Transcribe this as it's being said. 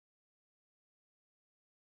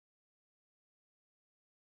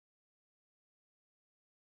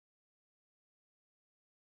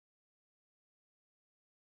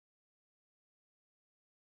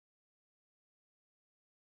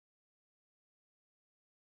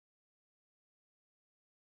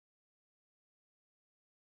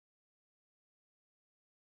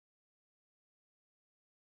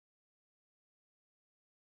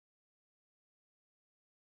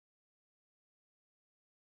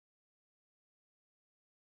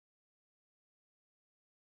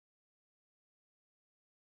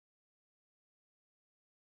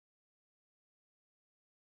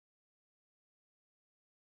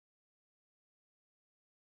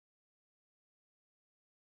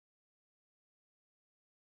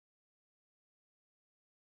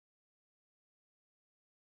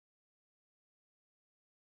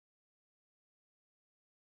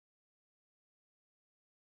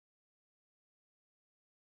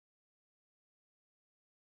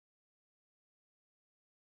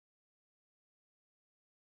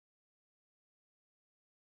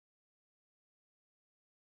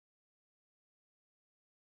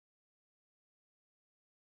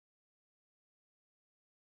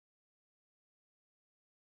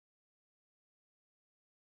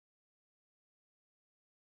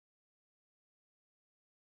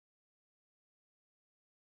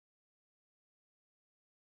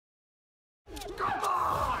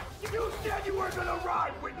said you were gonna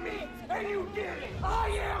ride with me, and you did it. I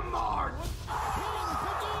am Marge.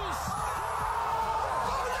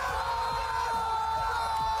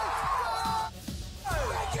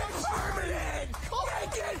 Make it permanent.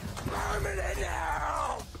 Make it permanent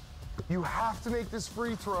now. You have to make this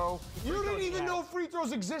free throw. You didn't even know free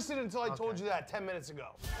throws existed until I told you that 10 minutes ago.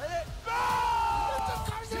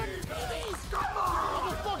 Come on.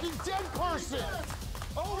 I'm a fucking dead person.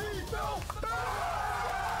 Oh, he fell.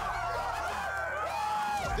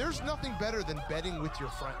 There's nothing better than betting with your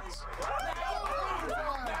friends.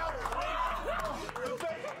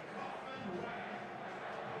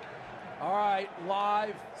 All right,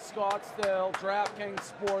 live, Scottsdale,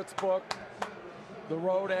 DraftKings Sportsbook. The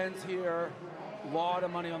road ends here. A lot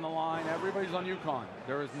of money on the line. Everybody's on UConn.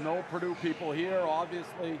 There is no Purdue people here,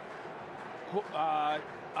 obviously. I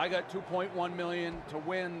got 2.1 million to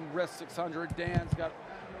win, risk 600. Dan's got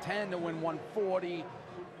 10 to win 140.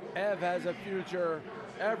 Ev has a future.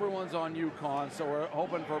 Everyone's on UConn, so we're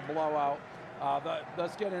hoping for a blowout.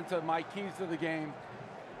 Let's get into my keys to the game.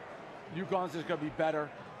 UConn's just going to be better.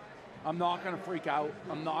 I'm not going to freak out.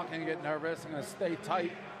 I'm not going to get nervous. I'm going to stay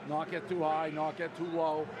tight, not get too high, not get too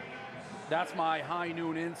low. That's my high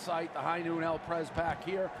noon insight, the high noon El Prez pack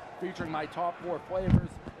here, featuring my top 4 flavors.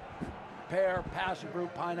 Pear, passion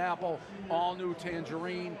fruit, pineapple, all new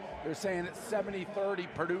tangerine. They're saying it's 70-30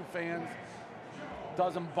 Purdue fans.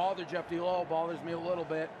 Doesn't bother Jeff D'Lo, bothers me a little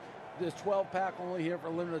bit. There's 12-pack only here for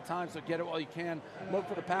a limited time, so get it while you can. Look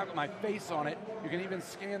for the pack with my face on it. You can even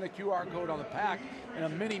scan the QR code on the pack, and a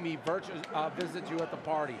mini-me visits you at the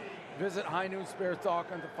party. Visit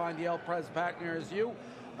highnoonspirits.com to find the El Prez pack nearest you.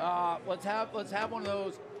 Let's have one of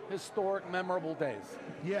those historic, memorable days.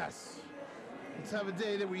 Yes. Let's have a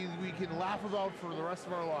day that we can laugh about for the rest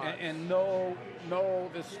of our lives. And know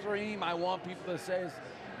the stream, I want people to say, is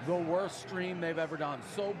the worst stream they've ever done.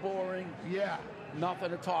 So boring. Yeah. Nothing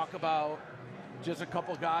to talk about. Just a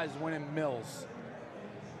couple guys winning mills.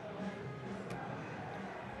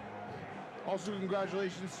 Also,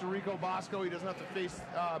 congratulations to Rico Bosco. He doesn't have to face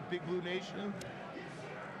Big Blue Nation.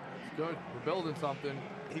 It's good. We're building something.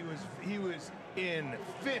 He was in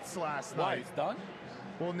fits last Why, night. he's done?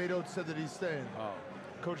 Well, Nato said that he's staying. Oh.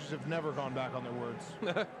 Coaches have never gone back on their words.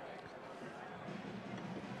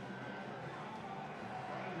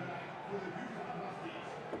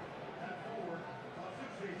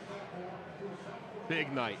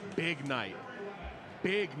 Big night, big night,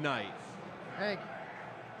 big night. Hank,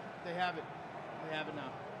 they have it. They have it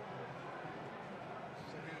now.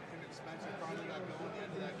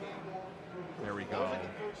 There we go.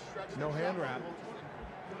 No hand wrap.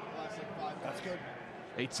 That's good.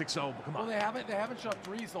 8-6-0, come Well, on. they haven't shot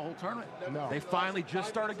threes the whole tournament. No. They finally just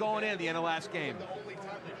started going in at the end of last game.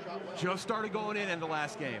 Just started going in the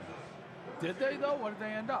last game. Did they, though? What did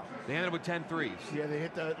they end up? They ended up with 10 threes. Yeah, they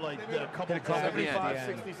hit the couple. Hit a couple at the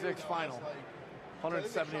end. 75-66 final.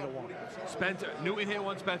 170 to 1. Spencer, Newton hit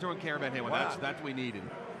one, Spencer and Caravan hit one. Wow. That's what we needed.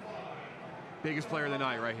 Biggest player of the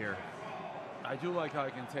night right here. I do like how I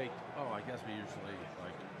can take, I guess we usually,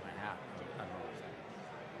 like half. I don't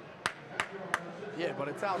know. Yeah, but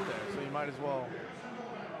it's out there, so you might as well.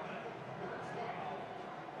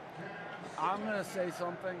 I'm going to say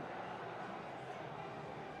something.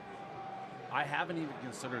 I haven't even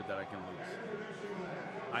considered that I can lose.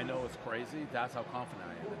 I know it's crazy. That's how confident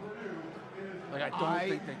I am. Like, I don't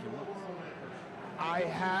think they can lose. I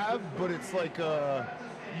have, but it's like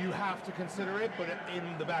you have to consider it. But in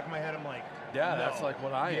the back of my head, I'm like, Yeah, no. that's like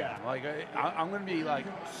what I am. Yeah. Like, I'm going to be, like,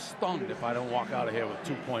 stunned if I don't walk out of here with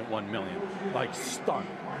 2.1 million. Like, stunned.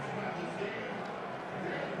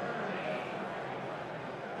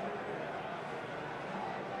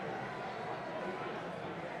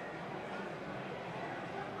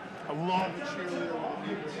 I love the cheerleader with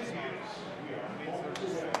the Negroes.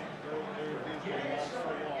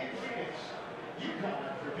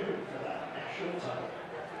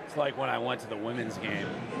 It's like when I went to the women's game.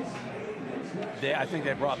 I think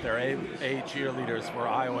they brought their A cheerleaders for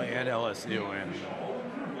Iowa and LSU, and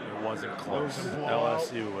it wasn't close.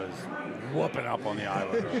 LSU was whooping up on the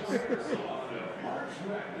Iowa girls.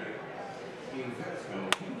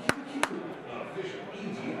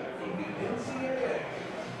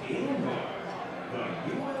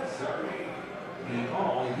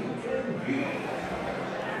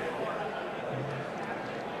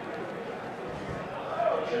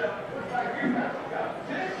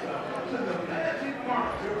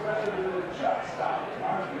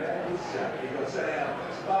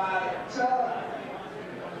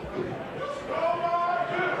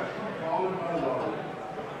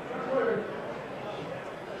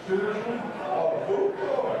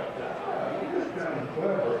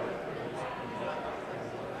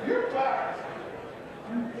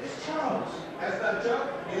 It's Charles. That's not Chuck?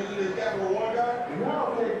 Usually this Capital One guy?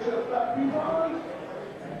 No, they took that people.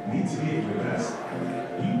 Need to be at your best.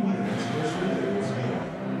 You need an express relay was me.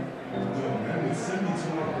 Yo, man, with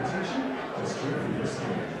 72-hour protection, just care for your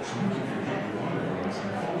skin. So you can forget your underarms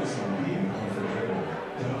and focus on being unforgettable.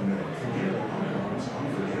 Dog man, forgettable underarms,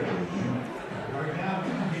 unforgettable you. Right now,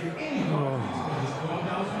 you can get any pizza. Just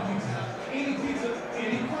 $12 pizza. Any pizza,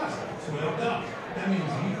 any pasta. $12. That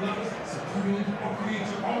means meatloaf, supreme, or create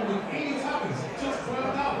your own with any toppings. Just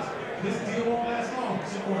 $12. This deal won't last long,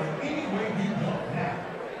 so order any way you want now.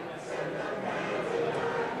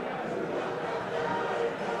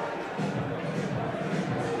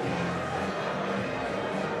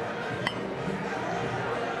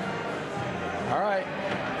 All right.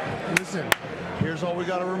 Listen, here's all we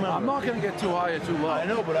got to remember. I'm not going to get too high or too low. I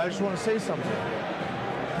know, but I just want to say something.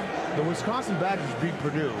 The Wisconsin Badgers beat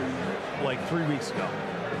Purdue like 3 weeks ago.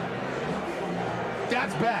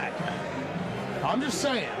 That's bad. I'm just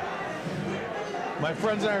saying. My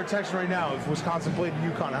friends and I are texting right now. If Wisconsin played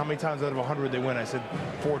UConn, how many times out of 100 they win? I said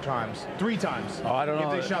 4 times. 3 times. Oh, I don't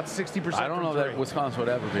know. If they shot 60%. I don't know that Wisconsin would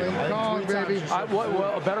ever be.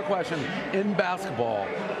 Well, a better question. In basketball,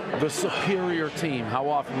 the superior team, how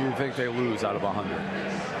often do you think they lose out of 100?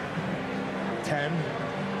 10.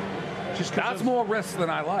 That's more risk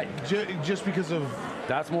than I like. Just because of...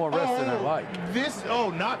 That's more risk than I like. This...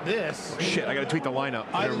 Oh, not this. Shit, I got to tweak the lineup.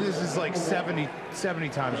 I think this is like 70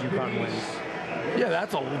 times UConn wins. Yeah,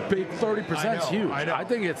 that's a big 30%. Huge. I know. I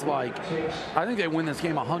think it's like, I think they win this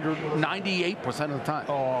game 198% of the time.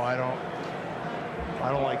 Oh, I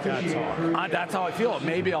don't like that talk. That's how I feel.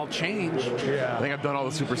 Maybe I'll change. Yeah. I think I've done all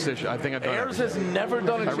the superstition. I think I've done Ayers has never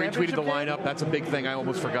done a I retweeted the lineup. That's a big thing. I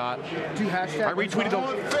almost forgot. Do you hashtag? I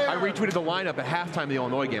retweeted the lineup at halftime of the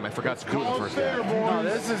Illinois game. I forgot to do it the first day. No,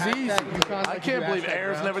 this is easy. I can't believe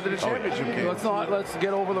Ayers never did a championship game. Let's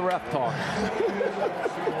get over the ref talk.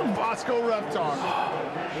 Bosco ref talk.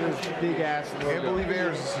 Big ass. Can't believe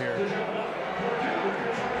Ayers is here.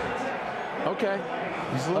 Okay.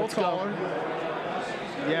 He's a little Let's taller. go.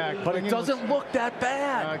 Yeah, but it doesn't look that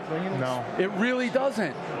bad. No. It really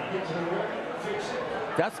doesn't.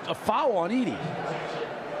 That's a foul on Edie.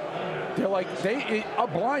 They're like, a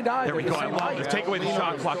blind eye. There we go. I love this. Take away the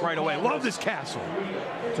shot clock right away. Love this castle.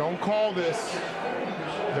 Don't call this.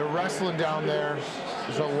 They're wrestling down there.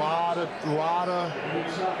 There's a lot of.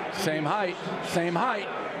 Same height. Same height.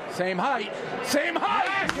 Same height. Same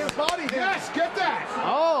height. Yes, body. Yes, get that.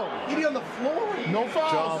 Oh, Edie on the floor. No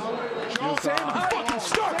fouls. Same height. Fucking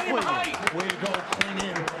start Same height. Way to go,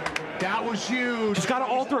 Quinn. That was huge. Just got to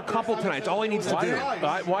alter a couple tonight. It's all he needs to do.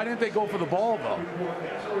 Why didn't they go for the ball, though?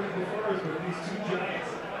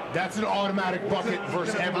 That's an automatic bucket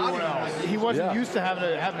versus everyone else. He wasn't used to having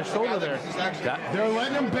a shoulder there. They're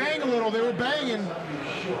letting him bang a little. They were banging.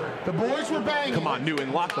 The boys were banging. Come on,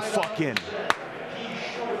 Newton. Lock the fuck in.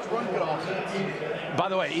 By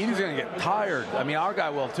the way, Edie's going to get tired. I mean, our guy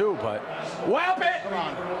will too, but... Whap it! Come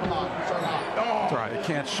on. That's all right. They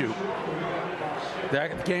can't shoot. The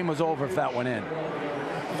game was over if that went in.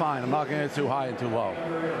 Fine. I'm not going to get too high and too low.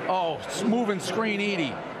 Oh, moving screen,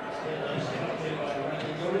 Edie.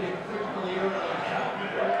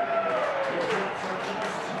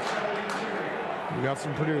 We got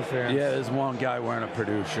some Purdue fans. Yeah, there's one guy wearing a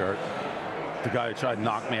Purdue shirt. The guy who tried to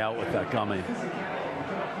knock me out with that gummy.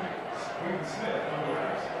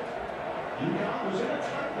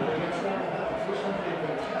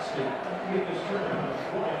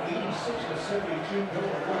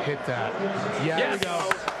 Hit that. Yeah, Yes. there we go.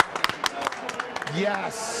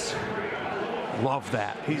 Yes. Love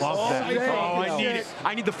that. Love that. Oh, I need it.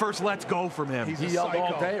 I need the first let's go from him. He yelled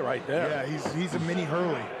all day right there. Yeah, he's a mini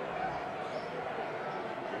Hurley.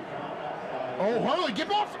 Oh, Hurley,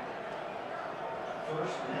 get off!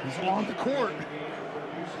 He's on the court.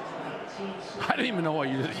 I didn't even know what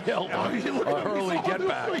you just yelled. Hurley, get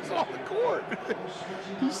back. He's on the court.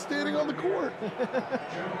 He's standing on the court.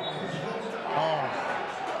 Oh.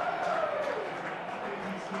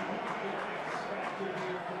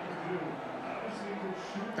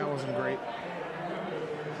 That wasn't great.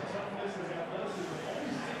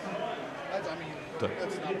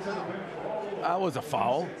 That's not a foul. That was a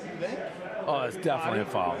foul. Oh, it's definitely a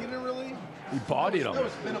foul. He didn't really. He bodied him. That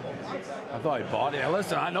was minimal. I thought he bodied him.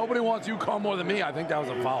 Listen, nobody wants UConn more than me. I think that was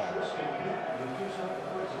a foul.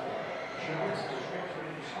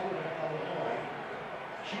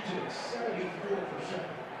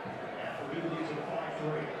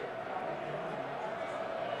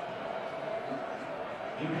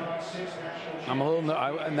 I'm a little.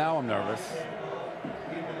 Now I'm nervous.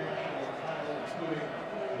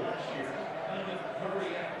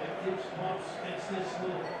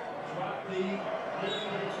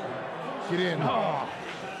 Get in. Oh.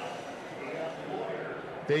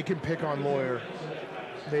 They can pick on Lawyer.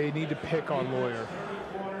 They need to pick on Lawyer.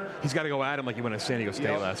 He's got to go at him like he went to San Diego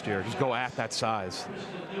State last year. Just go at that size.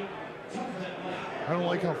 I don't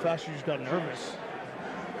like how fast you just got nervous.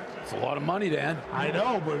 It's a lot of money, Dan. I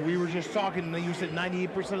know, but we were just talking, and they used it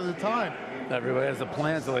 98% of the time. Everybody has a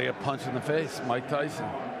plan so they get punched in the face. Mike Tyson.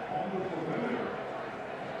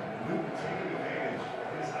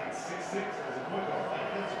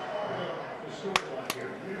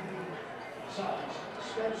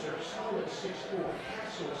 Spencer, solid 6'4",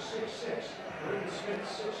 Castle 6'6", Braden Smith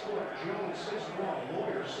 6'4", Jones 6'1",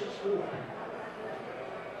 Lawyer 6'4".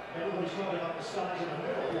 Everyone's talking about the size of the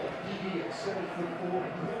middle. DB at 7'4",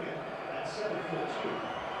 Quinn at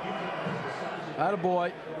 7'2". Attaboy.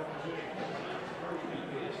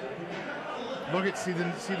 Look at see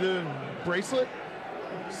the bracelet?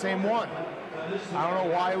 Same one. I don't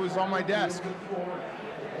know why it was on my desk.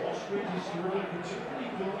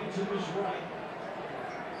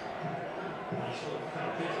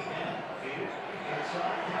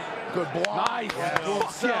 Good block. Nice.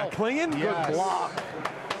 Yes. Yeah, clinging. Yes. Good block.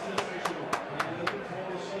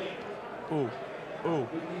 Ooh, ooh,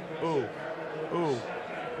 ooh, ooh.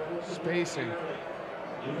 Spacing.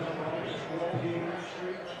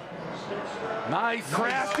 Nice.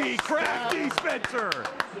 Crafty, crafty Spencer.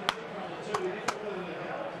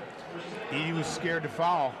 Edie was scared to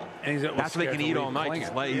foul. And he's That's what they can eat all night. He's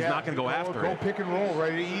not going to go after Go it. pick and roll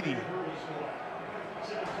right at Edie.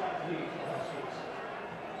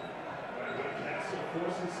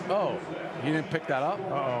 Oh, you didn't pick that up?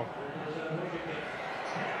 Uh-oh.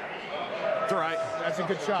 It's all right. That's a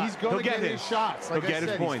good shot. He's going to get his shots. Like He'll get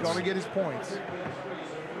his points. He's going to get his points.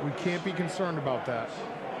 We can't be concerned about that.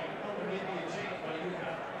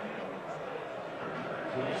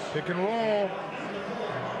 Pick and roll.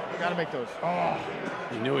 Got to make those. Oh.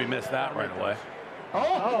 You knew he missed that right away.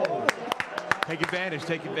 Oh. Take advantage.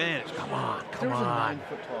 Take advantage. Come on. There Come was a on.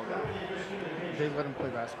 9-foot tall guy. They let him play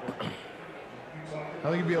basketball. I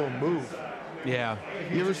think he'd be able to move. Yeah.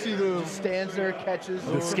 You ever see the Stands there, catches.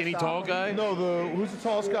 The skinny tall guy? No, who's the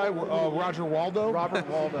tallest guy? Roger Waldo. Robert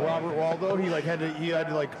Waldo. Robert Waldo. He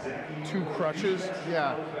had like 2 crutches.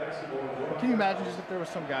 Yeah. Can you imagine just if there was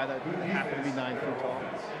some guy that happened to be 9 feet tall?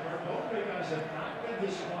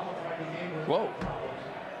 Whoa.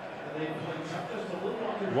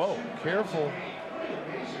 Whoa. Careful.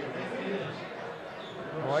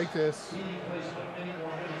 I like this.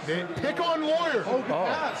 They pick on Lawyer. Oh, good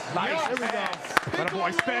pass. Nice. Yes. There we go. Pick Boy,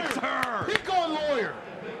 on Spencer. Lawyer. Pick on Lawyer.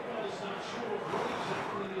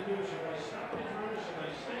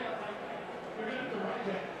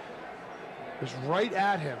 It's right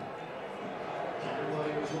at him.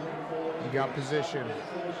 You got position.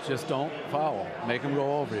 Just don't foul. Make him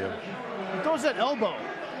go over you. He throws that elbow.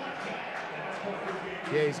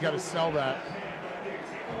 Yeah, he's got to sell that.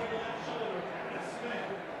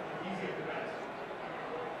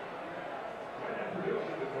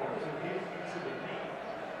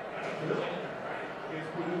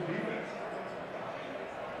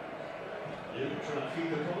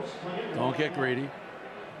 Don't get greedy.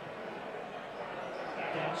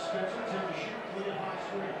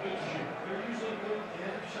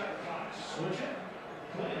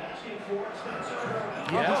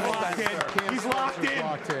 He's locked in.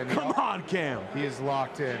 Locked in. Come on, Cam. He is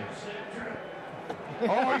locked in.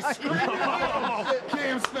 Oh, he's screaming.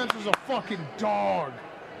 Cam Spencer's a fucking dog.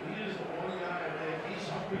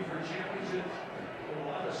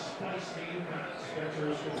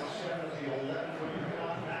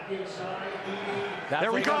 That's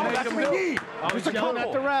There we what go. they make That's him what we do. need. He's yelling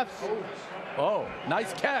at the refs. Oh,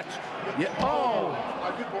 nice catch. Yeah. Oh,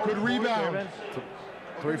 Good rebound.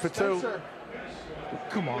 3 for 2.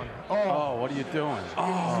 Come on. Oh, what are you doing?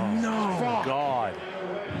 Oh, no. Fuck. God.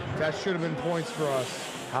 That should have bid points for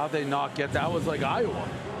us. How'd they not get that? Was like Iowa.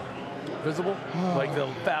 Visible? Like the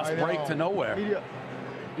fast I know. break to nowhere.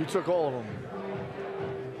 You took all of them.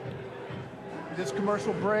 This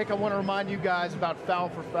commercial break, I want to remind you guys about Foul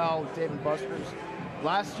for Foul with Dave & Buster's.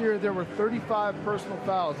 Last year, there were 35 personal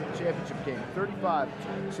fouls in the championship game, 35.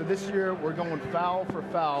 So this year, we're going foul for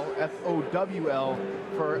foul, F-O-W-L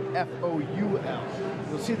for F-O-U-L.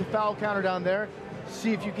 You'll see the foul counter down there.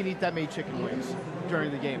 See if you can eat that many chicken wings during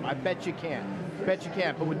the game. I bet you can. Bet you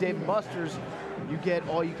can't. But with Dave & Buster's, you get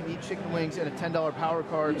all-you-can-eat chicken wings and a $10 power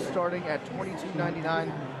card starting at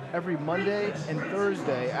 $22.99 every Monday and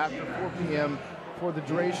Thursday after 4 p.m. for the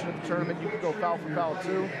duration of the tournament. You can go foul for foul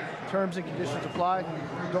too. Terms and conditions apply.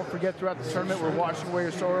 Don't forget, throughout the tournament, we're washing away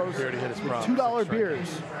your sorrows with $2 beers.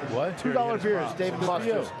 What? $2 beers, Dave &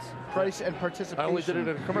 Buster's. Price and participation. I only did it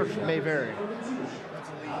in a commercial. May vary.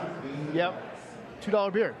 Yep.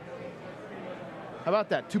 $2 beer. How about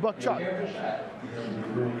that? $2 chuck.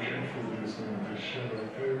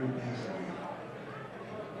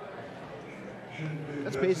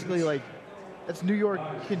 That's basically like, that's New York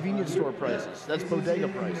convenience store prices. That's bodega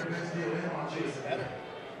prices.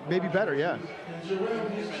 Maybe better, yeah.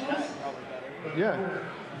 Yeah.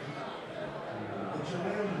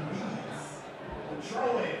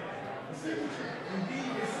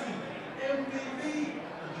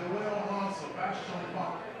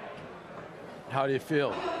 How do you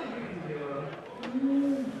feel?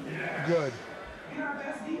 Good.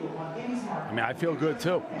 I mean, I feel good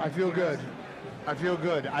too. I feel good. I feel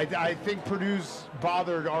good. I think Purdue's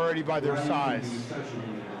bothered already by their size.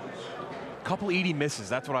 Couple Edie misses.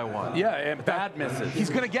 That's what I want. Yeah, and bad misses. He's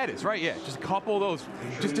going to get his, right? Yeah, just a couple of those.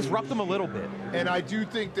 Just disrupt them a little bit. And I do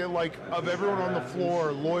think that, like, of everyone on the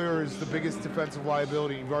floor, Lawyer is the biggest defensive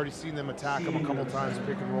liability. You've already seen them attack him a couple times,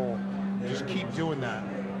 pick and roll. Just keep doing that.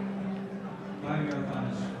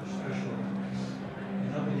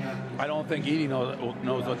 I don't think Edie knows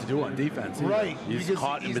what to do on defense either. Right. He's because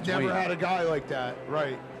caught in between. He's never had a guy like that.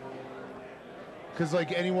 Right. Because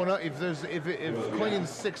like anyone, if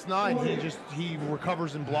Klingen's 6'9", he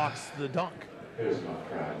recovers and blocks the dunk. Here's my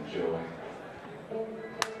pride and joy.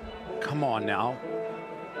 Come on now.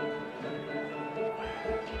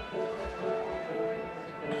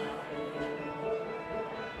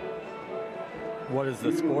 What is the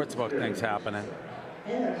sportsbook thing's happening?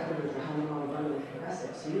 And they're covered with the home run bundle with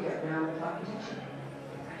Progressive, so you get round the clock protection.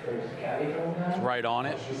 It's right on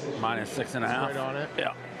it. Minus 6.5. Right on it.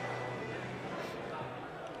 Yeah.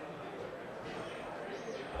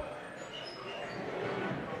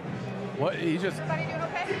 What? He just. Everybody doing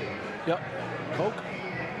okay? Yep.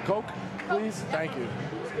 Coke, please. Thank you.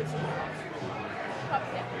 Cups,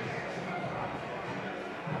 yeah.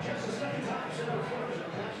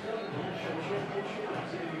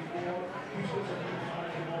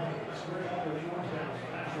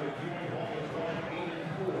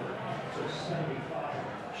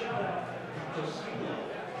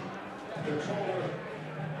 They're taller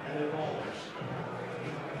and they're ballers.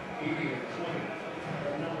 80 and 20.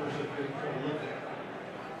 Their numbers have been prolific.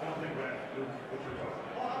 I don't think what you're talking about.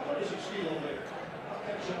 Oh, I'll put some steel over there. I'll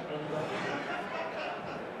catch up on that.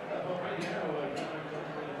 But right now,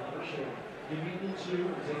 you beat the two,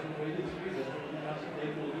 and taking away the three. That's what they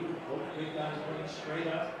will do. Both big guys running straight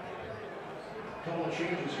up. Couple of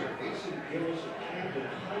changes here. Mason, Gillis, and Camden.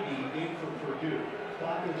 Heidi game for Purdue.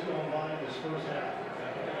 5 to 2 on line this first half.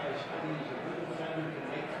 He's a good defender, can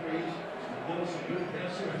make threes. Gillis, a good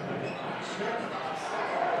passer.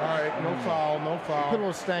 All right, no foul, no foul. Put a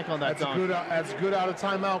little stank on that dunk. That's good out of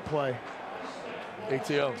timeout play.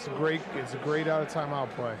 ATO. It's a great out of timeout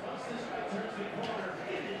play.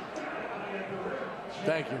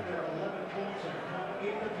 Thank you.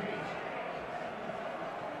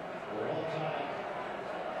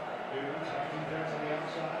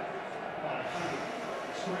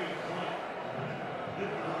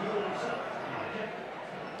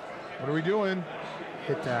 What are we doing?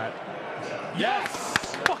 Hit that.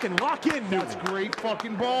 Yes! Fucking lock in, Newton. That's great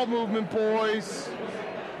fucking ball movement, boys.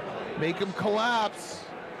 Make them collapse.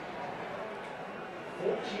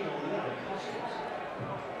 14-11 Huskies.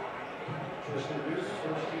 Tristan Deuce,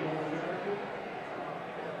 first team All-American.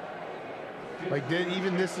 Like,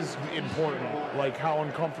 even this is important. Like, how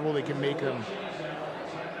uncomfortable they can make them.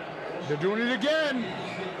 They're doing it again.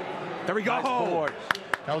 There we go. Nice.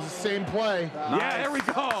 That was the same play. Yeah, there we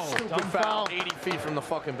go. Stupid foul. 80 feet from the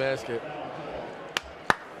fucking basket.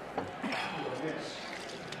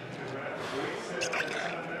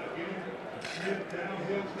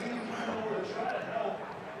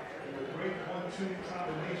 Great 1-2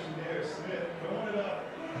 combination there. Smith throwing it up.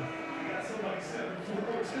 You got somebody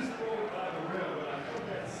 7-4, just throw it by the rim. But I put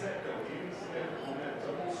that set though. Even Smith on that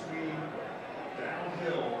double screen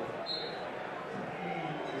downhill. He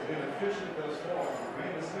has been efficient thus far.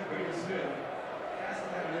 Brandon Smith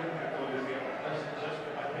hasn't had an impact on this game. That's just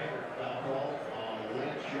my favorite ball on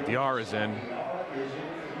Lynch. DR is in. DR is in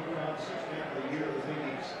for UConn, 6th man of the year of the Big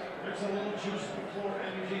East. There's a little juice to the floor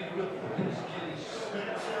energy with his kitty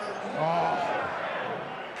Spencer. Oh.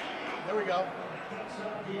 There we go.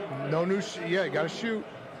 No new yeah, you gotta shoot.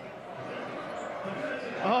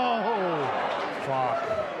 Oh, fuck.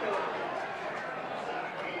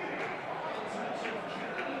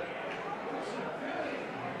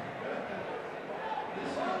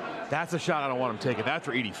 That's a shot I don't want him taking. That's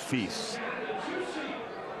where Edie feasts.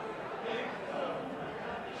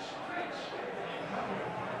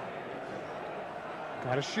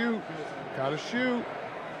 Gotta shoot. Gotta shoot.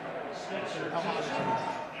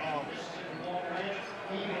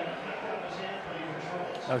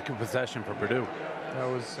 That was good possession for Purdue. That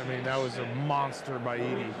was, I mean, that was a monster by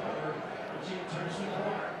Edie.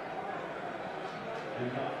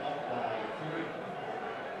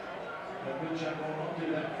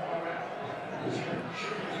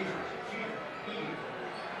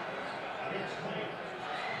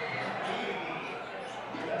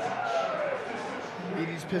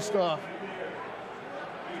 Edie's pissed off.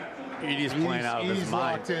 Edie's playing out of his Edie's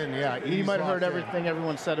mind. locked in, yeah. Edie might have heard everything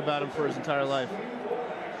everyone said about him for his entire life.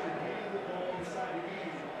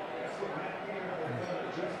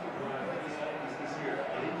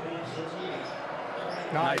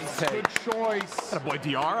 Nice take. Good choice. That boy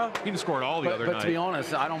Diarra, he scored all the other But night. to be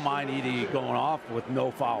honest, I don't mind Edie going off with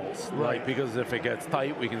no fouls. Right. Like, because if it gets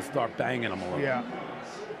tight, we can start banging him a little. Yeah.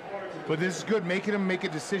 But this is good. Making him make a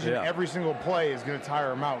decision Yeah. every single play is going to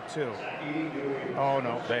tire him out, too. Oh,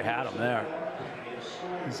 no. They had him there.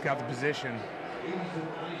 He's got the position.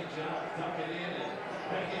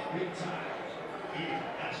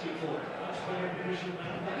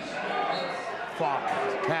 Fuck.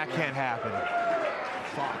 That can't happen.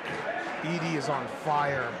 Fuck. Edie is on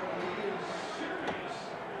fire.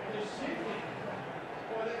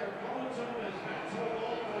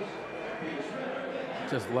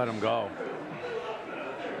 Just let him go.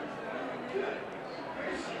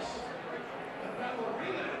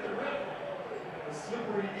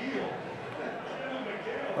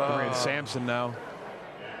 Grant Sampson now.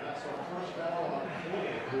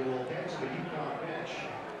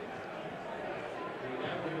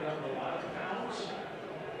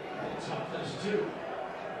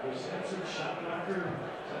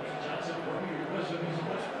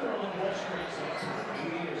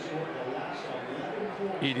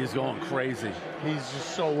 Edie's going crazy. He's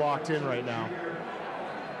just so locked in right now.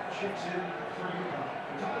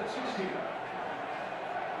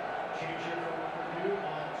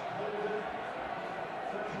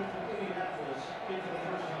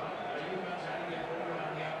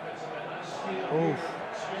 Oof.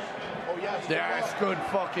 Oh, yeah. That's good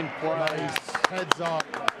fucking play. Nice. Heads up.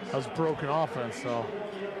 That was broken offense, though.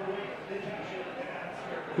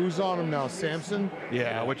 Who's on him now? Samson?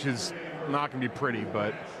 Yeah, which is not going to be pretty,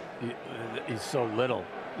 but He's so little.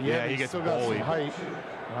 yeah, he he's gets still got some bullied. height.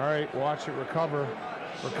 All right, watch it recover.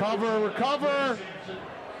 Recover, recover!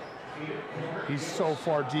 He's so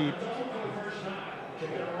far deep.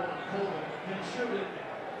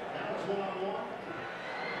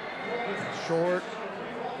 Short.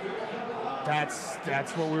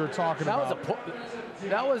 That's what we were talking That was about.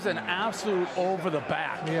 that was an absolute over the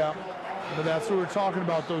back. Yeah, but that's what we were talking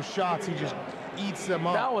about. Those shots, he just eats them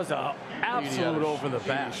up. That was a absolute over the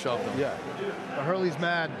back. Edie shoved him. Yeah. But Hurley's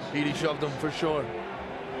mad. Edie shoved him for sure.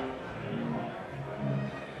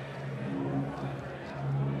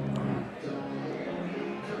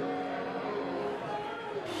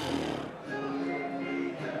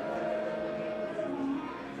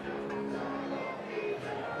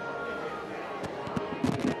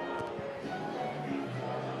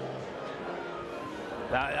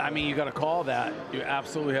 I mean, you got to call that. You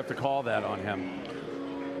absolutely have to call that on him.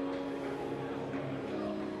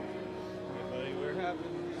 We're having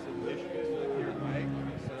some issues with your mic.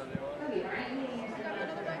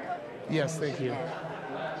 Yes, thank you.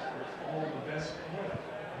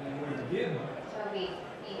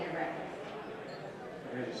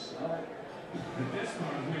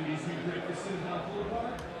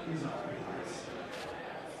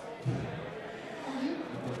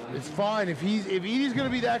 It's fine. If Edie's going to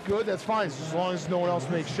be that good, that's fine. As long as no one else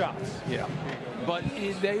makes shots. Yeah. But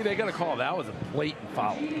they got to call. That was a blatant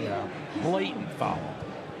foul. Yeah. Blatant foul.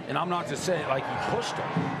 And I'm not just saying like he pushed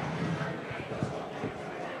him.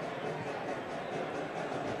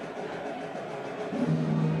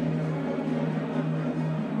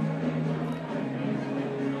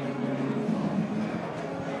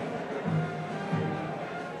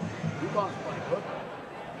 UConn's playing good.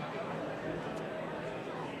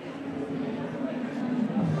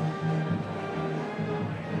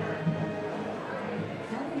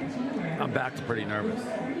 I'm back to pretty nervous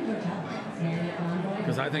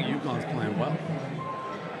because I think UConn's playing well.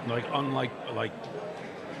 Like unlike I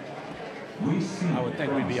would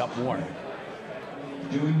think we'd be up more.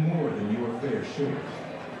 Doing more than your fair share.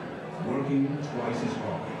 Working twice as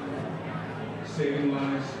hard. Saving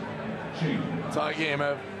lives, changing lives. Tie game,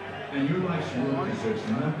 Ev. And your life's work deserves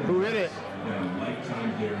nothing Who hit it? than a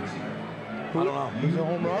lifetime guarantee. I don't know. Was it a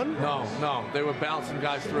home run? No, they were bouncing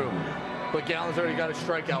guys through. But Gallen's already got his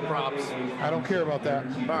strikeout props. I don't care about that.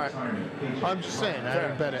 All right. I'm just saying, I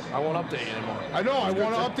haven't bet it. I won't update you anymore. I know, I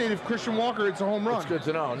want to update if Christian Walker hits a home run. It's good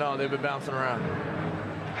to know. No, they've been bouncing around.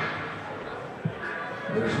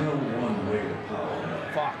 There's no one way to power.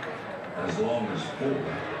 Fuck. As long as four.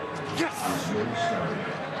 Yes! Is your starting.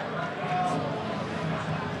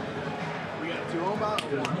 We got 2 home out.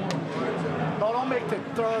 No, don't make the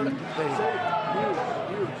third.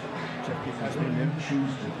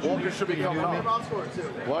 Huge. Walker should be coming up.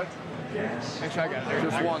 What? Make sure I got there.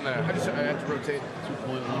 Just one there. I had to rotate. 2.1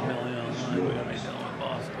 million online. We got me down in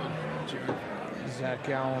Boston. Zach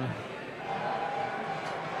Gallen.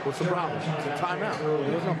 What's the problem? It's a timeout.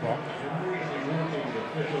 There's no ball.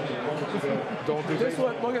 Don't do This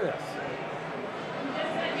one, look at this.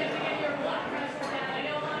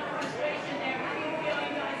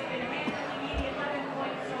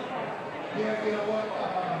 Yeah, you know what?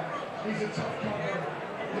 He's a tough cover.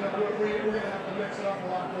 You know, we're going to have to mix it up a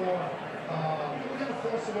lot more. We're going to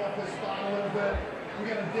force him off this spot a little bit. We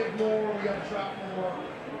got to dig more. We got to trap more.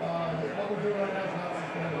 What we're doing right now is not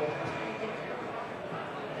sustainable.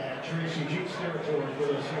 Tracy, Gene's territory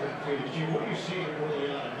with us here at Phoenix. Gene, what are you seeing early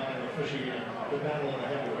on in how they're officiating the battle of the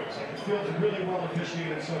heavyweights? It feels really well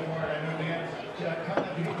officiated so far. I know Dan kind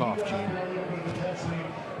of he got a little bit of intensity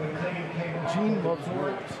when Clayton came on. Gene loves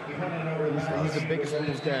words. He's the biggest in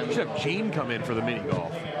his den. You should have Gene come in for the mini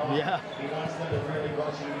golf. Yeah. He wants them to really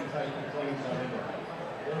rush you and tight the claims on him.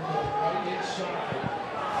 Right inside.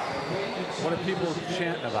 What are people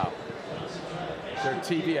chanting about? Is their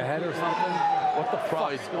TV ahead or something? What the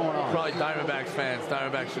fuck's going on? Probably Diamondbacks fans.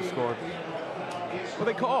 Diamondbacks just scored. What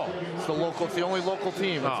they call? It's the local. It's the only local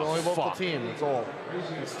team. It's the only local team. That's all.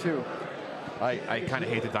 It's 2. I kind of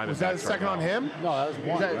hate the Diamondbacks. Was that a second right on him? No, that was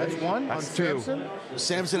 1. That's 1? That's on 2. Samson?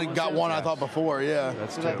 Samson had got one, I thought, before, yeah.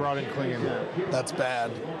 That's I 2. brought in Klingon. That's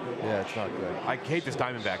bad. Yeah, it's not good. I hate this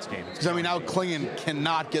Diamondbacks game. Because, I mean, now Klingon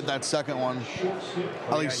cannot get that second one.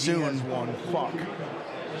 At least soon. One. Fuck.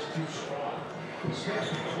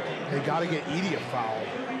 They got to get Edie a foul.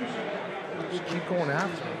 Just keep going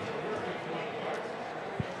after him.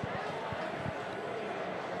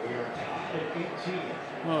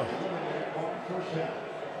 Oh.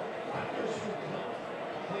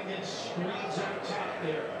 Klingon screens out top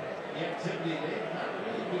there. The activity, they've not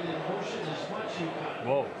really been in motion as much.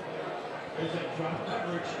 Whoa. There's that drop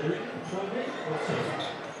coverage.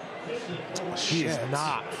 He is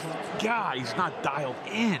not. God, he's not dialed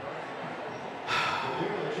in.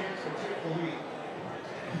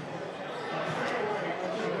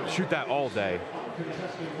 Shoot that all day.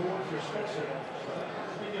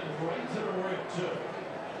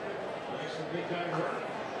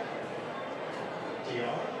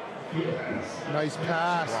 Nice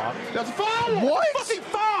pass. That's a foul! What? Fucking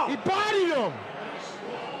foul! He bodied him!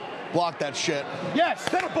 Block that shit. Yes,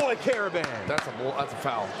 that a boy Caravan. That's a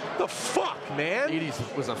foul. The fuck, man? Edie's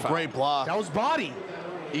was a foul. Great block. That was body.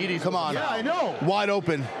 Edie's. Come on. Yeah, I know. Wide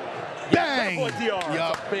open. Bang! That boy DR.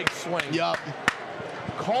 Yup. A big swing. Yup.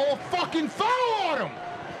 Call a fucking foul on him!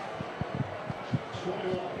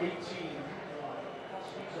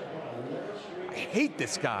 I hate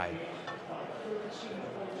this guy.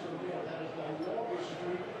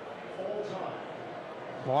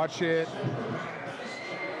 Watch it.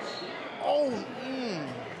 Oh,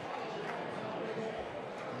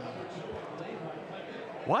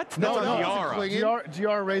 What? No, That's no, on it's a Diarra.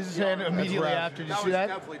 Klingon. GR raised his hand immediately ref. after. Did you see that?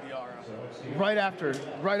 Definitely Diarra. Right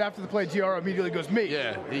after the play, GR immediately goes, me.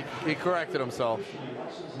 Yeah, he corrected himself.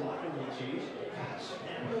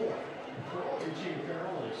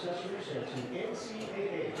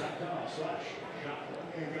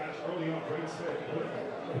 Early on, great set.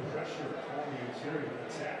 Pressure on the interior.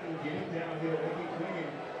 Attacking, getting downhill, making Klingon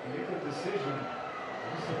make a decision.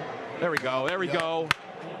 There we go. There we go.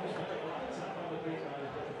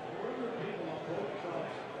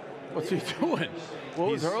 What's he doing?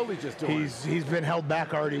 What was Hurley just doing? He's been held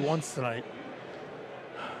back already once tonight.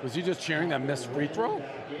 Was he just cheering that missed free throw?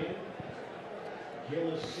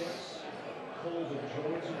 Gill is 6. Cole and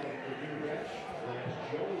Jones on the new bench. Lance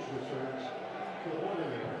Jones returns to the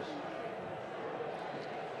Warriors.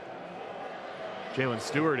 Jalen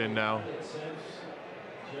Stewart in now.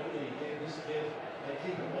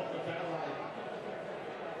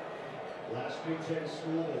 Last Big Ten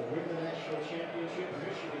school to win the national championship,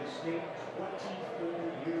 Michigan State, 24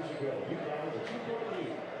 years ago. UConn with a 2-point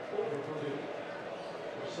lead over Purdue.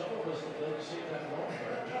 For some of us that don't see that long.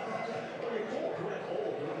 Very cool, correct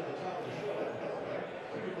hold. Look at the top of the show.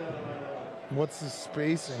 What's the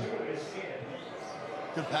spacing?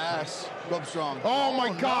 good pass. Go up strong. Oh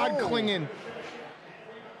my God, no. Klingon.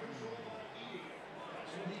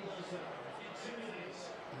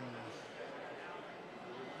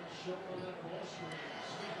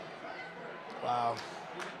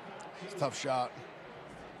 It's a tough shot.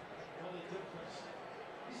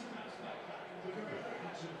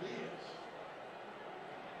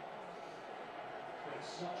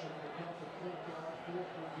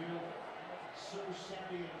 So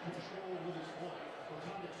savvy and control with his play. Goes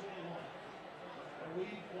on to 21. A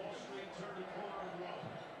lead, Wall Street turned the corner and run.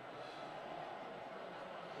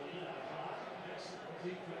 Excellent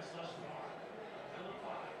defense thus far.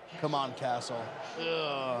 Come on, Castle.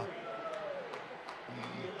 Ugh.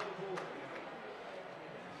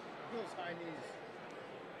 Those high knees.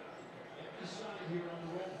 Inside here on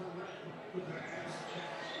the roll for Red with the ass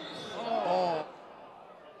catch. Oh.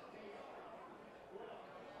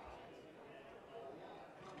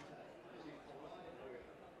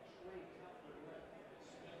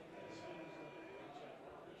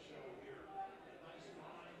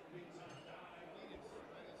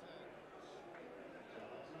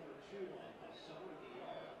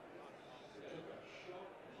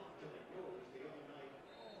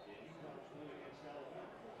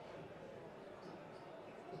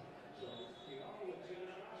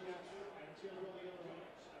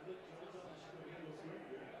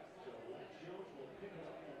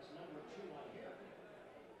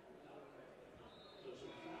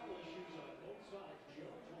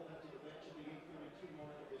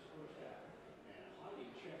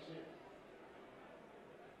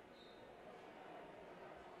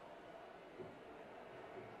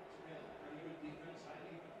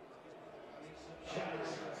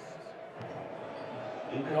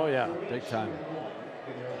 Oh yeah, big time.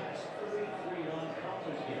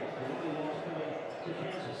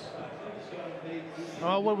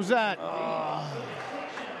 Oh, what was that?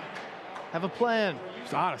 Have a plan.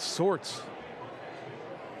 It's out of sorts.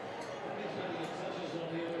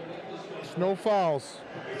 No fouls.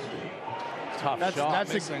 Tough That's shot.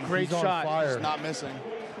 that's Missing. a great He's on shot. fire. It's not missing.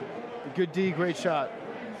 Good D, great shot.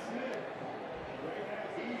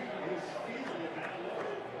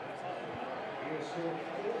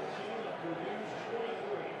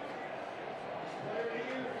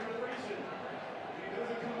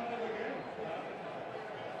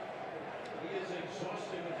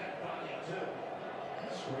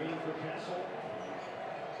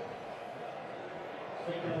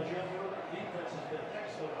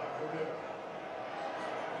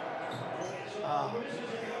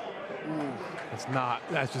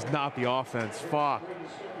 That's just not the offense. Fuck.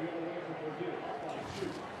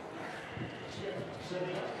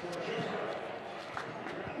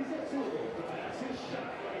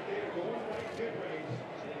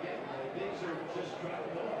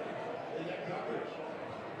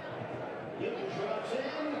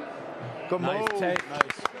 Good Nice move. take.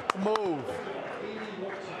 Nice. Move.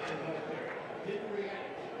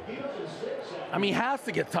 I mean, he has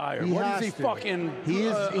to get tired. What is he fucking? He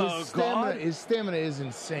is. God? His stamina is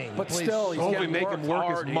insane. But He plays still, he's so Hopefully getting make him worked work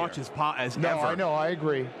as hard much here. as No, ever. I know. I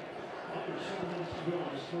agree.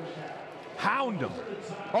 Hound him.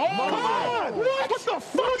 Oh, come on! What the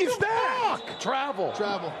fuck is that? Travel.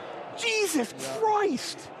 Travel. Jesus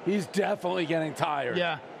Christ. He's definitely getting tired.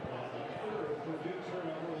 Yeah.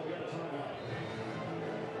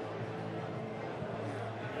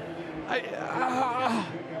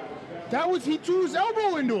 That was, he threw his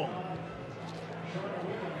elbow into him.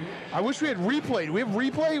 I wish we had replay. Do we have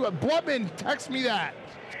replay? Blubman, text me that.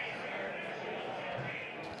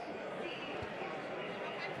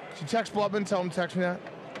 Should you text Blubman? Tell him to text me that.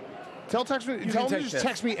 Tell him to just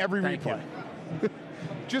text me every Thank replay.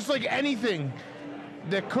 Just like anything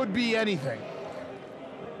that could be anything.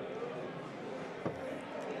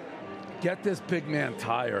 Get this big man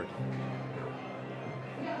tired.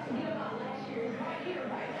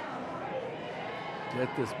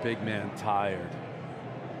 Get this big man tired.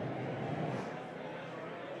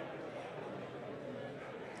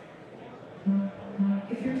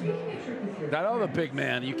 That other big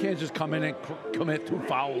man, you can't just come in and commit 2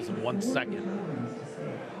 fouls in 1 second.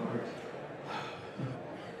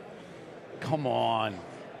 Come on.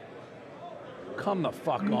 Come the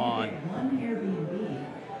fuck on.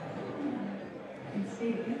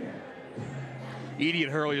 Edie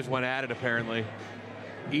and Hurley just went at it, apparently.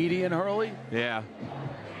 Edie and Hurley? Yeah.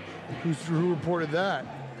 Who reported that?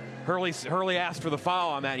 Hurley asked for the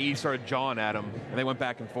foul on that, and Edie started jawing at him, and they went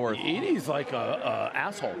back and forth. Edie's like a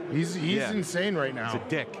asshole. He's Yeah. insane right now. He's a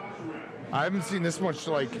dick. I haven't seen this much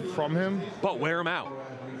like from him. But wear him out.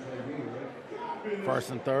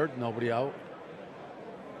 First and third, nobody out.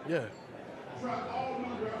 Yeah.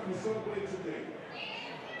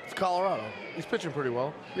 It's Colorado. He's pitching pretty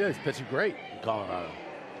well. Yeah, he's pitching great in Colorado.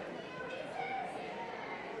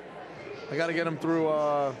 I got to get him through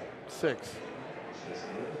 6.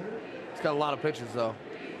 He's got a lot of pitches, though.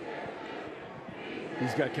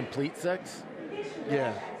 He's got complete 6?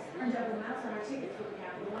 Yeah.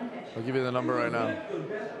 I'll give you the number right now.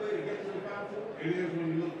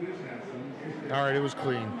 All right, it was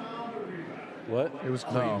clean. What? It was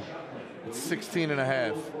clean. No. It's 16 and a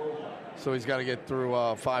half. So he's got to get through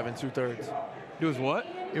 5 2/3. It was what?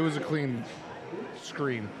 It was a clean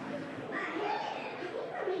screen.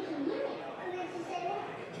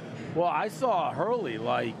 Well, I saw Hurley,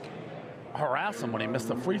 like, harass him when he missed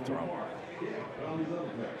a free throw.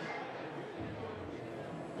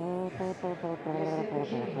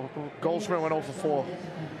 Goldschmidt went 0 for 4.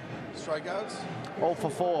 Strikeouts? 0 for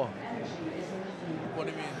 4. What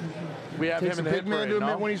do you mean? We have Takes him a in the big hit man parade, to admit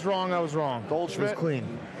no? when he's wrong. I was wrong. Goldschmidt? It was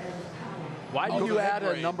clean. Why Oh, did you the hit add a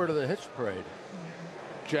parade. number to the hitch parade?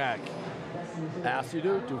 Jack. Asked you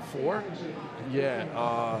to do 4?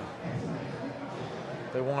 Yeah.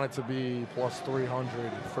 They want it to be plus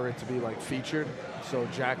 300 for it to be like featured. So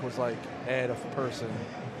Jack was like, add a person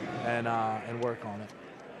and work on it.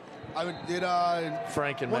 Did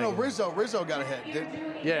Frank and well, no, Megan. Rizzo got a hit.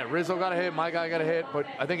 Yeah, Rizzo got a hit. My guy got a hit, but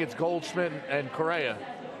I think it's Goldschmidt and Correa.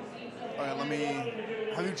 All right, let me.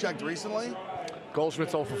 Have you checked recently?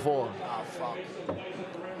 Goldschmidt's 0 for 4. Oh fuck.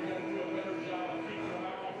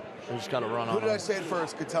 We just got to run Who on did I him. say it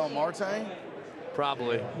first? Cattell Marte?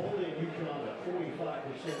 Probably.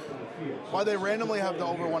 Why they randomly have the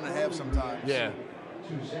over 1.5 sometimes? Yeah.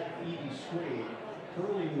 To Zach Edey's grade,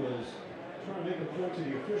 Curley was trying to make a point to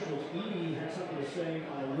the officials. Edey had something to say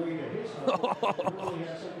on the way to his home. Curley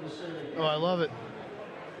had something to say. Oh, I love it.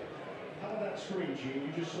 How about that screen,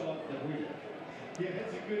 Gene? You just saw it that we. Yeah,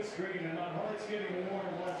 that's a good screen, and my heart's getting warm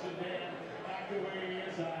once again. Activating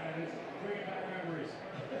inside, and it's bringing back memories.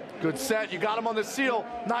 Good set. You got him on the seal.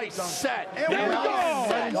 Nice set. And There we go.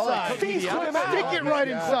 Right inside. Feast with him out. Stick it right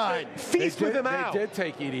inside. Feast with him They out. did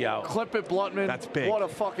take Edie out. Clip it, Blutman. That's big. What a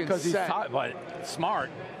fucking Because he's set. but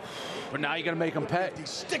smart. But now you're going to make him pay.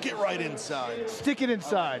 Stick it right inside. Stick it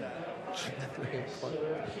inside.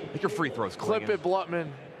 Make your free throws, Clip Clingan. it, Blutman.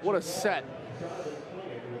 What a set.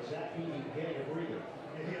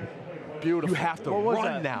 Beautiful. You have to What was run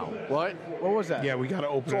that? now. What? What was that? Yeah, we got to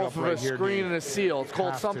open It's it all up for right a here. screen Dave. and a seal. It's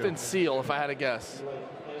called Have something to. seal, if I had to guess.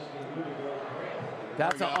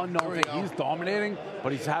 That's an unknown thing. He's dominating,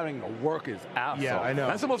 but he's having to work his ass Yeah, off. I know.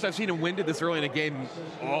 That's the most I've seen him winded this early in a game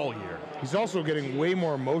all year. He's also getting way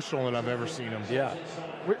more emotional than I've ever seen him. Yeah.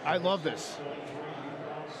 I love this.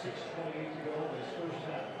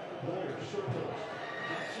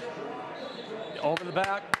 Over the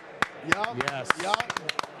back. Yup. Yes. Yup.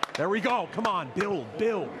 There we go. Come on,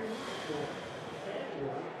 build.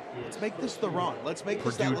 Let's make this the run. Let's make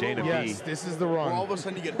this Purdue that Dana little B. Yes, this is the where all run. of a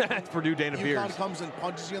sudden you get That's Purdue Dana UConn Beers. comes and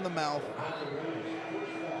punches you in the mouth.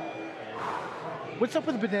 What's up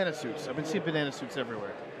with the banana suits? I've been seeing banana suits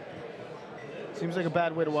everywhere. Seems like a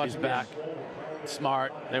bad way to watch He's the game. back.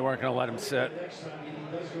 Smart. They weren't going to let him sit.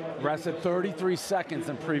 Rested 33 seconds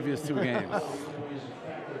in previous 2 games.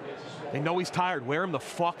 They know he's tired. Wear him the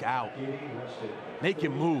fuck out. Make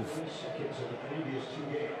him move.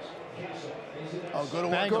 Oh, good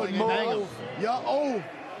one. Bang Good him, bang him. move. Yeah. Oh.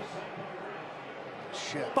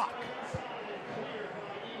 Shit. Fuck.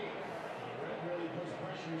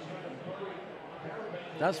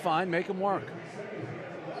 That's fine. Make him work.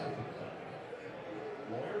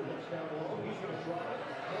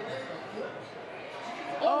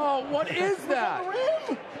 Oh, what is that?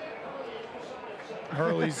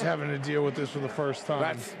 Hurley's having to deal with this for the first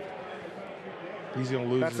time. He's going to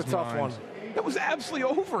lose That's a his tough mind. one. That was absolutely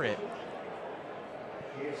over it.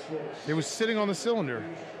 It was sitting on the cylinder.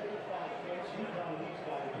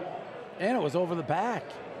 And it was over the back.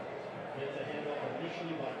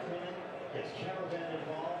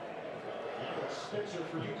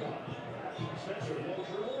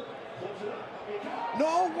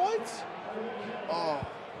 No, what? Oh.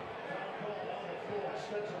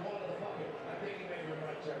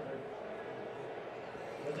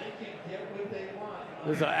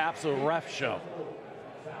 This is an absolute ref show.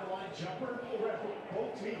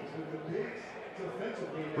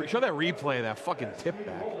 Show that replay of that fucking tip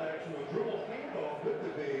back.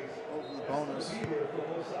 Bonus.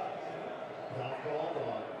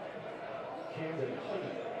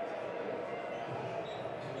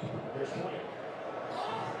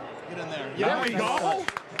 Get in there. There we go.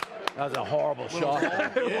 That was a horrible shot.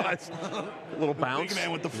 It was. A little bounce. Big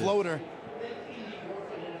man with the floater.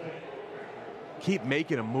 Keep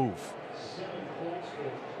making a move.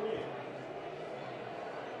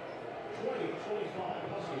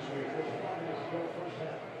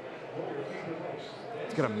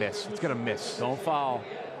 It's gonna miss. It's gonna miss. Don't foul.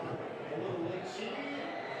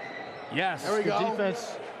 Yes. There we go.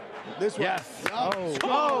 Defense. This one. Yes.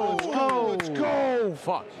 Oh, let's go.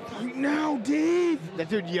 Fuck. Now, Dave. That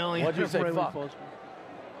dude yelling. What'd you say, Really fuck? close.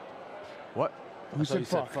 What? Who said you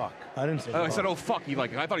fuck? said fuck. I didn't say Oh, I fuck. said, oh, fuck.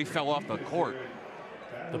 I thought he fell off the court.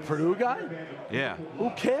 The Purdue guy? Yeah. Who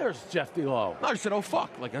cares, Jeff D'Lo? I just said, oh,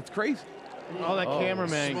 fuck. Like, that's crazy. Oh, that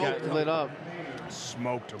cameraman got lit up.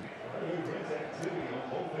 Smoked him.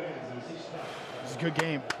 It's a good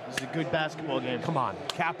game. It's a good basketball game. Come on.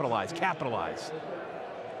 Capitalize. Capitalize.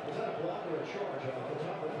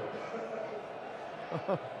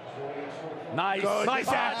 Nice. Good Nice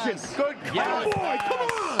pass. action. Good. Yeah. Boy, come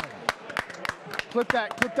on. Clip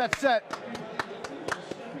that set.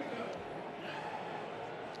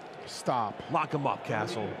 Stop. Lock him up,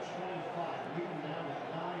 Castle.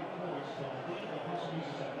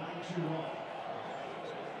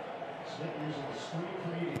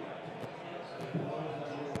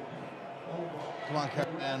 Come on,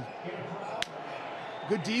 Kevin, man.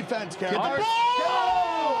 Good defense, Kevin. Get the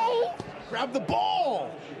ball! Grab the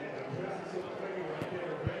ball!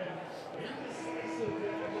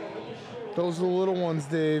 Those are the little ones,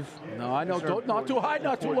 Dave. No, I know. Not too high,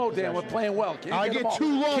 not too low, Dan. We're playing well. Can't I get get them all.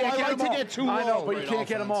 too low. Can't I get like them to all. get too I know, low. but you can't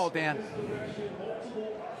get them all, Dan.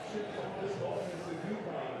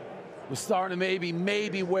 We're starting to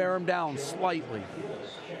maybe wear them down slightly.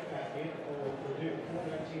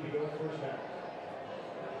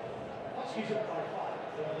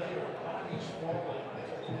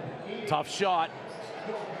 Tough shot.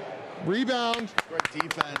 Rebound. Great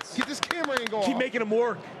defense. Get this camera angle Keep off. making him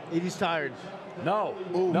work. Edie's tired. No.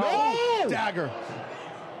 Ooh, No. Dagger.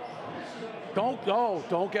 Don't go.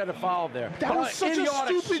 Don't get a foul there. That was such a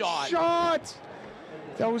Idiotic stupid shot.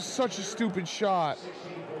 That was such a stupid shot.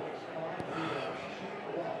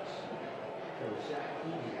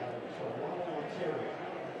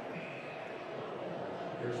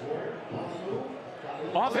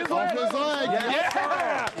 Off his leg. Off his leg.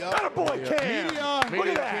 Yeah. Attaboy, Cam. Look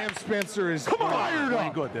at that. Cam Spencer is Come on. fired Playing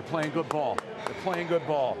up. good. They're playing good ball. They're playing good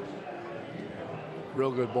ball.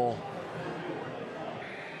 Real good ball.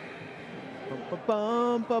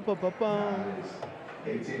 Bum, bum, bum, bum, bum.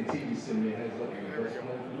 AT&T sent me a heads up in the first play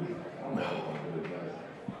for the week. I'm not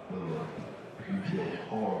you feel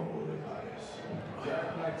horrible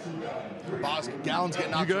advice. Boss, Gallon's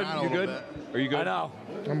getting knocked around a little bit. Are you good? I know.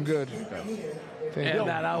 I'm good. Thank And you.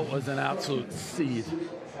 that out was an absolute seed.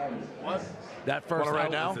 What? That first Want it right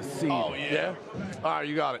out now? was a seed. Oh, yeah. All right,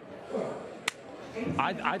 you got it.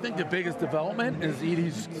 I think the biggest development is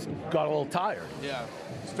Edie's got a little tired. Yeah.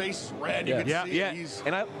 His face is red. Yeah. You can see Yeah. he's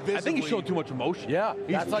And I think he visibly- showed too much emotion. Yeah, He's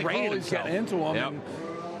that's like draining always himself. getting into him. Yep. And,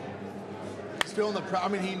 He's feeling the I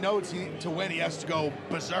mean, he knows to win, he has to go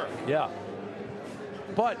berserk. yeah.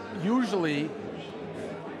 But usually,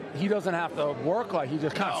 he doesn't have to work like he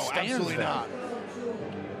just kind of No, stands absolutely there. not.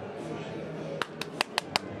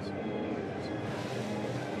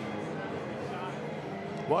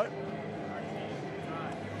 What?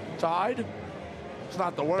 Tied? It's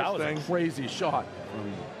not the worst That was thing. a crazy shot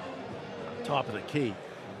from top of the key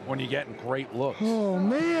when you're getting great looks. Oh,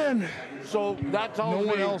 man. So that tells No me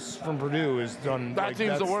one else from Purdue has done. That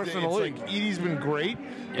team's the that's worst in the it's league. Like Edie's been great,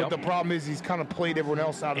 but Yep. the problem is he's kind of played everyone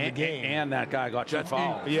else out of the game. And that guy got two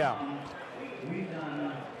fouls. Yeah.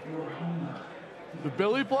 Did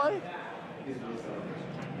Billy play?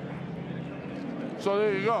 So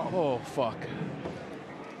there you go. Oh, fuck.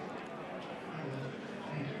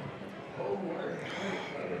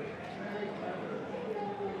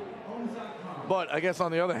 But I guess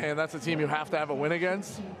on the other hand, that's a team you have to have a win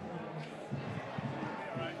against.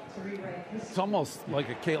 It's almost like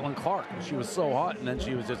a Caitlin Clark. She was so hot, and then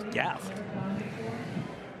she was just gassed.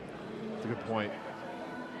 That's a good point.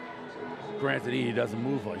 Granted, Edie doesn't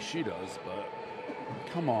move like she does, but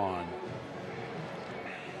come on.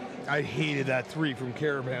 I hated that three from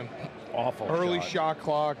Caravan. Awful Early shot. shot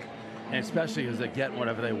clock. And especially because they're getting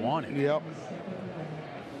whatever they wanted. Yep.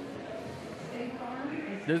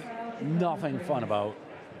 There's nothing fun about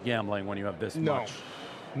gambling when you have this No. much.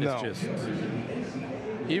 No. It's just,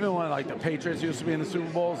 even when like the Patriots used to be in the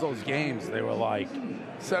Super Bowls, those games, they were like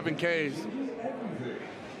 7 Ks.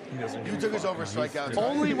 Who took his over strikeouts?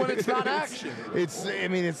 Only when it's not action. It's. I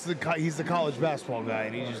mean, he's the college basketball guy,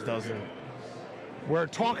 and he just doesn't. We're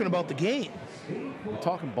talking about the game. we're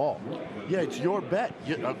talking ball. Yeah, it's your bet.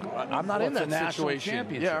 I'm not in Well, it's that a national situation.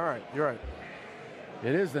 championship. Yeah, all right. You're right.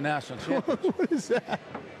 It is the national championship. What is that?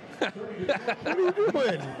 What are you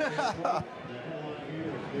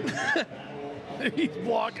doing? He's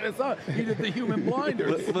blocking us out. He did the human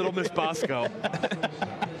blinders. Little Miss Bosco.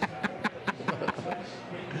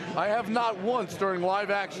 I have not once during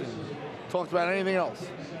live action talked about anything else.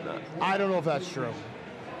 I don't know if that's true.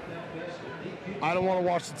 I don't want to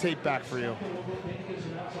watch the tape back for you.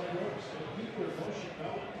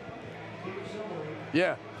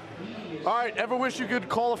 Yeah. All right, ever wish you could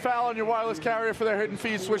call a foul on your wireless carrier for their hidden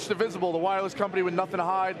fees? Switch to Visible, the wireless company with nothing to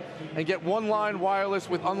hide, and get one-line wireless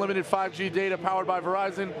with unlimited 5G data powered by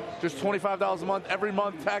Verizon. Just $25 a month, every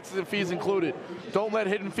month, taxes and fees included. Don't let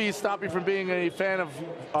hidden fees stop you from being a fan of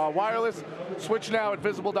wireless. Switch now at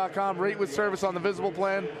Visible.com. Rate with service on the Visible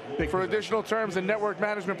plan. For additional terms and network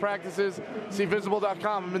management practices, see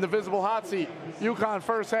Visible.com. I'm in the Visible hot seat. UConn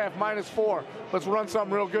first half, -4. Let's run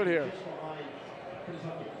something real good here.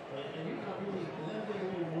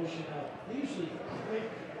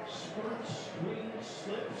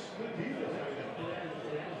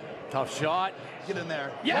 Tough shot. Get in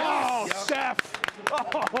there. Yes! Oh, Yep. Steph!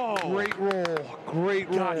 Oh, Great roll. Great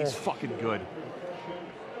roll. God, he's fucking good.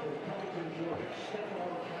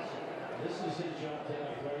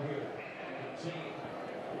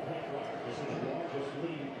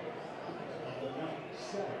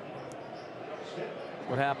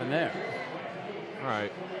 What happened there? All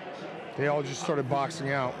right. They all just started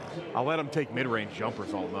boxing out. I'll let him take mid-range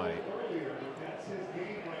jumpers all night.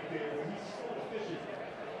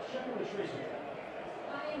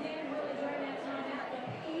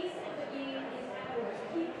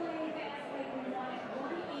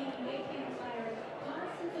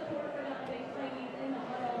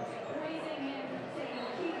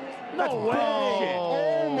 No way!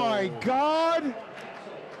 Oh my God!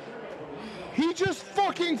 He just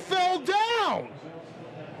fucking fell down!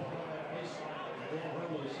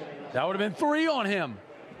 That would have been 3 on him.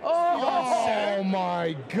 Oh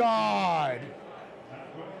my God!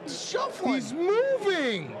 Shuffling. He's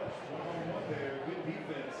moving!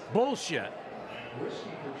 Bullshit.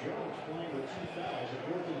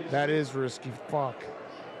 That is risky. Fuck.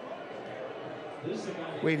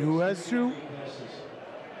 Wait, who has 2?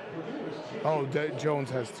 Oh, Jones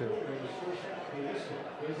has 2.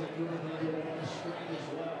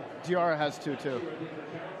 Diarra has 2 too.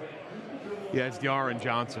 Yeah, it's Diarra and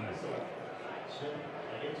Johnson.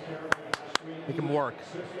 Make him work.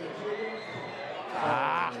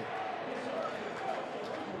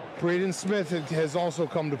 Braden Smith has also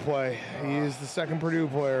come to play. He is the second Purdue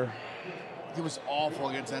player. He was awful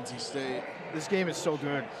against NC State. This game is so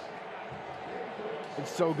good.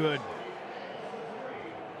 It's so good.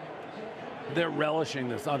 They're relishing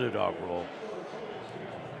this underdog role.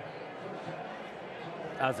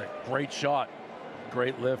 That's a great shot.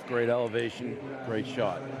 Great lift, great elevation, great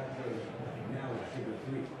shot.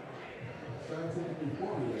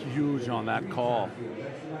 Huge on that call.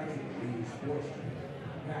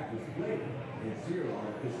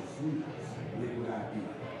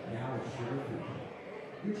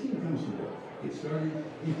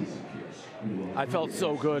 I felt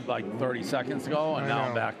so good like 30 seconds ago, and now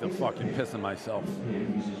I'm back to fucking pissing myself.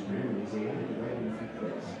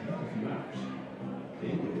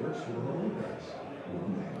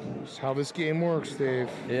 That's how this game works, Dave.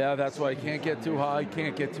 Yeah, that's why you can't get too high,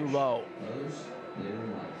 can't get too low.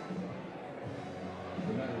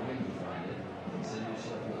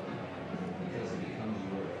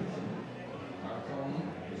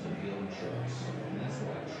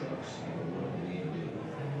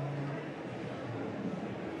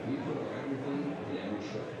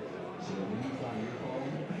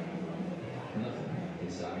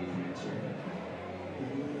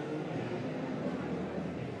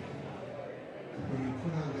 When you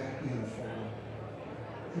put on that uniform,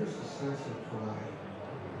 there's a sense of pride.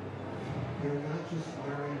 You're not just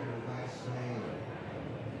wearing your last name.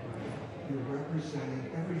 You're representing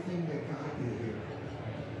everything that got you here.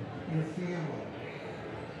 Your family,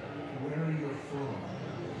 where you're from.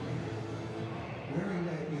 Wearing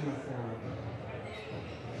that uniform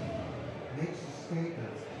makes a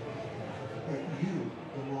statement that you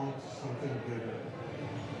belong to something bigger.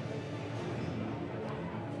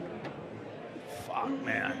 Fuck,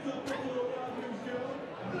 man.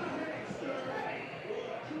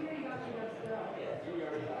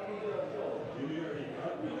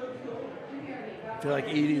 I feel like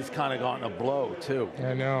Edie's kind of gotten a blow, too.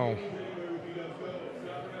 I know.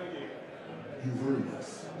 You've earned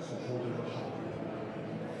this, so hold it up high.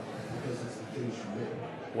 Because it's the things you make.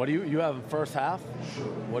 What do you have in first half?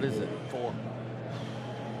 Sure. What is it? 4.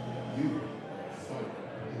 You fight,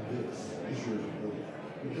 and this is your reward.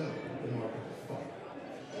 Without the mark of the fight.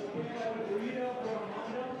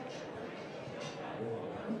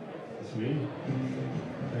 It's me.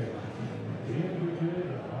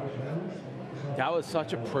 That was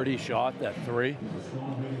such a pretty shot, that 3.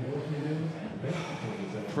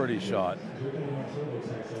 Pretty shot.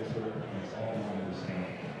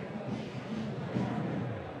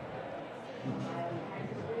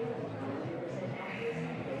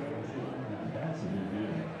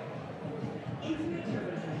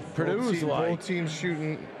 Purdue's like both teams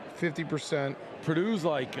shooting 50%. Purdue's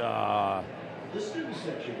like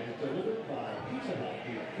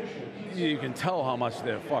you can tell how much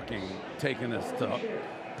they're fucking taking this to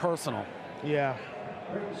personal. Yeah.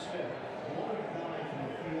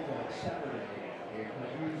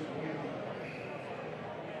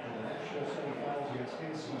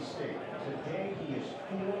 Today he is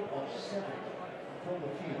 4 of 7 from the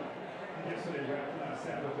field. Yesterday, Rap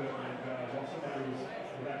sat with him, and while somebody was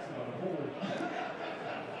relaxing on the board,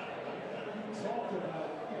 talked about,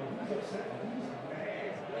 who's upset, who's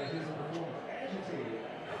mad at his performance,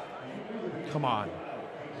 agitated. Come on.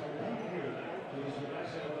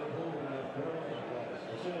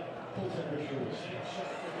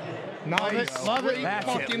 Nice. Love it. That's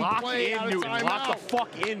Fucking it. Lock play in, out of Newton. timeout. Lock the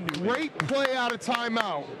fuck in, Newton. Great play out of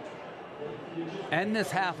timeout. End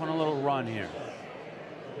this half on a little run here.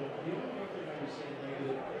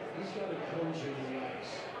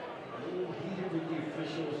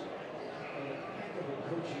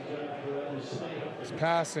 It's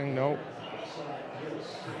passing. Nope.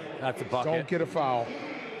 That's a bucket. Don't get a foul.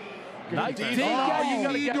 Nice. You You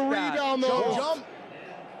gotta need get to that. rebound those. Jump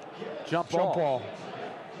Jump ball. All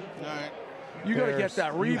right. You gotta Bears. get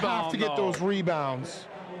that rebound. You have to get though. those rebounds.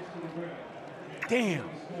 Damn.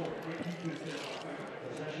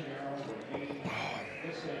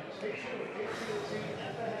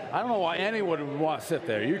 I don't know why anyone would want to sit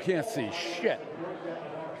there. You can't see shit.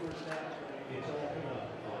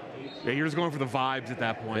 Yeah, you're just going for the vibes at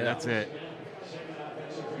that point. Yeah. That's it.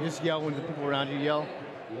 You just yell when the people around you yell.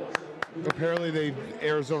 Apparently,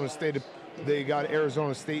 they got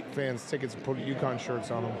Arizona State fans tickets and put UConn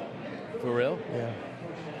shirts on them. For real? Yeah.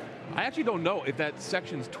 I actually don't know if that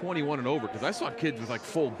section's 21 and over because I saw kids with like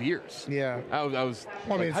full beers. Yeah. I was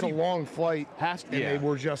Well, I mean, like, it's a long flight, and yeah. they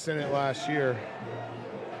were just in it last year.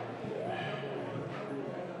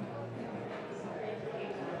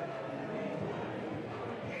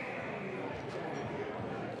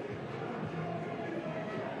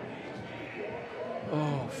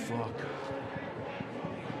 Oh, fuck.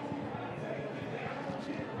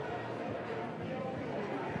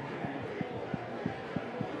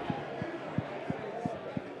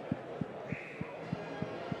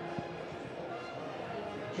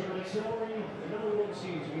 Tournament summary, the #1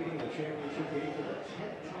 seeds meeting the championship game for the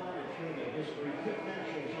 10th time in tournament history. 5th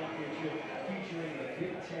national championship featuring the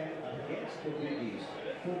Big Ten against the Big East.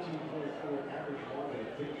 14.4 average margin of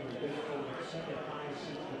victory this tournament, second highest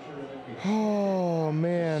since the tournament. Oh,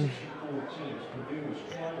 man. 64 teams produced,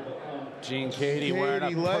 trying to become Gene Katie wearing a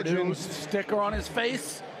Katie Purdue legend. sticker on his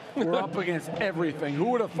face. We're up against everything. Who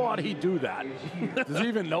would have thought he'd do that? Does he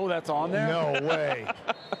even know that's on there? No way.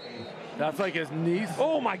 That's like his niece.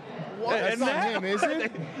 Oh my! What? That's not him, is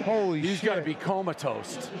it? Holy He's shit. got to be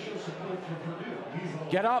comatose.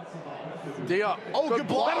 Get up. D up. Oh, good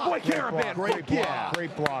block. That boy Caravan. Great block. Yeah.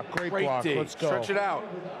 Great block. Great Great block. D. Let's go. Stretch it out.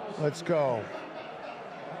 Let's go.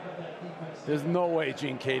 There's no way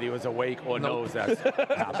Gene Katie was awake or knows that's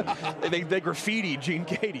happening. They graffitied Gene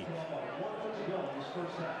Katie.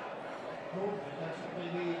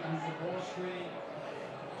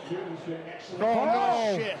 Oh,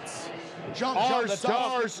 no. Shit. Jump,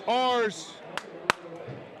 Ours.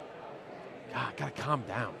 God, gotta calm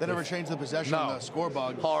down. They never changed the possession on the score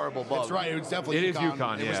bug. Horrible bug. That's right. It was definitely It is UConn.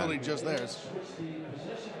 UConn, It was yeah. literally just theirs.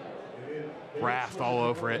 Raft all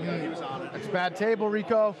over it. He was on it. It's bad table,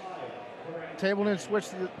 Rico. Table didn't switch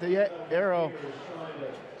the arrow.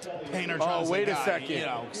 Painter Oh, trying to say, wait a "Guy, second." You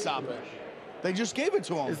know, stop it. They just gave it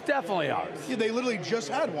to him. It's definitely ours. Yeah, they literally just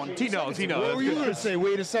had one. He knows. He knows. What were you going to say?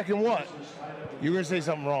 Wait a second, what? You were going to say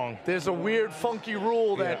something wrong. There's a weird, funky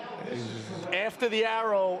rule that after the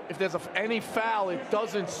arrow, if there's any foul, it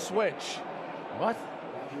doesn't switch. What?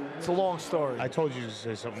 It's a long story. I told you to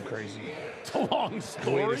say something crazy. It's a long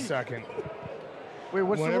story. Wait a second. Wait,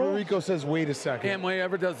 what's the Whenever rule? Rico says, wait a second. Camway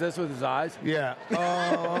ever does this with his eyes? Yeah.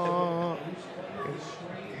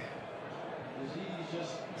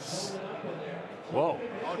 Whoa.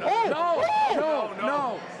 Oh,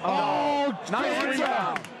 No. Oh, Nice Fanta.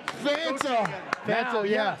 rebound. Fanta. Now, Fanta, yeah.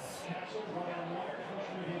 yes.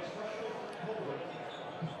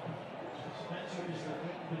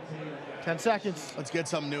 Ten seconds. Let's get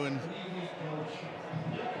some new and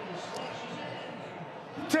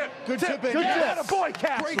Tip. good tip in. Good Yes. tip. Boy,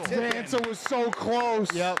 Castle. Great tip in. Fanta was so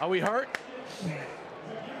close. Yep. Are we hurt?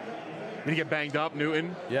 Did he get banged up,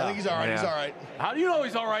 Newton? Yeah. I think he's all right. Yeah. He's all right. How do you know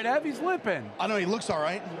he's all right, Ev? He's limping. I know he looks all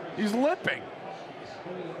right. He's limping.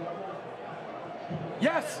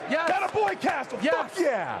 Yes, yes. Got a boy, Castle. Yes. Fuck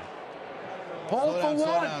yeah. Hold for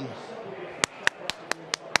Slow one. down.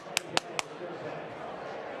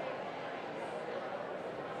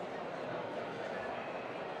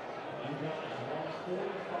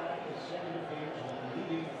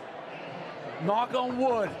 Knock on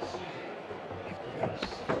wood.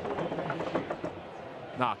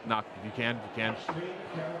 Knock. If you can.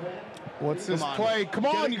 What's this Come on. play? Come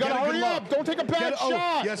on, Get you a- got to get a good hurry look. up. Don't take a bad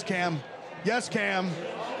shot. Yes, Cam. Yes, Cam.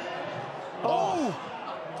 Oh.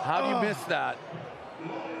 How do you miss that?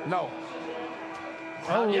 No.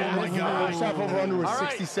 Oh, Yeah. my God. First half over under was All right.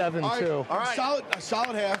 67, All right. too. All right. A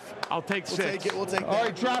solid half. I'll take We'll 6. take it. We'll take that. All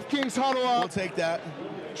right, DraftKings huddle We'll up. take that.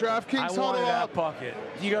 I DraftKings huddle wanted that up. bucket.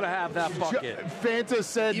 You got to have that bucket. Fanta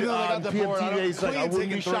said Even though they got on the board, I PMT don't- days, like, I Klingen's wouldn't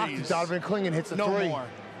be taking shocked if threes. Donovan Klingen hits a No three. more.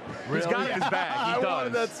 He's got it in his bag. He I does.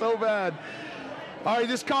 wanted that so bad. All right,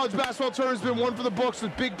 this college basketball tournament has been one for the books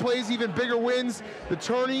with big plays, even bigger wins. The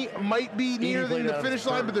tourney might be near played the out of finish his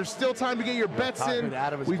line, burn. but there's still time to get your bets in. Played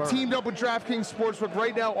out of his We've burn. teamed up with DraftKings Sportsbook.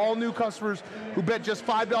 Right now, all new customers who bet just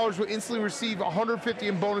 $5 will instantly receive $150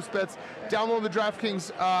 in bonus bets. Download the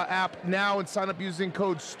DraftKings app now and sign up using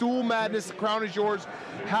code Stool Madness. The crown is yours.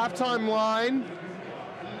 Halftime line.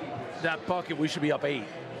 That bucket, we should be up 8.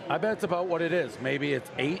 I bet it's about what it is. Maybe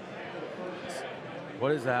it's 8.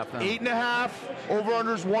 What is that now? 8.5.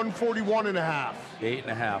 Over-unders 141.5.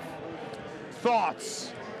 8.5.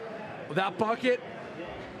 Thoughts? That bucket,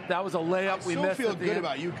 that was a layup we Still missed. feel at the good end.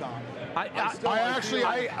 about UConn.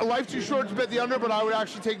 Life's too short to bet the under, but I would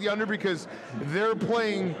actually take the under because they're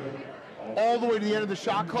playing all the way to the end of the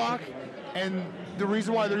shot clock, and the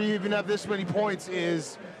reason why they even have this many points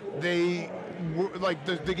is they were, like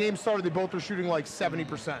the game started, they both were shooting like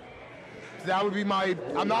 70%. That would be my.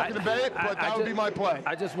 I'm not going to bet it, but that would be my play.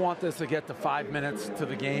 I just want this to get to 5 minutes to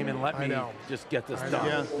the game and let me just get this done.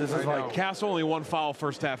 Yeah, this is like Castle only one foul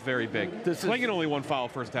first half, very big. Klingen only one foul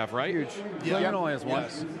first half, right? huge. Klingen only has one.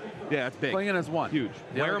 Yes. Yeah, that's big. Klingen has one. Huge.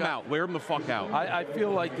 The Wear other him guy- out. Wear him the fuck out. I feel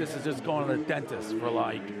like this is just going to the dentist for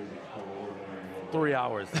like 3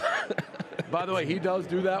 hours. By the way, he does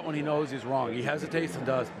do that when he knows he's wrong. He hesitates and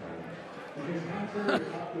does.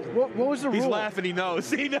 What was the rule? He's laughing. He knows.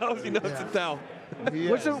 He knows to tell.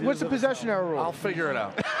 What's the possession error rule? I'll figure it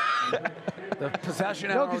out. The possession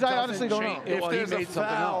No, arrow 'cause I doesn't honestly don't change- know. If well, he there's a made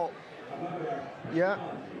something foul Yeah.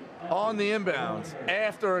 on the inbounds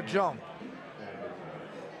after a jump,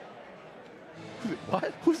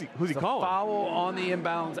 What? Who's he calling? Foul on the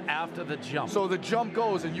inbounds after the jump. so the jump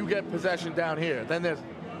goes and you get possession down here. Then there's.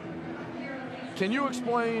 Can you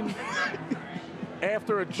explain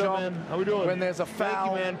after a jump man? How we doing? when there's a Thank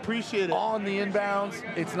foul you, man. Appreciate it. on the inbounds,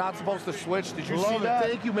 it's not supposed to switch? Did you see Love it. that?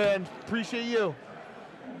 Thank you, man. Appreciate you.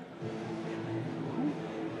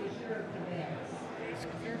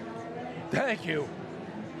 Thank you.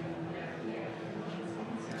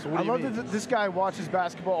 So what I do you love mean? that this guy watches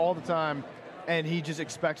basketball all the time, and he just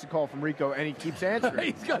expects a call from Rico, and he keeps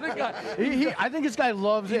answering. He's got a guy. I think this guy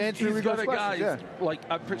loves answering He's got Rico's a guy. questions. Like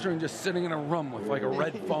I'm picturing just sitting in a room with like a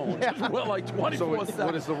red phone, with like 24/7. So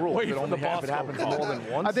what is the rule? waiting If it for the only boss if it to happens call. more than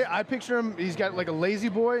once? I picture him. He's got like a lazy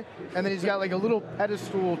boy, and then he's got like a little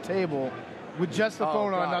pedestal table with just the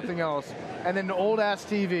phone on, God. nothing else, and then an old ass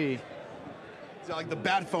TV. It's like the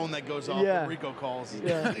bad phone that goes off Yeah. when Rico calls.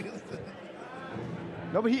 Yeah.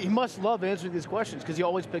 No, but he must love answering these questions because he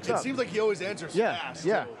always picks It up. seems like he always answers Yeah, fast.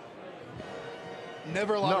 yeah. too.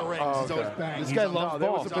 Never a lot of rings. It's always bang. This He's guy on loves the-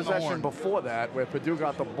 There was ball. a He's on the possession horn. before that where Purdue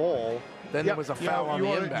got the ball, then there was a foul on the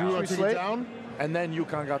Do you inbound, want to take it down? and then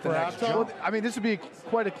UConn got the For next halftime? jump. Well, I mean, this would be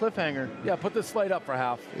quite a cliffhanger. Yeah, put the slate up for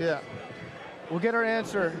half. Yeah. We'll get our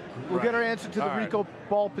answer. We'll get our answer to the All right. Rico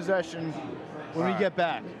ball possession when we get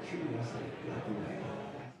back.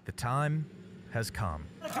 The time has come.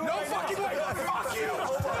 No fucking way! Fuck you! No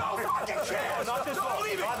fucking chance! Don't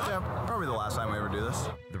leave it! Probably the last time we ever do this.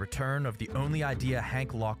 The return of the only idea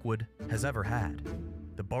Hank Lockwood has ever had.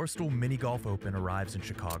 The Barstool Mini Golf Open arrives in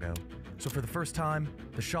Chicago, so for the first time,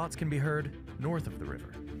 the shots can be heard north of the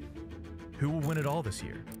river. Who will win it all this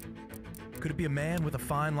year? Could it be a man with a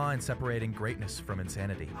fine line separating greatness from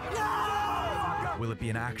insanity? Will it be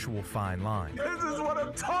an actual fine line? This is what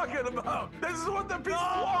I'm talking about! This is what the people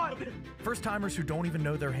want! First-timers who don't even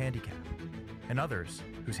know their handicap, and others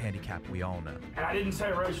whose handicap we all know. And I didn't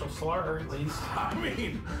say racial slur, at least. I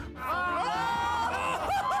mean...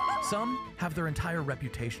 Some have their entire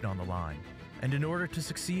reputation on the line, and in order to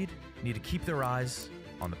succeed, need to keep their eyes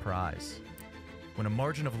on the prize. When a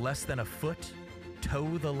margin of less than a foot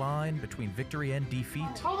toe the line between victory and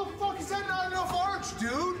defeat, How the fuck is that not enough arch,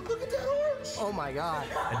 dude? Look at that arch. Oh my God.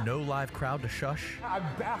 and no live crowd to shush, I'm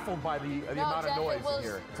baffled by the amount of noise in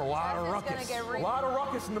here. It's a lot of ruckus. A lot of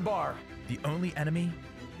ruckus in the bar. the only enemy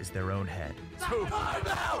is their own head. Time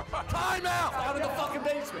out! Time out! Out of the fucking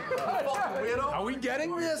basement. Fucking weirdo. Are we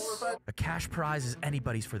getting this? A cash prize is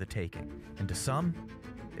anybody's for the taking, and to some,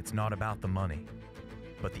 it's not about the money,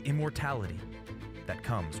 but the immortality that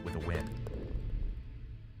comes with a win.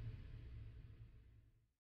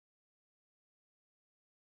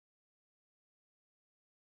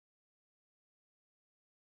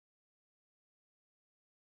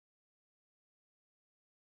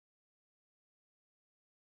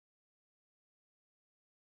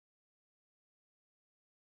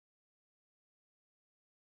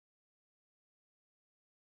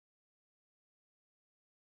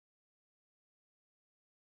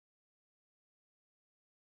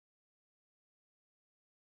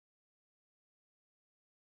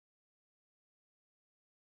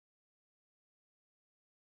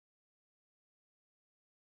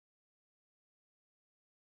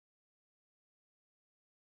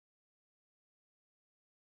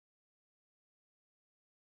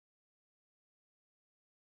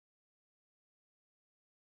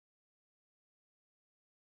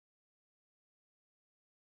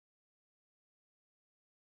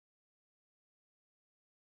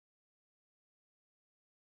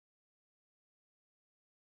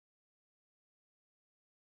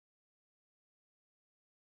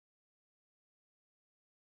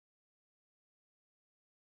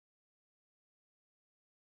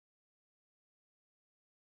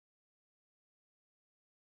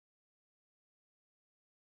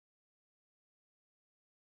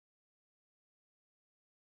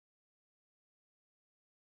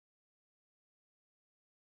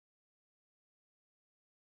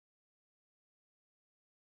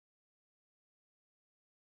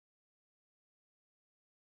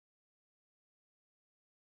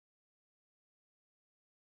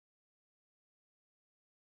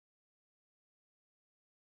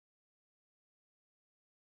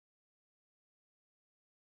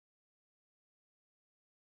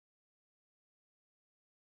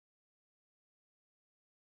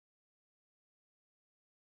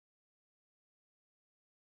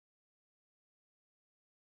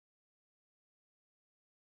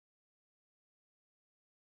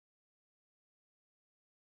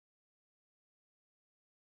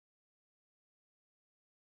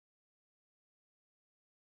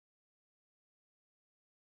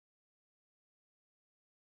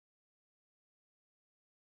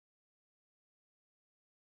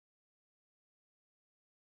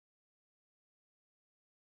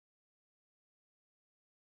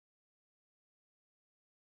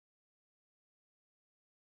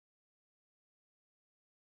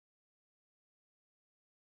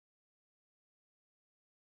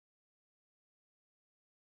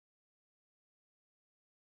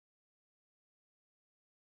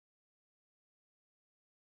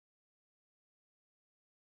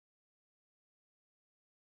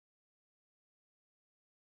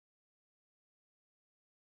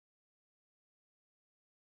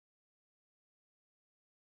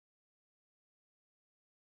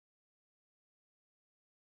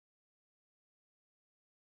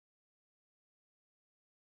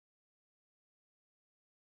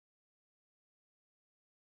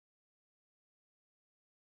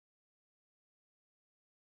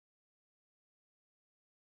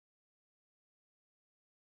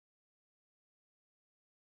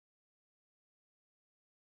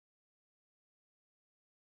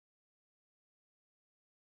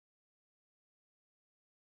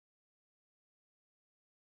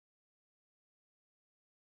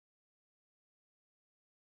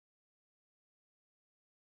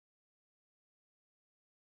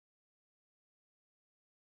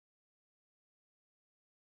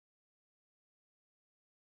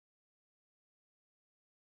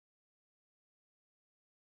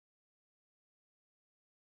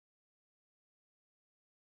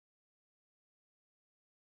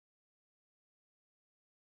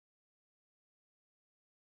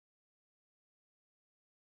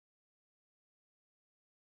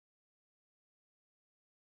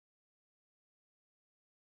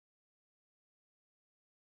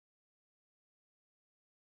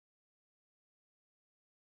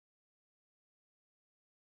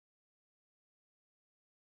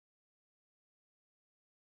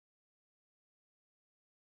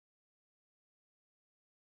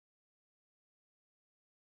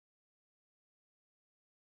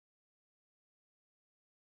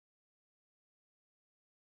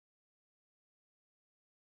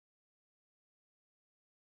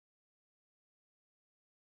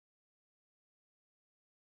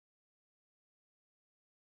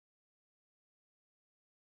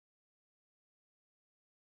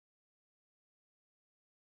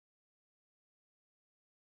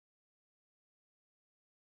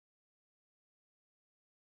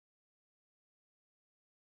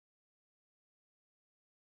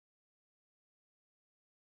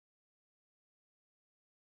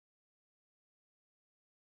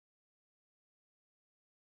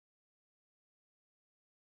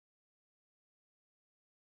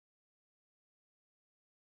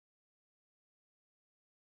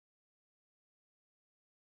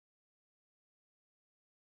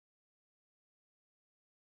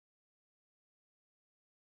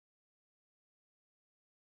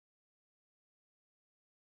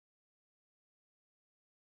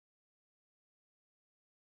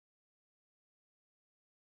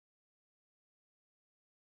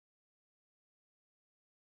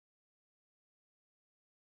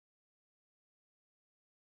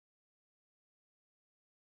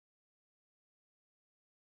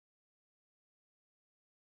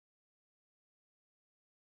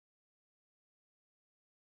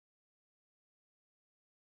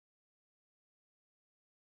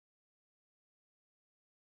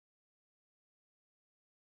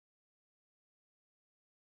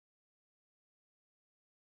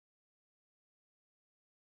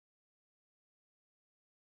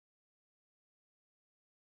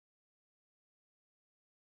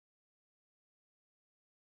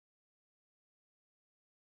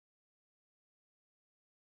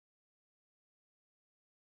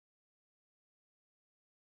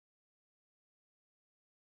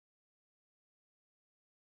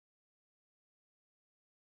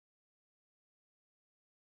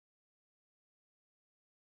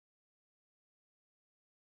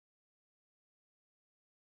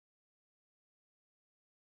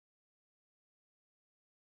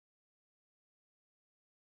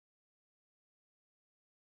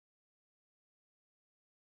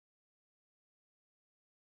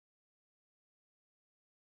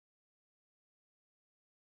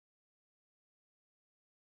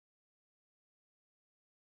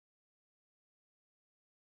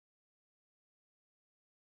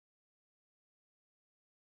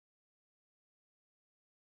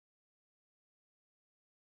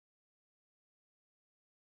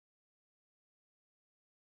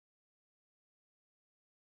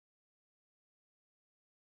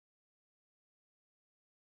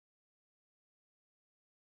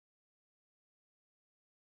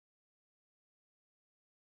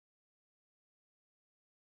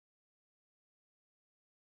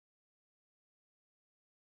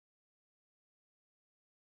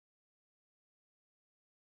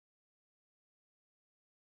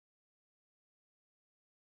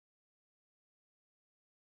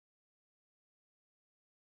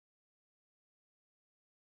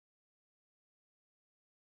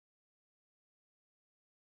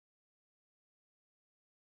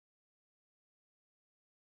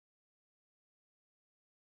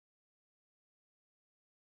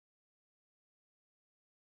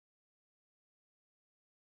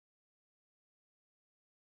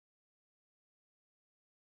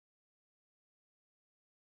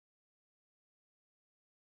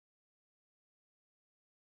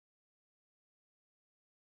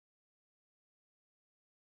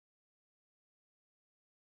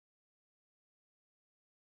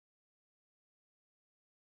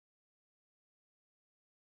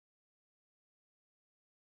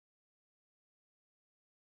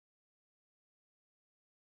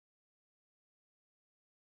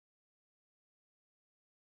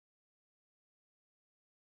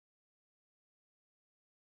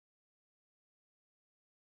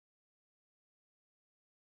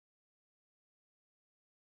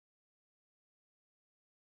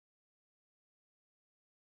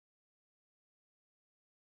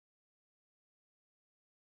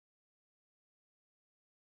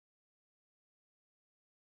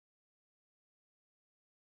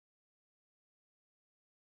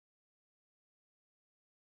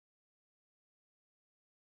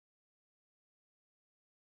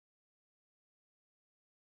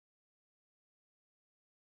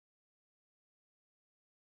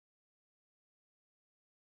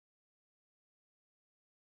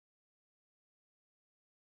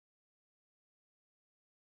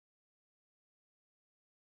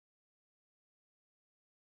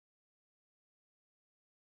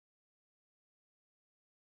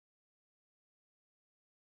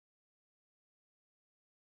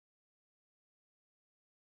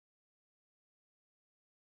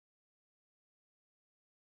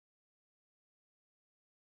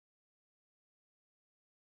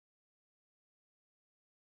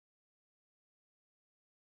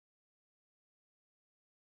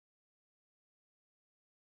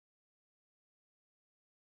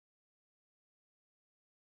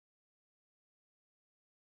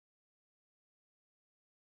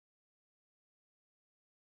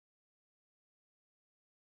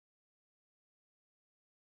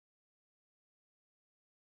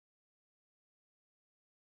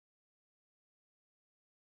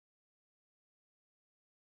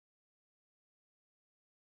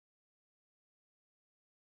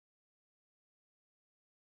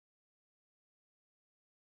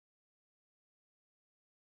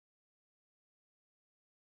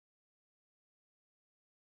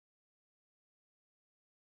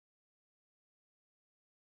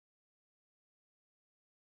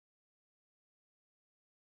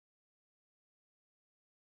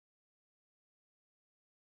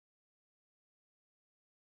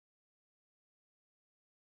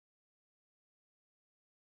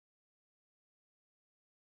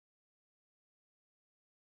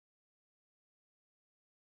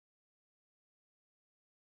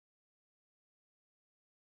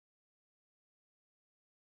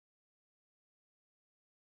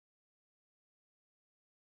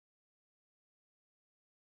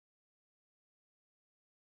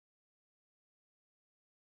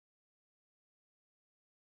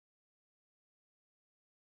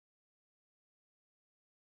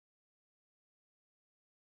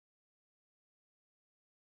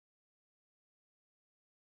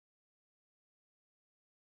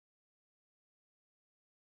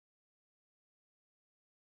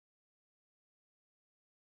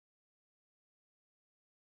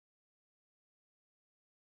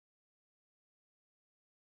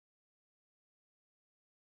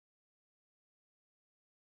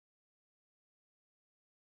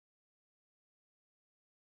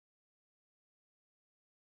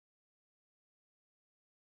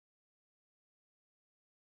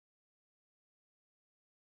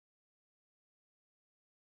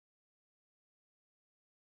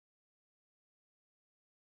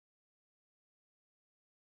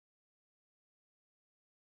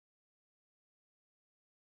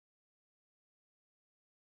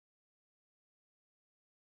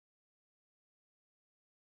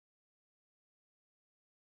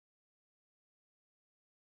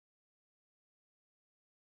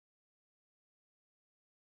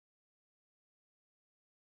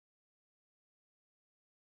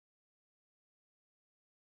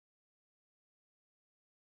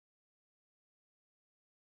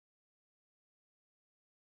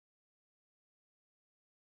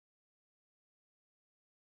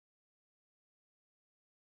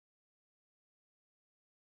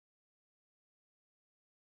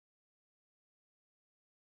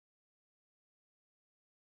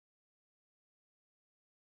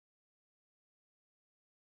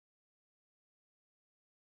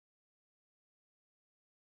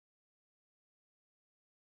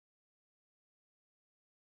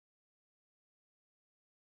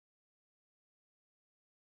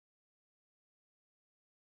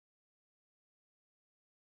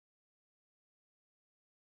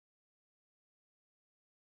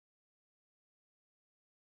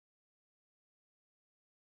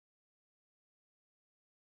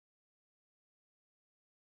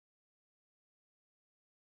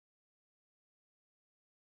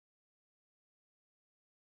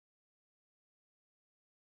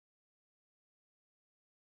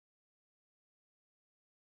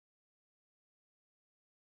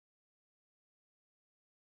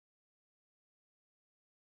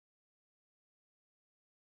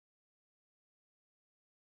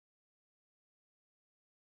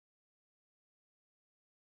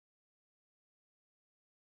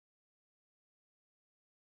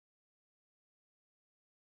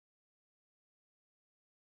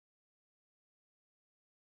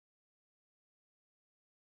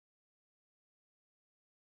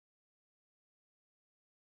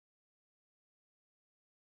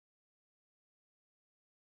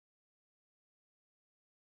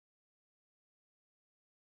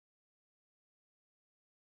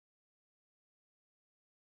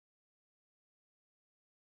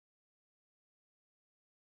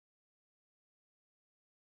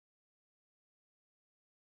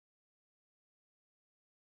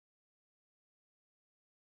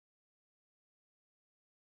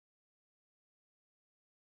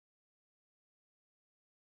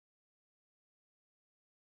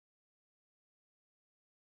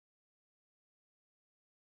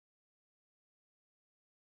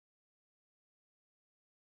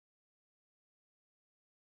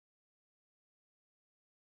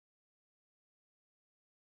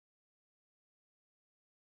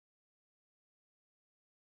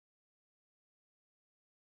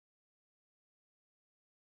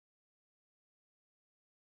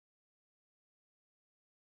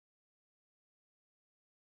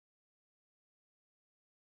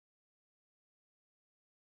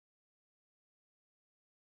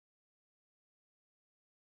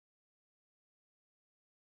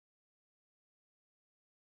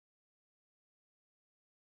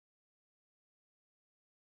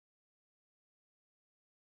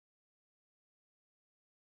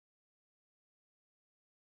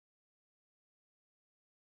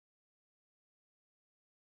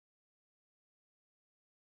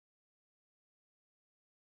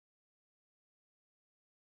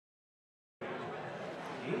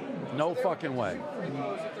 No fucking way.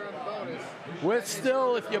 We're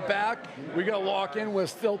still, if you're back, we got to lock in. We're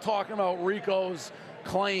still talking about Rico's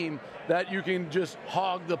claim that you can just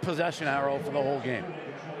hog the possession arrow for the whole game.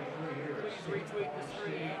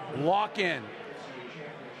 Lock in.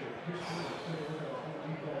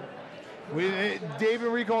 Dave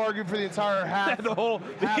and Rico argued for the entire half. the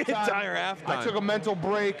entire halftime. I took a mental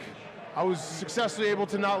break. I was successfully able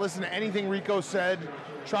to not listen to anything Rico said,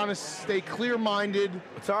 trying to stay clear-minded.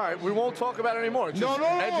 It's all right. We won't talk about it anymore. It's just No.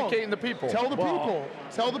 educating the people. Tell the people.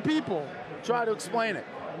 Tell the people. Try to explain it.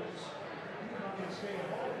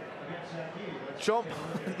 Show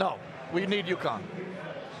 'em. No, we need UConn.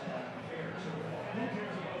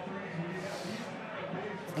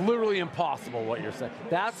 It's literally impossible what you're saying.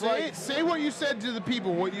 That's Say what you said to the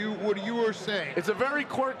people, what you were saying. It's a very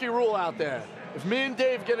quirky rule out there. If me and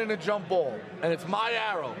Dave get in a jump ball and it's my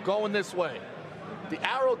arrow going this way, the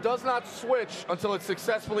arrow does not switch until it's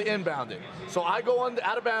successfully inbounded. So I go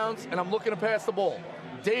out of bounds and I'm looking to pass the ball.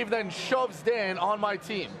 Dave then shoves Dan on my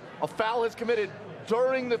team. A foul is committed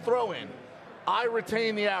during the throw-in. I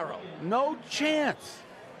retain the arrow. No chance.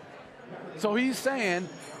 So he's saying,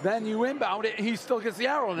 then you inbound it, and he still gets the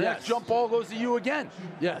arrow. The next jump ball goes to you again.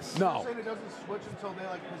 Yes. No. It doesn't switch until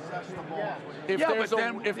they possess the ball.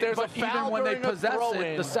 If there's a foul even when they during a possess throw-in,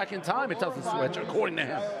 it the second time, it doesn't switch, according to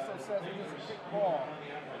him.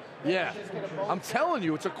 Yeah. I'm telling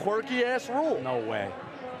you, it's a quirky ass rule. No way.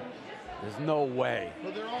 There's no way.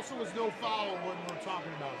 But there also was no foul when we're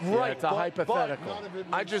talking about it. Right, it's a hypothetical.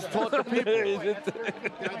 I just taught the people.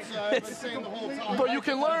 I've been saying the whole time. But you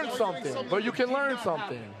can learn something. But you can learn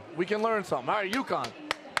something. We can learn something. All right, UConn.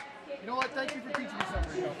 You know what? Thank you for teaching me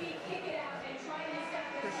something, Rico.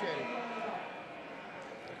 Appreciate it.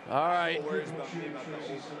 All right.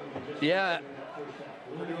 Yeah.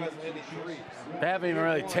 They haven't even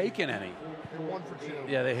really taken any. They're 1 for 2.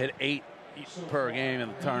 Yeah, they hit 8 per game in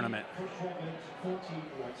the tournament.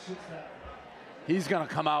 He's going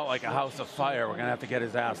to come out like a house of fire. We're going to have to get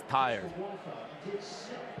his ass tired.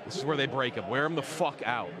 This is where they break him. Wear him the fuck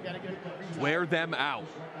out. Wear them out.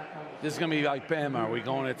 This is going to be like, Bam, are we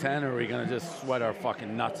going to 10 or are we going to just sweat our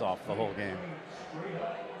fucking nuts off the whole game?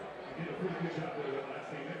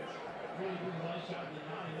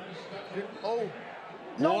 Oh.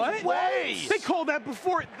 No What? way! They called that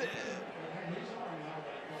before.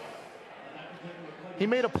 He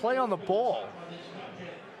made a play on the ball.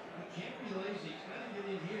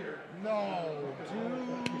 No,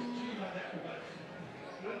 dude.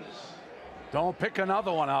 Don't pick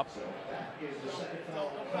another one up.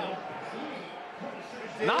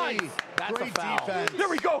 Nice. That's Great a foul. defense. There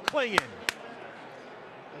we go, Klingon.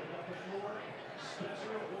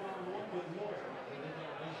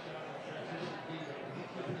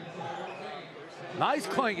 Nice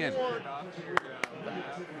Klingon.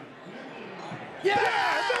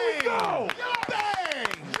 Yeah, there we go. Bang!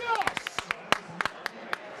 Yes!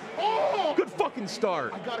 Oh! Good fucking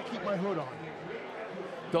start. I gotta keep my hood on.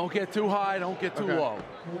 Don't get too high, don't get too low.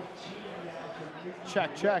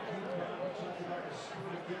 Check, check.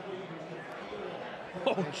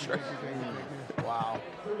 Oh, sure. Wow.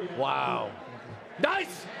 Wow.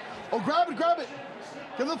 Nice! Oh, grab it.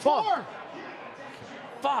 Give him the floor.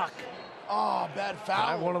 Fuck. Oh, bad Can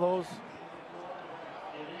I have foul. one of those?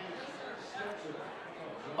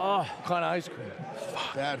 Oh, what kind of ice cream?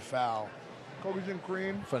 Bad foul. Cookies and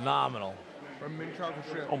cream Phenomenal. from mint chocolate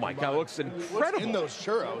chip. Oh my God, it looks incredible. What's in those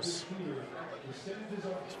churros?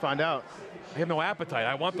 Let's find out. I have no appetite.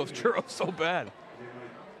 I want those churros so bad.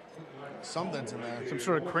 Something's in there. Some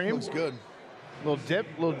sort of cream? Looks good. Little dip,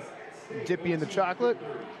 little dippy in the chocolate.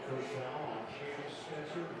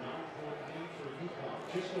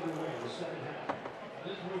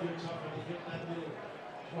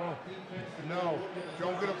 No,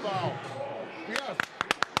 don't get a foul. Yes.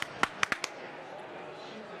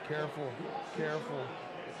 Careful.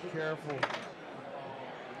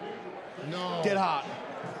 No. Get hot.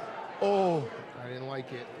 Oh, I didn't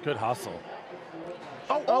like it. Good hustle.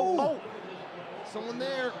 Oh. Someone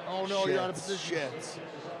there. Oh no, you're out of position. Shit.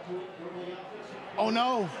 Oh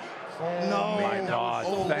no. Oh, No. man, My that God,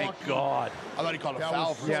 was so thank lucky. God. I thought he called a That foul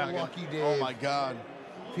was for so a second. lucky, Dave. Oh my God.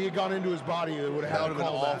 If he had gone into his body, it would have That had would a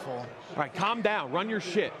have been callback. awful. All right, calm down. Run your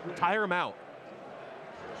shit. Tire him out.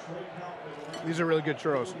 These are really good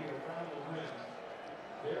churros.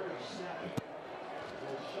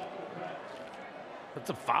 That's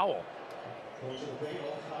a foul.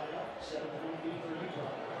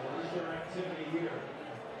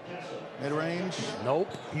 Mid-range. Nope.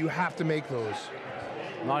 You have to make those.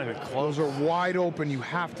 Not even close. Those are wide open. You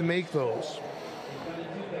have to make those.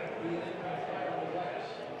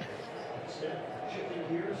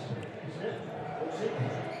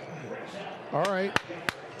 All right.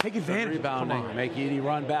 Take advantage. Rebounding. Make Edie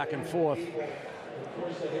run back and forth.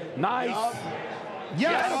 Nice.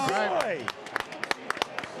 Yes. Boy.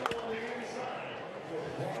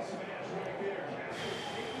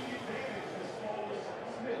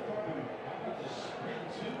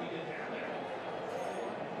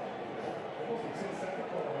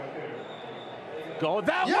 Go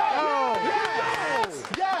that way! Yes!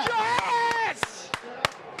 Yes! Yes!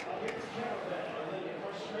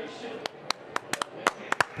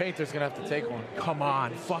 Painter's gonna have to take one. Come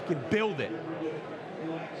on, fucking build it.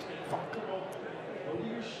 Fuck.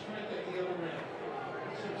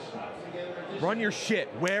 Run your shit.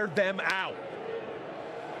 Wear them out.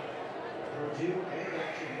 Purdue and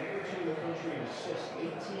actually number 2 in the country in assists,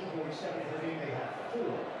 18.7 per game. They have 4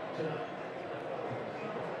 tonight.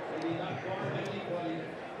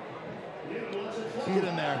 Get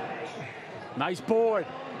in there. Nice board.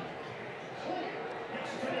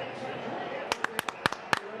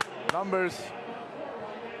 Numbers.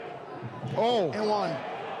 Oh. And 1.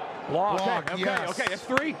 Block. Okay, yes. okay, that's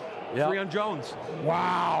 3. Yep. 3 on Jones.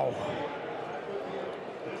 Wow.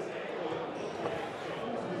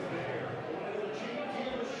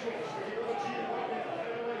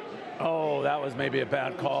 Oh, that was maybe a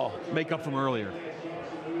bad call. Make up from earlier.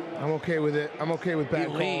 I'm okay with it. I'm okay with bad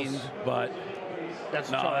He leaned, calls. but That's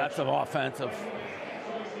no, charge. that's an offensive.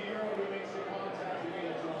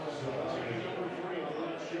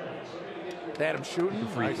 They had him shooting.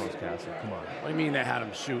 Free Nice. throws, Castle. Come on. What do you mean they had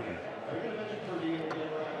him shooting?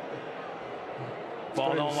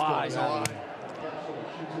 Ball don't lie.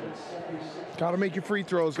 Got to make your free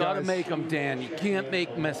throws, guys. Got to make them, Dan. You can't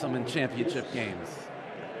miss them in championship games.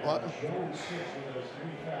 What?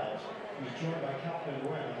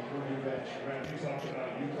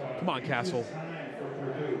 Come on, Castle.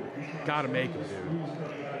 Gotta make him,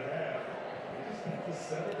 dude.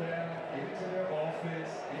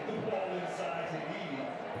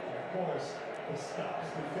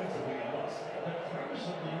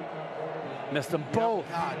 Missed them both.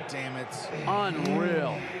 God damn it.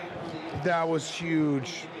 Unreal. That was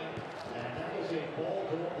huge.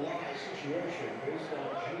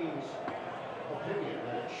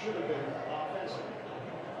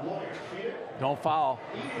 Don't foul.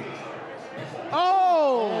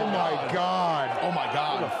 Oh my God. Oh my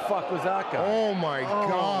Who the God. fuck was that guy? Oh my Where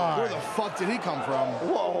God. the fuck did he come from?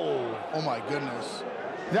 Whoa. Oh my goodness.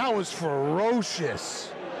 That was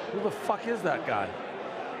ferocious. Who the fuck is that guy?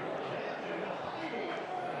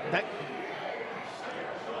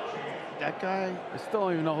 That guy, I still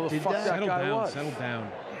don't even know who the fuck that Settle guy down, was. settle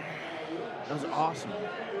down. that was awesome.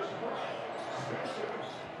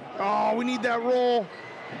 Oh, we need that roll.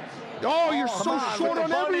 Oh, you're so on, short with on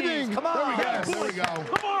the bunnies. everything. Come on. There we go. There we go.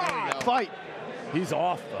 Come on. Fight. He's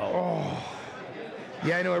off, though. Oh.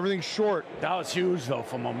 Yeah, I know, everything's short. That was huge, though,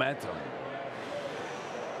 for momentum.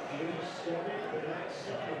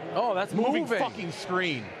 Oh, that's Moving moving. fucking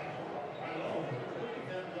screen.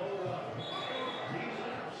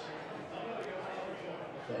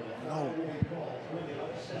 No.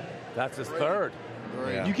 That's his third.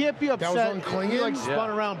 Yeah. You can't be was upset. on Klingon? He like spun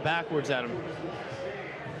Yeah. around backwards at him.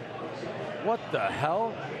 What the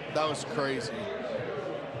hell? That was crazy.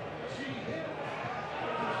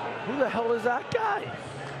 Who the hell is that guy?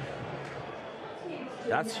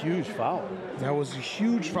 That's huge foul. That was a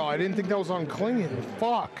huge foul. I didn't think that was on Klingon.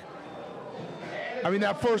 Fuck. I mean,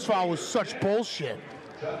 that first foul was such bullshit.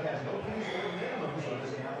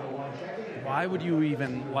 Why would you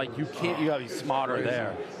even, like, you can't, you gotta be smarter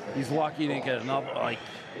there. He's lucky he didn't get another, like,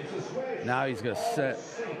 now he's gonna sit.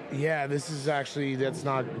 Yeah, this is actually, that's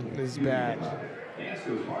not as bad.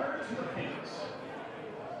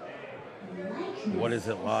 What is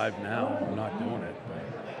it live now? I'm not doing it. But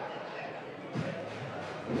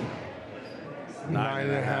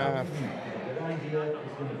 9.5.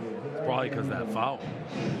 It's probably because of that foul.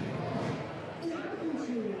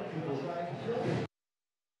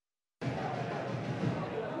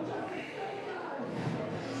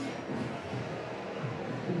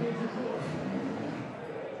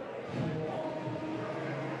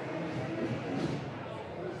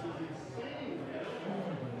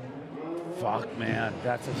 Fuck, man,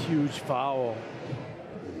 that's a huge foul.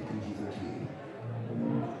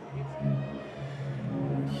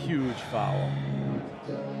 Huge foul.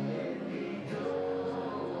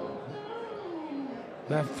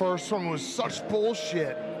 That first one was such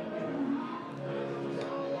bullshit.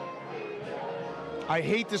 I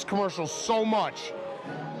hate this commercial so much.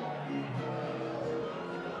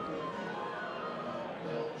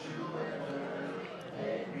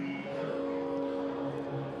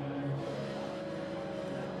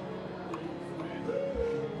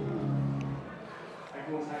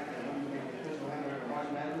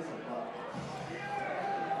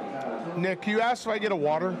 Nick, can you ask if I get a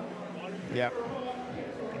water? Yeah.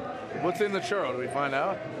 What's in the churro? Do we find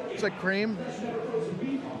out? It's like cream.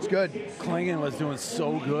 It's good. Klingon was doing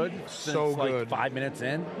so good since like 5 minutes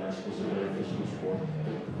in.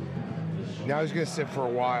 Now he's going to sit for a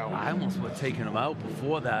while. I almost would have taken him out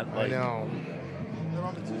before that. I know.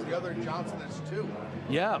 The other Johnson has 2.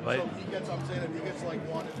 Yeah, but So if he gets, I'm saying, if he gets like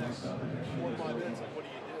 1 in the next 4 or 5 minutes, like what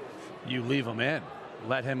do? you leave him in.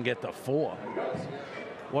 Let him get the 4.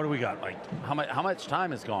 What do we got? Like how much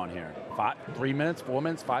time is gone here? 3 minutes, 4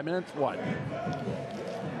 minutes, 5 minutes? What? I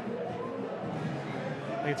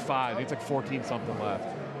think it's 5. I think it's like 14 something left.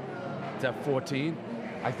 Is that 14?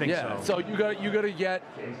 I think yeah. so. So you got to get.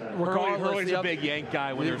 Hurley's a big yank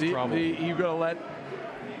guy when there's trouble. You got to let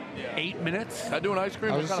 8 minutes. I do an ice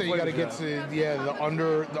cream. I was just saying you got to get to the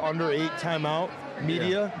under 8 timeout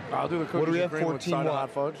media. Yeah. I'll do the cookies. What do we have? and cream with 14 side of what? hot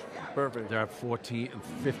fudge. Perfect. They're at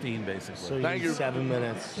 15 basically. So you Thank need you. 7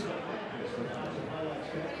 minutes.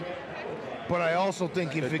 But I also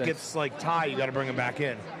think if it gets like tie, you got to bring him back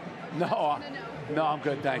in. No, I'm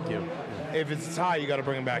good. Thank you. If it's a tie, you got to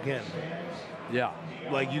bring him back in. Yeah.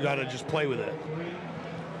 Like you got to just play with it.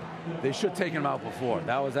 They should have taken him out before.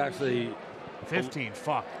 That was actually 15.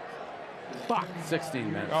 Fuck.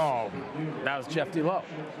 16 minutes. Oh, that was Jeff D'Lo.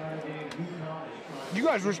 You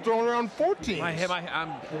guys were throwing around 14.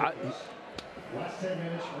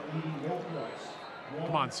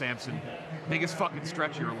 Come on, Samson. Biggest fucking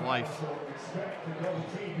stretch of your life.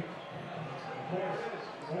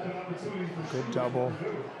 Good double.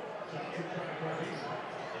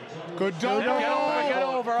 Good double. Get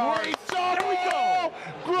over. Great double. There we go.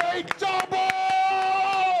 Great double.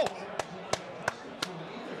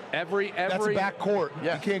 That's a back court.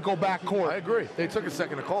 Yeah. You can't go back court. I agree. They took a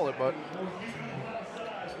second to call it, but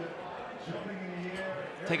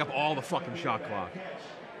Take up all the fucking shot clock.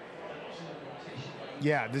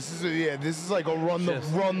 Yeah, this is like a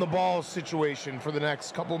run the ball situation for the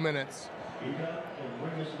next couple minutes.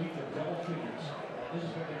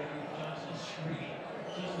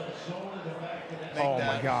 Oh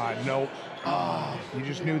my God, nope. You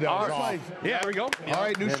just knew that was off. Yeah, there we go. All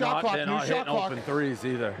right, new shot clock. They're New not shot hitting clock. open threes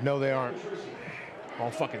either. No, they aren't.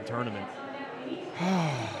 All fucking tournament.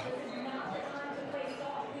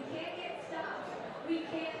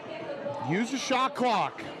 Use the shot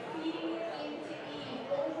clock.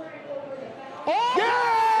 Oh!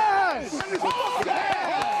 Yes! Oh,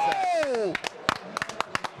 yes!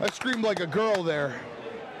 I screamed like a girl there.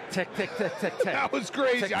 Tick, tick, tick, tick, tick. That was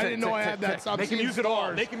crazy. Tick, I tick, didn't know tick, I had tick, that. tick. Stop Make him seeing use it all.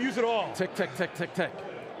 stars. Make him use it all. Tick, tick, tick, tick, tick.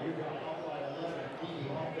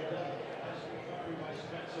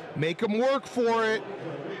 Make him work for it.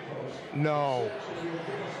 No.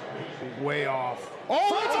 Way off.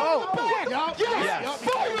 Oh, it's on the back. Yes,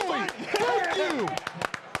 finally. Thank you.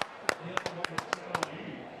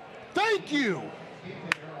 Thank you.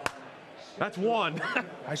 That's one.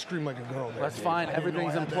 I screamed like a girl there. That's fine.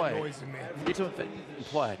 Everything's in play. It's in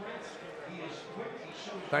play.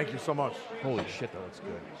 thank you so much. Holy shit, that looks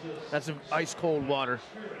good. That's some ice cold water.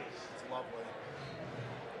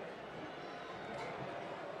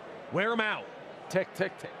 Wear him out. Tick,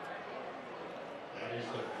 tick, tick. That is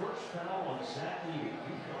the first foul on Zach Lee.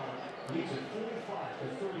 UConn leads it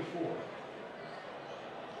 45-34.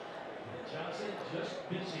 Johnson just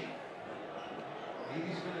busy.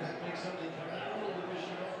 He's going to make something come out of the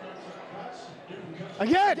mission of cuts.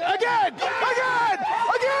 Again! Yes!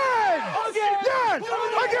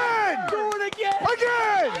 Do it again.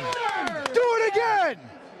 Again! Do it again!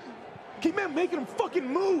 Keep making him fucking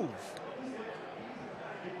move.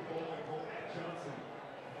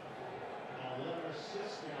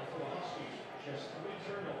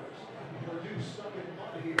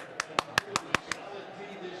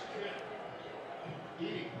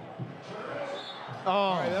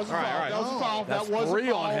 All right, that was a foul. right. That was a foul. That's that was three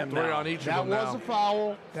a foul. on him now. Three on each That of them was now. a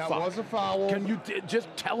foul. That was a foul. Can you just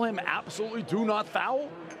tell him absolutely do not foul?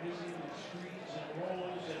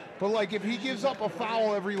 But like, if he gives up a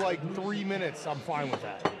foul every like 3 minutes, I'm fine with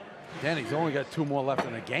that. Dan, he's only got 2 more left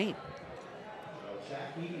in the game.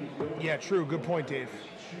 Yeah, true. Good point, Dave.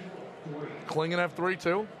 Klingon have 3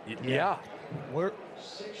 too. Yeah. We're,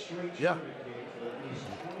 Yeah.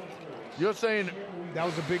 You're saying that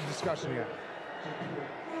was a big discussion here.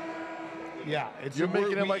 Yeah, it's you're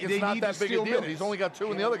making it like they it's not need that to big a steal deal. minutes. He's only got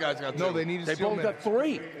 2, and the other guy's got 2. No, they need to They steal both minutes. got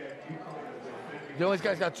 3. The other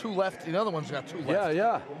guy's got 2 left. The other one's got 2 left.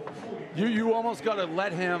 Yeah. You almost got to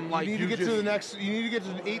let him like You need to get to the next. You need to get to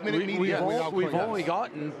the 8-minute media. We've only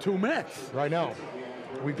gotten 2 minutes. Right now,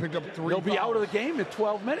 we picked up 3. They'll be out of the game in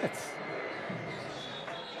 12 minutes.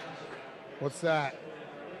 What's that?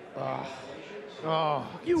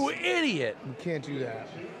 You idiot! You can't do that.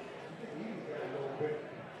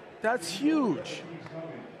 That's huge.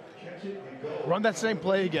 Run that same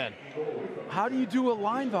play again. How do you do a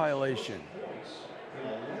line violation?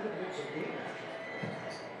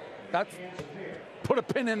 That's put a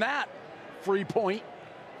pin in that. Free point.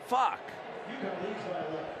 Fuck.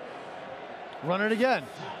 Run it again.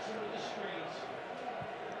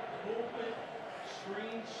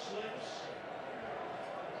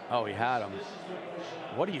 Oh, he had him.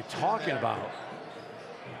 What are you talking about?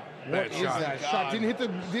 What is that shot? Didn't hit the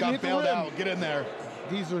bailed rim. out. Get in there.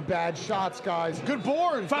 These are bad shots, guys. Good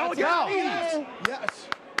board. Foul That's out. it. Yes.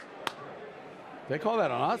 They call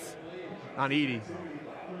that on us? On Edie.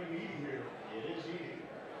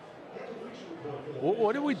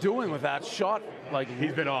 What are we doing with that shot? Like,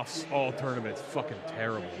 he's been off all tournaments. Fucking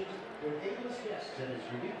terrible.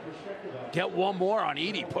 Get one more on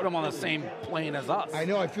Edie. Put him on the same plane as us. I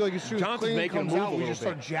know. I feel like as soon as Johnson's Clingan making comes a move out, a we little just bit.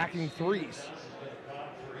 start jacking threes.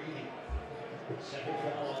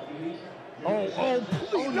 Oh,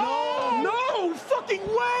 please. No fucking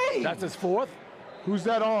way. That's his fourth? Who's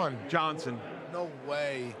that on? Johnson. No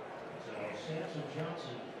way.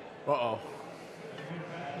 Uh-oh.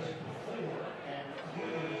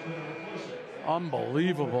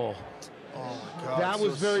 Unbelievable. Oh, my God. That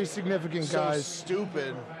was very significant, guys. So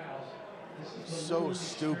stupid. So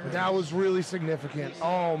stupid. That was really significant.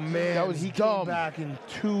 Oh, man. That was he dumb. came back in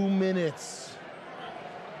 2 minutes.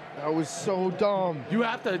 That was so dumb. You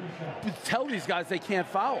have to tell these guys they can't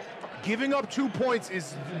foul. Giving up 2 points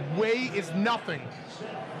is nothing.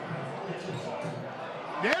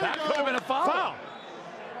 There That we could go. have been a foul.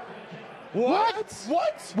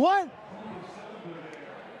 What?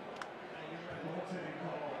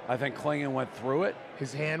 I think Clingan went through it.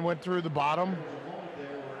 His hand went through the bottom.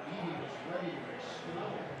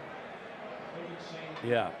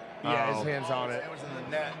 Yeah. Yeah, his hand's on it. It was in the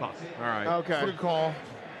net. All right. Okay. Good call.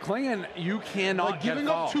 Clingan, you cannot Like, get giving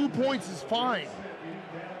fouled. up 2 points is fine.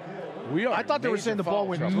 We are I thought they were major saying the ball foul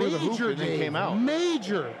went trouble. through the hoop Major, and then Dave. came out.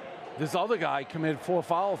 Major. This other guy committed 4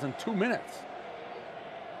 fouls in 2 minutes.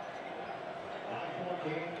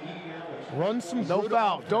 Run some No good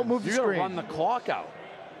foul. offense. Don't move the You got to screen. run the clock out.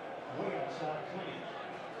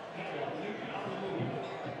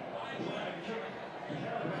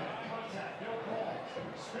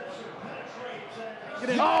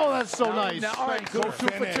 Oh, that's so nice. Now, all right, go 2 for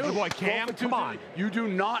 2. Good boy, Cam. Go for 2. Come on. You do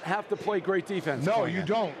not have to play great defense. No, Clingan. you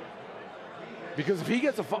don't. Because if he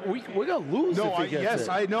gets a foul, we're going to lose No, if he gets it.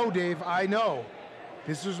 I know, Dave. I know.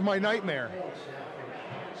 This is my nightmare.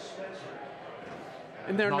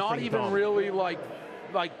 And they're not Nothing even dumb. really like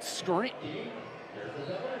screen.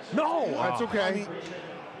 No, that's okay.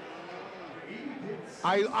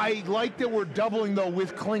 I like that we're doubling though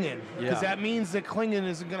with Clingan because Yeah. that means that Clingan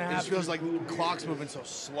isn't going to It have. just feels like the clock's moving so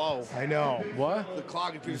slow. I know. What? The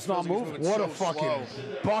clock it It's feels not like it's moving. moving What so a fucking slow.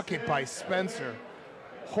 bucket by Spencer!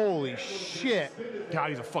 Holy shit! God,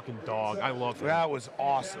 he's a fucking dog. I love him. That was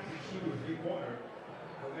awesome.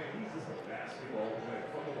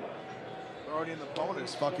 We're already in the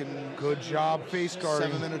bonus. Fucking Good job, face guarding.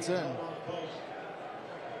 7 minutes in.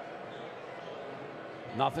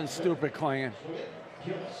 Nothing stupid, Clingan.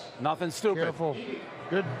 Nothing stupid. Careful.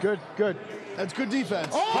 Good. That's good defense.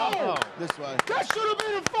 Oh! This way. That should have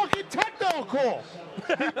been a fucking technical call.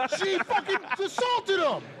 She fucking assaulted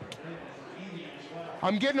him.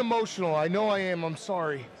 I'm getting emotional. I know I am. I'm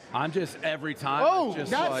sorry. I'm just every time. Oh, just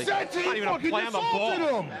That's like, it. He not even a fucking play on the assaulted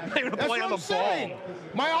ball. him. Not even a That's play what on I'm the saying. ball.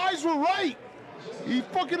 My eyes were right. He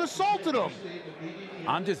fucking assaulted him.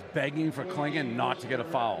 I'm just begging for Clingan not to get a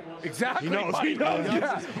foul. Exactly. He knows. Mike. He knows.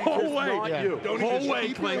 Yeah. Whole It's way. not Yeah. you. Don't Whole even way,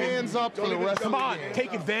 Keep your Clingan. hands up for the rest of Come the on, game.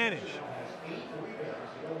 take advantage.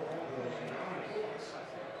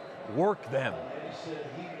 Work them.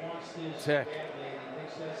 Tick.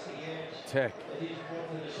 Tick.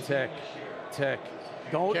 Tick. Tick.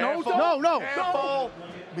 Don't. Careful. No. Careful.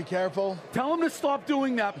 Be careful. Tell him to stop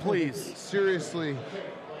doing that, please. Seriously.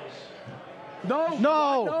 No.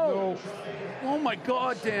 No. Oh my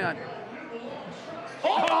God, Dan.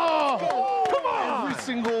 Oh! Come on. Every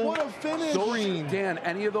single What a finish. screen. Dan,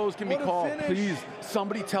 any of those can be What a called. finish. Please,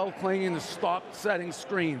 somebody tell Clingan to stop setting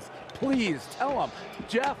screens. Please, tell him.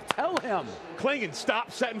 Jeff, tell him. Clingan,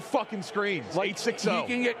 stop setting fucking screens. Like, 860. He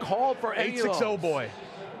can get called for any of 860 those. boy.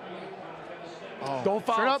 Don't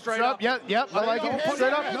foul. Straight up. Yep. I like it. Hands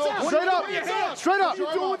Straight up, up. hands up. Straight up. Hands up. Straight up. What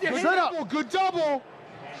you doing with your Straight hands? up. Good double.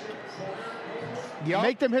 Yep.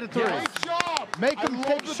 Make them hit a three. Nice job. Make I them love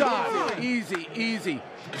take the shots. double. Easy.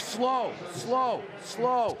 Slow. No. This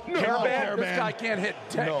Hairband. guy can't hit.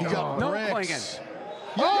 No. He got No bricks. Clingan.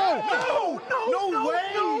 Oh! No way!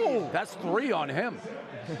 No. That's 3 on him.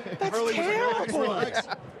 That's terrible.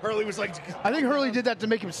 Hurley was like, I think Hurley did that to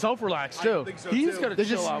make himself relax too. He's gonna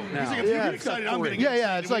chill out now. He's like, if you get excited, I'm gonna get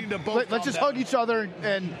excited. It's We like need to both let's just calm hug each other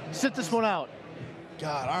and sit this one out.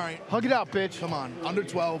 God, all right. Hug it out, bitch. Come on, under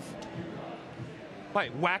 12.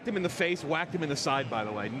 Right, whacked him in the face, whacked him in the side, by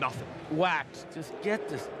the way. Nothing. Whacked. Just get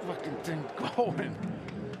this fucking thing going.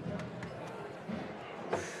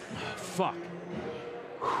 Fuck.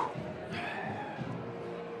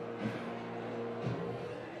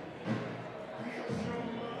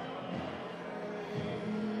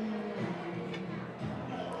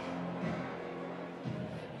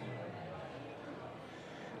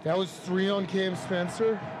 That was 3 on Cam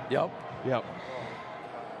Spencer. Yep.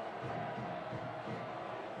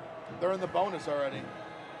 They're in the bonus already.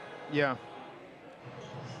 Yeah.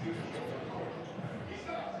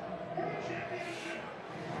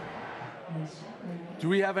 Do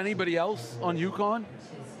we have anybody else on UConn?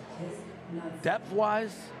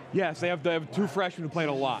 Depth-wise? Yes, they have 2 freshmen who played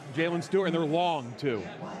a lot. Jalen Stewart, and they're long, too.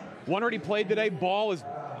 One already played today. Ball is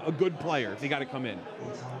a good player. They got to come in.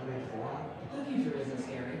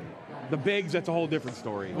 The bigs, that's a whole different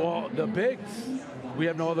story. Well, the bigs. We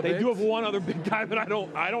have no other bigs? They do have one other big guy, but I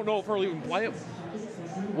don't know if Hurley even play him.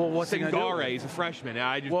 Well, what's he going to do? Singare, he's a freshman.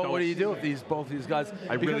 I just well, don't. What do you do with both these guys?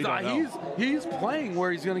 I really don't know. He's playing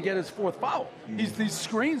where he's going to get his 4th foul. These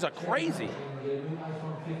screens are crazy.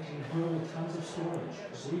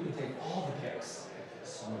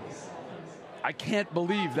 I can't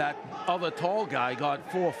believe that other tall guy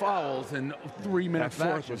got 4 fouls in 3 minutes.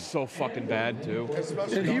 That 4th was so fucking bad too.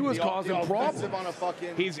 And he was causing problems.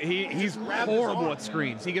 He's horrible at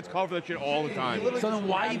screens. He gets called for that shit all the time. So then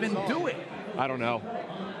why even do it? I don't know.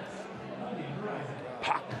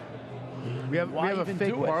 We have a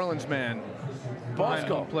fake Marlins man.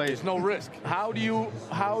 Bosco plays no risk. How do you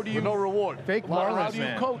no reward? Fake Marlins how do you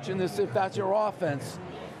man. coach in this if that's your offense?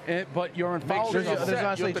 But you're in foul. There's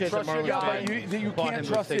honestly a chance that Marlins you can't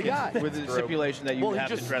trust the guy. With the stipulation that you have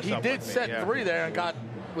to dress he up did like set me. Yeah. 3 there and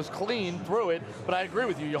was clean through it, but I agree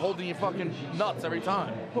with you. You're holding your fucking nuts every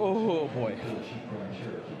time. Oh boy.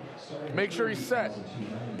 Make sure he's set.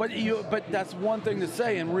 But that's one thing to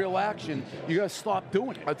say. In real action, you got to stop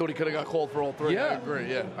doing it. I thought he could have got called for all 3. Yeah. I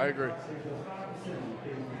agree. Yeah, I agree.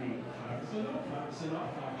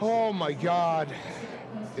 Oh my God.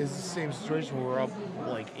 It's the same situation where we're up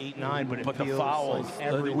like 8-9, but it feels the fouls, like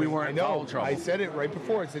everything. we weren't in foul trouble. I said it right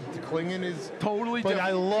before. I said Klingon is totally different. different.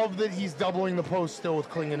 I love that he's doubling the post still with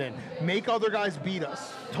Klingon in. Make other guys beat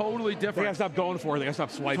us. Totally different. They got to stop going for it. They got to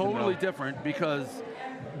stop swiping. Totally different because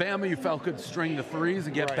Bama, you felt could string the 3s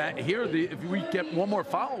and get back. Here, if we get one more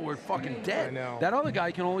foul, we're fucking dead. I know. That other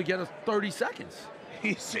guy can only get us 30 seconds.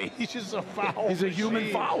 He's just a foul. He's a human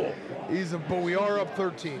foul. But we are up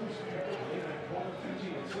 13.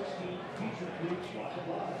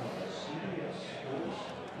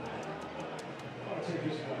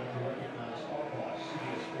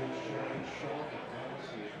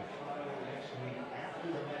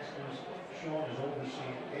 Sean has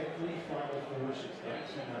overseen every Final Four since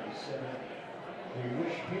 1997. We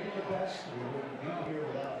wish him the best. We wouldn't be here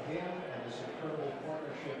without him and this incredible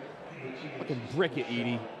partnership with Team. Fucking brick it,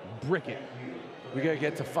 Edie. Brick it. We got to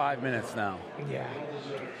get to 5 minutes now. Yeah.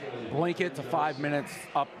 Blink it to 5 minutes,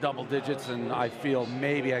 up double digits, and I feel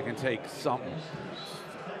maybe I can take something.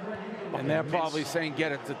 And they're probably saying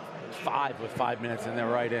get it to 5 with 5 minutes, and they're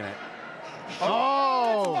right in it.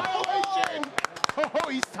 Oh! Oh,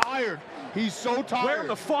 he's tired. He's so tired. Wear him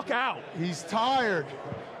the fuck out. He's tired.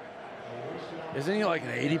 Isn't he like an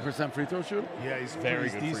 80% free throw shooter? Yeah, he's very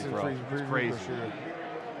good decent free throw. It's crazy. Shooter.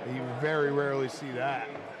 You very rarely see that.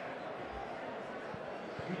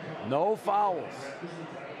 No fouls.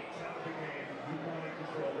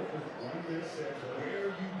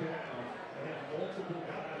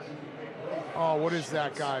 Oh, what is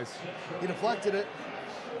that, guys? He deflected it.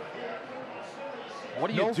 What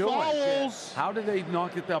are you No doing? fouls. How did they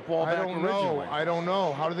not get that ball back originally? I don't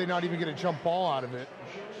know. How do they not even get a jump ball out of it?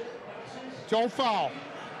 Don't foul.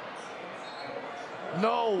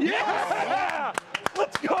 No. Yeah!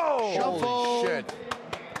 Let's go! Shuffle. Holy shit.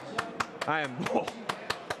 I am.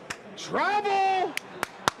 Travel.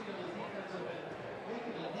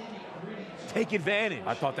 Take advantage.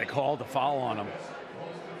 I thought they called a foul on him.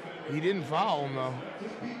 He didn't foul him, though.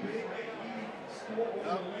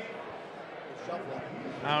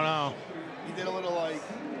 I don't know. He did a little like.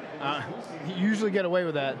 You usually get away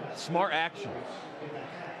with that. Smart action.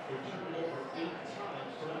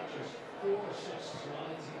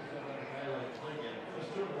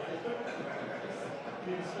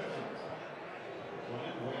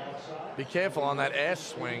 Be careful on that ass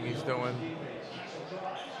swing he's doing.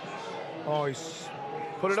 Oh, he's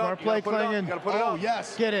put it Smart up. play, Put it up. Klingon. You gotta put it up.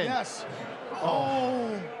 Yes. Get in. Yes.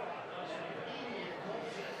 Oh.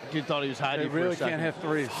 Dude thought he was hiding They for a really second. can't hit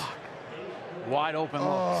threes. Wide open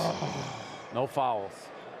looks. No fouls.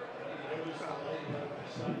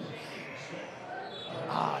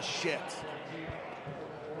 Ah, shit.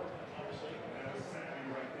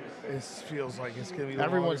 This feels like it's gonna be.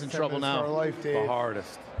 Everyone's in trouble now. Our life, Dave. The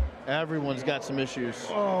hardest. Everyone's got some issues.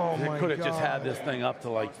 Oh They my could have God. just had this thing up to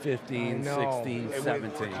like 15, 16, For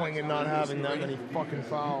 17. Klingon not having that many fucking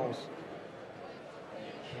fouls.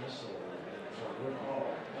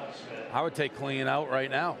 I would take Klingon out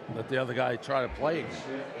right now. Let the other guy try to play again.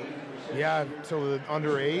 Yeah, so the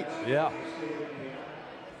under 8. Yeah.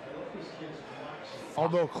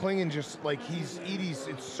 Although Klingon just like Edie's,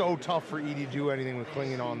 it's so tough for Edie to do anything with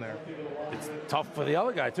Klingon on there. It's tough for the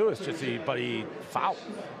other guy too. It's just but he fouled.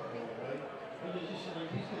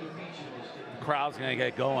 Crowd's gonna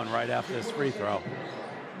get going right after this free throw.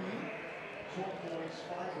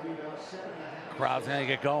 Crowd's gonna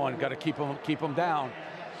get going. Got to keep him down.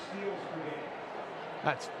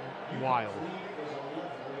 That's wild.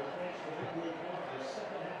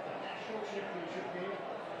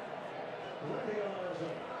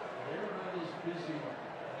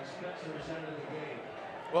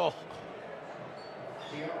 Oh.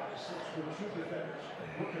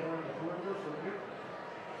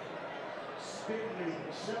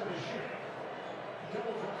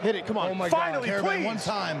 Hit it, come on. Oh my Finally, God. please. One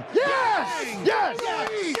time. Yes! Yes!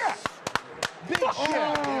 Yes! Big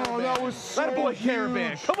Oh, that was so That boy huge.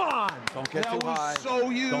 Caravan. Come on. Don't get That too was high. so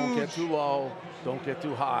huge. Don't get too low. Don't get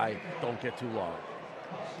too high. Don't get too low.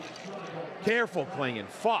 Careful, Klingon.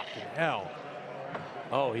 Fucking hell.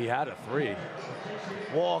 Oh, he had a 3.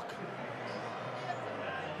 Walk.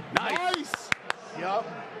 Nice. Yep.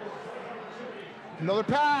 Another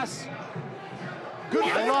pass. Good.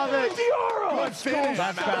 I love it. Good finish.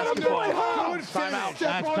 That's basketball. Good Timeout. finish.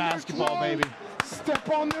 That's basketball, baby. Step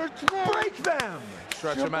on their throat. Break them.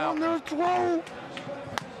 Stretch Step him out. on their throat.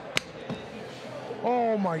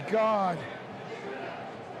 Oh my God.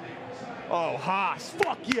 Oh, Haas.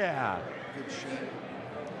 Fuck yeah. Good shit.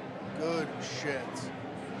 Good shit.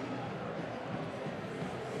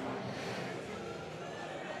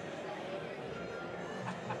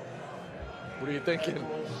 What are you thinking?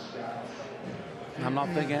 I'm not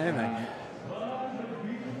thinking anything.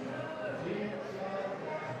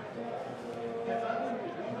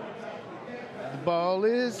 The ball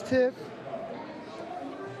is tipped.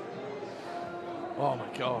 Oh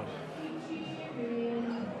my God.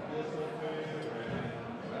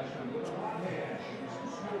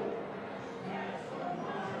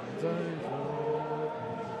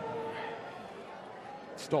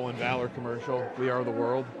 Stolen Valor commercial. We are the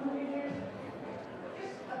world.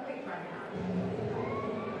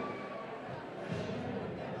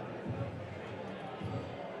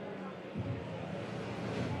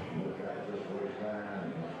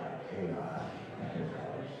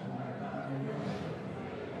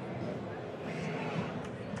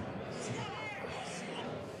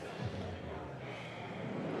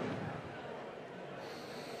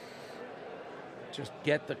 Just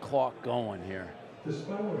get the clock going here. The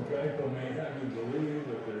spell of Geico may have you believe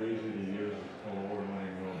that they're easy to use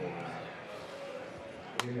award-winning mobile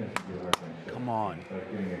apps. Even if you are Come on.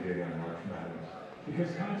 like getting a gig on March Madness.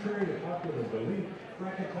 Because contrary to popular belief,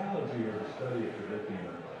 bracketology, or the study of predicting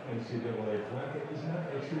NCAA bracket, is not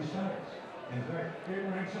a true science. In fact, it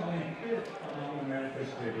ranks only fifth among the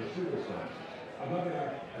manifest favored pseudosciences. Above it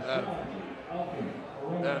are astrology, alchemy,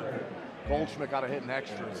 aromatherapy. Goldschmidt got a hit in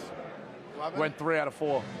extras. What? Went 3 out of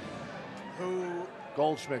 4. Who?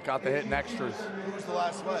 Goldschmidt got the hit in extras. Who's the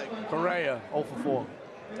last leg? Correa, 0 for 4.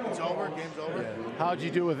 It's over. Game's over. How'd you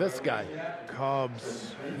do with this guy?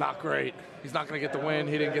 Cubs. Not great. He's not going to get the win.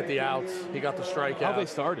 He didn't get the outs. He got the strikeout. How'd they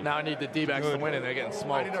started? Now I need the D-backs to win, and they're getting I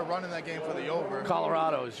smoked. need a run in that game for the over.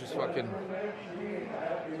 Colorado is just fucking.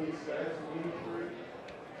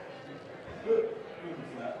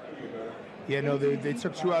 Yeah, no, they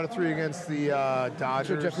took 2 out of 3 against the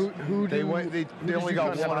Dodgers. Jeff, who they do- went. They who only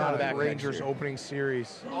does got UConn 1 have out of back the next Rangers year? opening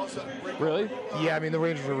series. Also, Really? Yeah, I mean the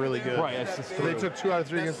Rangers are really good. Right, that's So they took 2 out of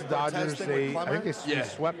 3 against the Dodgers. testing They, with I think they Clemmer?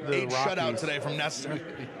 swept the 8 Rockies. shutout today from Nestor.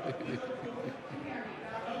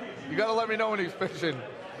 You got to let me know when he's pitching.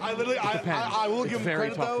 I literally, I will It's give him very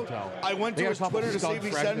credit tough though. to tell. I went They to got his a couple Twitter to see stud if he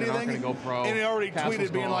freshmen said that aren't anything, gonna go pro. and he already Castle's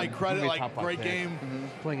tweeted being gone. like credit, He'll be a like top 5 great pick. game.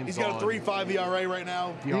 Klingons He's got a gone. 3.5 ERA right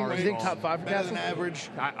now. You think top 5 for Better than Castle? average.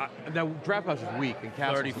 Now, draft house is weak. And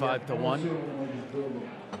Castle's 35 to 1.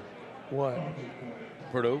 What?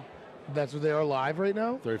 Purdue. That's what they are live right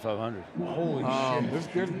now? 3,500. Holy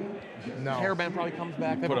shit. There's No. Caravan probably comes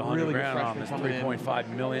back. They Put have a 100 really good grand on freshman this coming in. 3.5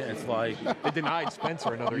 million. It's like They denied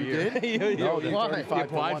Spencer another You year. did? no, they're Why? 35 He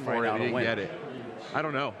applied to 1 for right it. now He to didn't win. get it. I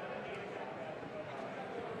don't know.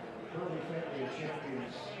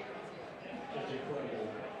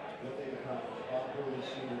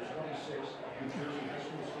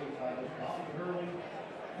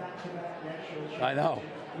 I know.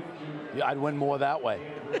 Yeah, I'd win more that way.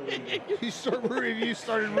 You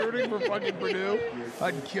started rooting for fucking Purdue,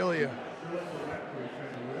 I'd kill you.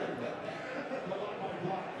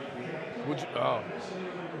 Would you? Oh.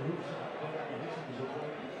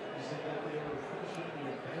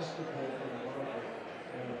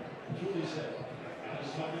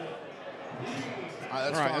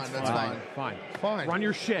 That's All right, fine. That's fine. Fine. Fine. Run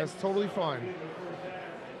your shit. That's totally fine.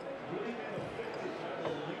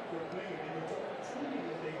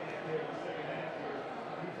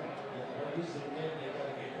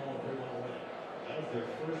 Their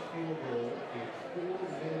first field goal in 4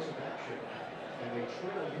 minutes of action, and they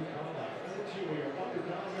trail UConn by 14. We are under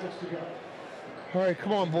 9 minutes to go. All right,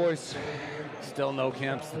 come on, boys. Still no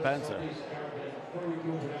Camp Spencer.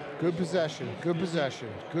 Good possession. Good possession.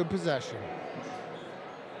 Good possession.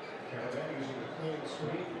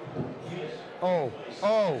 Oh.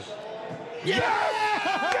 Oh.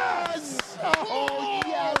 Yes! Oh,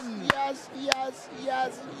 yes, yes, yes,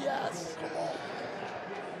 yes, yes.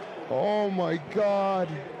 Oh, my God.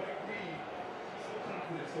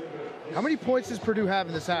 How many points does Purdue have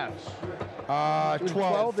in this half?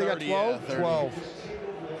 12. They got 30, 12? yeah, 30. 12.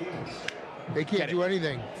 They can't do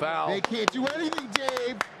anything. Foul. They can't do anything,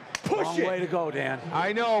 Dave. Long way to go, Dan.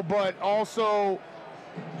 I know, but also,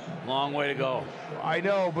 Long way to go. I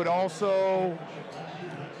know, but also,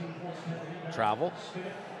 Travel.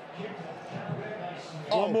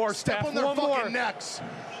 One more, Step Steph. on their One fucking more. necks.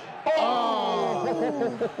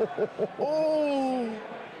 oh, oh.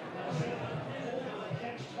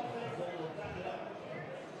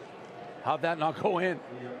 How'd that not go in?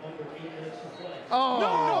 Oh,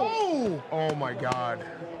 no! Oh my God!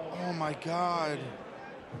 Oh my God.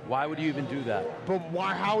 Why would you even do that? But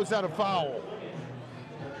why? How is that a foul?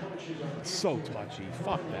 It's so touchy.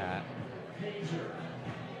 Fuck that.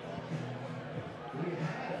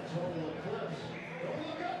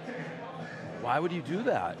 Why would you do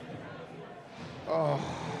that? Oh,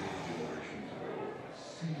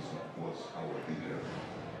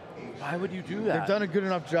 Why would you do that? They've done a good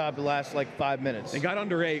enough job the last, like, 5 minutes. They got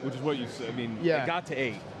under 8, which is what you said. I mean, Yeah. they got to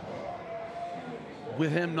 8.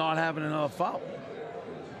 With him not having another foul.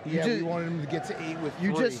 yeah. ju- We wanted him to get to 8 with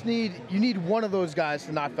You 3. just need one of those guys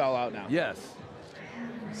to not foul out now. Yes.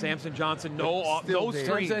 Samson Johnson, no still, no Dave.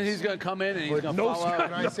 screens. Then he's going to come in and he's But going to no foul out.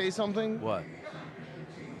 Can I say something? What?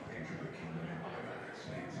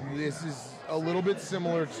 This is a little bit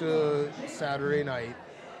similar to Saturday night.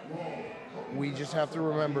 We just have to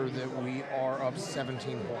remember that we are up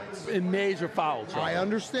 17 points. In major foul trouble. I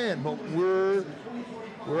understand, but we're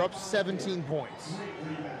up 17 points.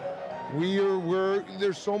 We're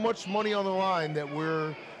there's so much money on the line that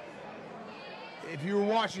we're. If you were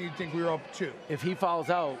watching, you'd think we were up 2. If he fouls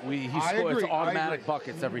out, he I scores agree, I automatic agree.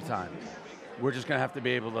 buckets every time. We're just going to have to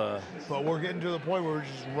be able to. But we're getting to the point where we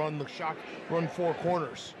just run 4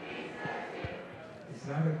 corners. It's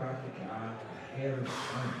not about the guy ahead of the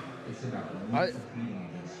time. It's about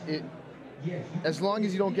As long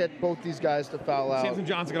as you don't get both these guys to foul out. Samson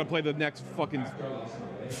Johnson got to play the next fucking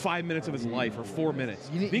 5 minutes of his life, or 4 minutes.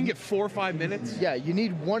 You can get 4 or 5 minutes. Yeah, you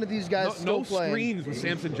need one of these guys still no playing. screens with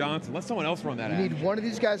Samson Johnson. Let someone else run that. You need one of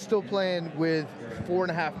these guys still playing with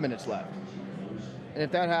 4.5 minutes left. And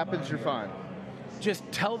if that happens, you're fine. Just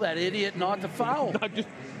tell that idiot not to foul.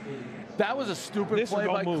 That was a stupid play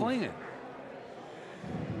by Klingon.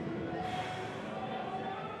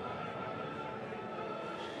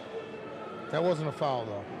 That wasn't a foul,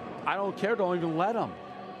 though. I don't care. Don't even let him.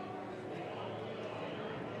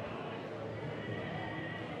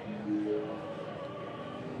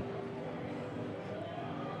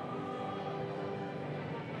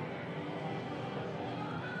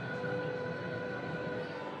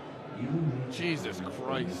 Jesus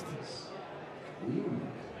Christ.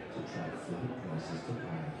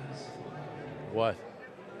 What?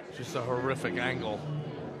 Just a horrific angle.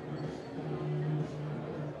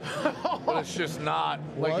 But it's just not.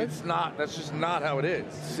 Like, What? it's not. That's just not how it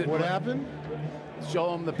is. What happened?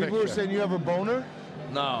 Show him the People picture. were saying you have a boner?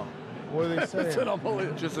 No. What are they saying? It's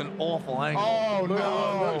unbelievable. Just an awful angle. Oh,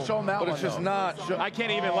 no. Show him that But one, it's just though. not. I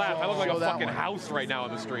can't even laugh. I look like Show a that fucking one. house right now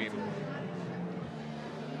on the stream.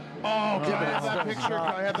 Oh, can I have that picture? Can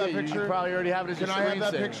I have that Yeah, picture? You probably already have it as Can your I have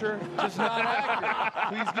that screensaver. picture? Just not accurate.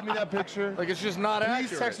 Please give me that picture. Like, it's just not accurate.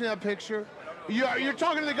 Please text me that picture. You're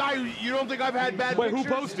talking to the guy who you don't think I've had bad Wait, pictures?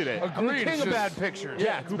 who posted it? I'm the Agreed, king it's of just- bad pictures.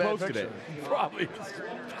 Yeah, who bad posted picture. it? Probably.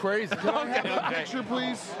 It's crazy. Can I have that picture,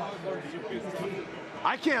 please?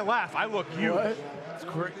 I can't laugh. I look huge. What? It's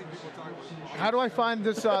crazy. How do I find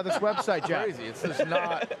this this website, Jack? Crazy. It's just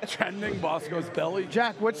not. Trending Bosco's belly.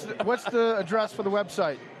 Jack, what's the address for the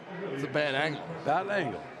website? It's a bad angle. That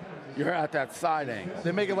angle. You're at that side angle.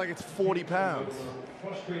 They make it like it's 40 pounds.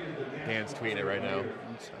 Dan's tweeting it right now.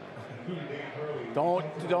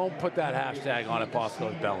 Don't put that hashtag on it,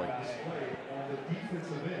 Bosco's belly.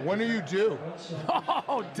 When are you due?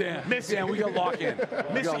 Oh, damn. Dan, we got lock in.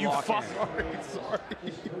 Miss it, you fuck. Sorry.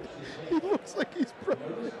 He looks like he's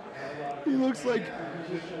pregnant. He looks like...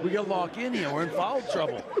 We got lock in here. We're in foul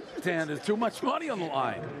trouble. Dan, there's too much money on the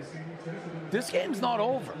line. This game's not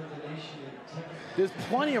over. There's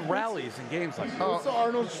plenty of rallies in games like this. What's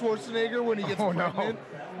Arnold Schwarzenegger when he gets pregnant?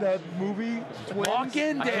 That movie, Twins? Lock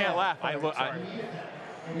in, I Dan. can't laugh.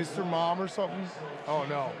 Mr. Mom or something? Oh,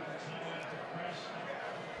 no.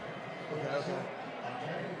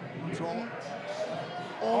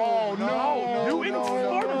 Oh, no. You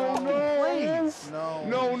insufferable.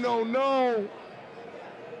 No.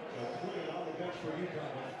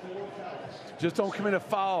 Just don't commit a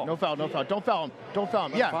foul. No foul. Don't foul him.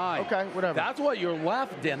 Yeah. Fine. Okay. Whatever. That's what you're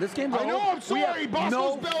left, Dan. This game's I know, over. I'm sorry. We have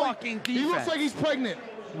no Bosco's belly. fucking defense. He looks like he's pregnant.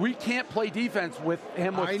 We can't play defense with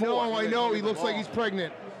him with I four. know. He looks like he's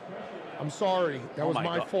pregnant. I'm sorry. That was my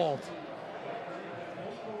my God. fault.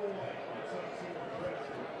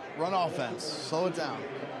 Run offense. Slow it down.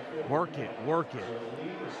 Work it.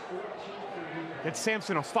 Get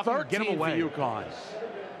Samson. I'll fucking 13 get him away. for UConn.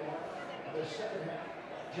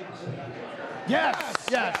 Yes.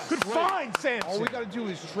 Good find, Samson. All we got to do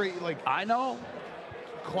is trade, I know.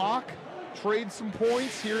 clock, trade some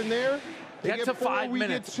points here and there. They Get to 4, 5 we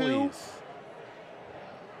minutes, get 2. please.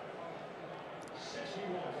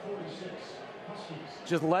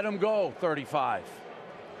 Just let him go, 35.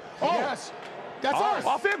 Oh, yes. That's ours.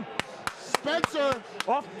 Off him. Spencer.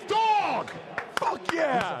 Off. Dog. Fuck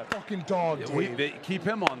yeah. He's a fucking dog, Dave. Keep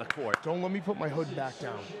him on the court. Don't let me put my hood back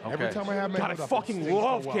down. Okay. Every time I have my God, I hood up, fucking things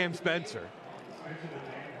love go well. Cam Spencer.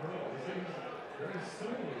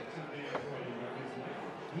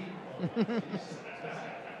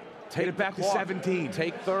 Take it back to 17.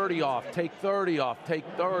 Take 30 off. Take 30 off. Take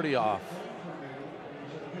 30 off.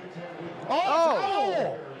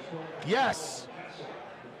 Oh! Yes.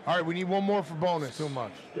 All right, we need one more for bonus. Too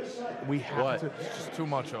much. We have to. It's just too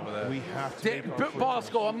much over there. We have to. make our free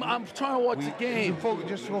Bosco, I'm trying to watch the game.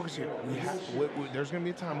 Just focus here. There's going to be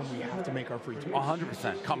a time when we have to make our free throws.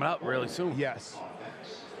 100%. Coming up really soon. Yes.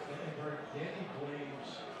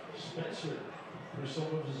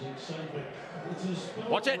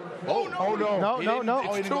 Watch it. Oh, no.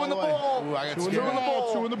 No. It's 2 in the ball. Ooh, I got 2 in the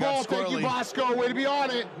ball. 2 in the ball. Thank you, Bosco. Way to be on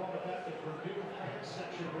it.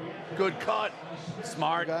 Good cut.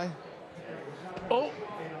 Smart. Guy. Oh.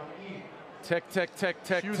 Tick.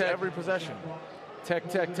 Use every possession. Tick.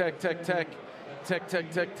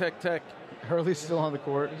 Hurley's still on the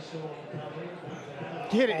court.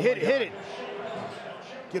 Hit it.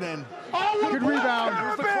 Get in. Oh, what Good a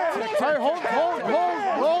rebound. block. All right,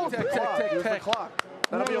 hold. Here's the clock.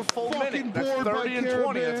 That'll be a full fucking minute. That's board by 30 and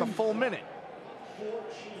 20. That's a Caravan. full minute.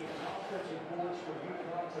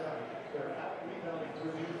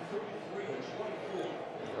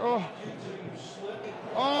 Oh,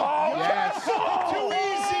 yes. Too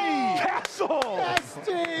easy. Castle. Yes,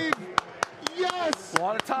 Dave. Yes. A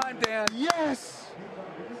lot of time, Dan. Yes.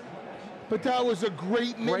 But that was a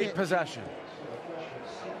great minute. Great possession.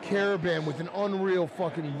 Caravan with an unreal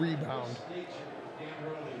fucking rebound.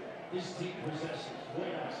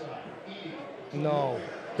 No.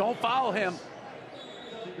 Don't foul him.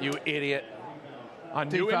 You idiot. On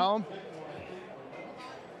Did you Newton. foul him?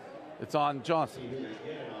 It's on Johnson.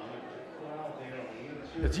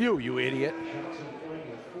 It's you idiot.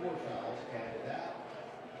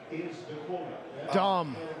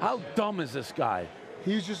 Dumb. How dumb is this guy?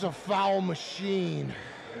 He's just a foul machine.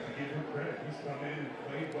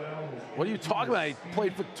 What are you talking about? He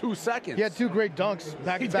played for 2 seconds. He had 2 great dunks,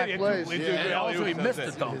 back-to-back plays. And also he missed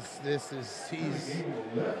the dunk. He's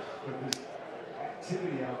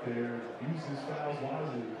Activity out there, uses fouls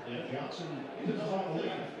wisely. Johnson is on the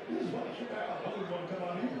lead. This is what you foul. I wouldn't want to come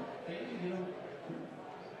out here. You know,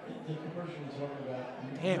 the commercial was talking about.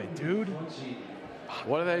 Damn it, dude.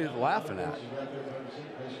 What are they laughing at?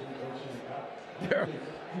 They're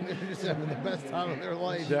just having the best time of their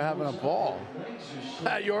life. They're having a ball.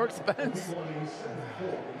 At your expense.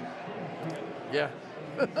 Yeah.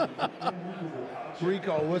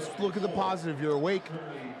 Rico, let's look at the positive. You're awake.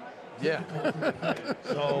 Yeah.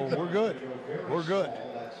 So we're good. We're good.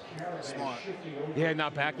 Smart. Yeah,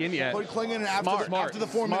 not back in yet. Put Klingon in after the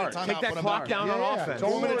 4-minute timeout. Take that clock down on offense.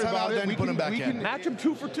 4-minute timeout, then put him back in. Match him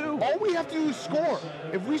 2 for 2. All we have to do is score.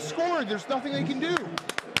 If we score, there's nothing they can do.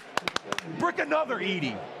 Brick another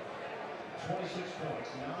Edie. 26 points,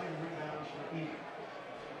 9 rebounds for Edie.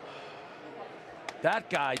 That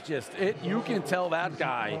guy you can tell that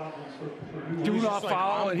guy, do not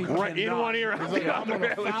foul, and he right in one ear. He's like, I'm going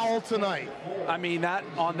to foul tonight. I mean,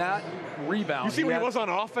 on that rebound. You see when he was on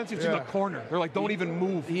offense, he was in the corner. They're like, don't even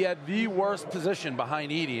move. He had the worst position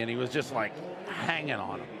behind Edie, and he was just like hanging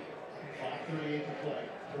on him. 5:38 to play.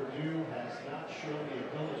 Purdue has not shown the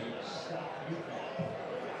ability to stop UConn.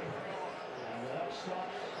 And without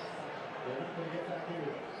stops, they're not going to get back into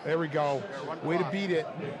it. There we go. Way to beat it.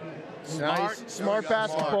 Nice. Smart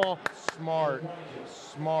basketball. Smart.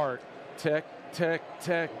 Tick, tick,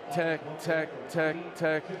 tick, tick, tick, tick,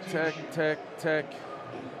 tick, tick, tick, tick.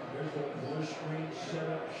 There's the blue screen, set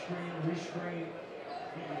up, screen, rescreen.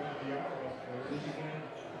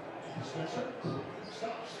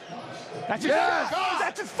 That's his shot.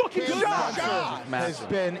 That's his fucking shot. Has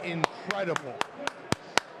been incredible.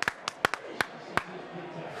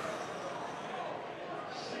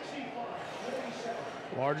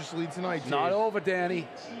 Largest lead tonight, Dave. Not over, Danny.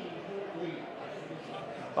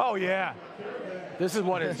 Oh, yeah. This is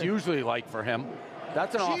what it's usually like for him.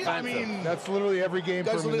 That's an offensive. I mean, that's literally every game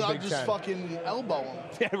for him in the Big just Ten. fucking elbow him.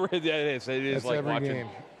 Yeah, it is. It is That's like every watching game.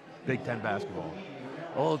 Big Ten basketball.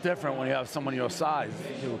 A little different when you have someone your size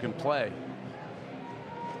who can play.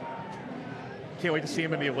 Can't wait to see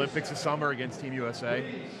him in the Olympics this summer against Team USA.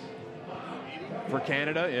 For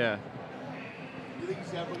Canada, yeah.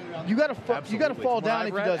 You gotta fall down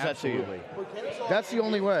if he does that to you. Absolutely. That's the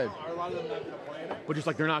only way. But just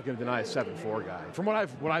like they're not going to deny a 7-4 guy, from what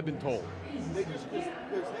I've been told.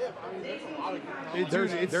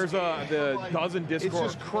 There's the dozen Discord.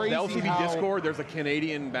 It's just crazy the LCB how- Discord. There's a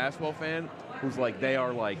Canadian basketball fan who's like, they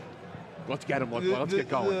are like, let's get him. Let's get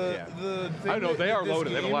going. I know they are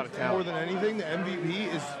loaded. They have a lot of talent. More than anything, the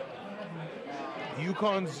MVP is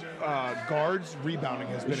UConn's guards rebounding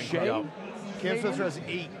has been incredible. Kansas has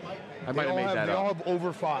 8. I might have made that They all up. have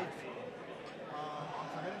over 5.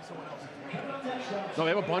 No,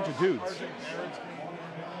 they have a bunch of dudes.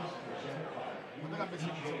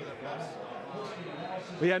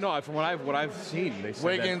 But yeah, no. From what I've seen, they said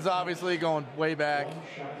Wiggins obviously going way back.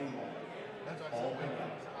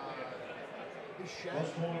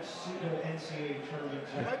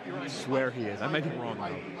 I swear he is. I might be wrong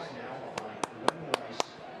though.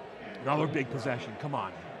 Another big possession. Come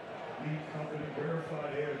on.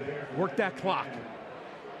 Work that clock.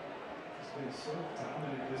 It's been so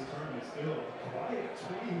dominant this tournament still. Quiet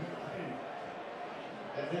between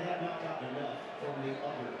as they have not gotten enough from the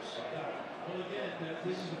others. Well, again,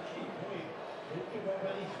 this is a key point. Look at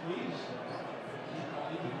already threes.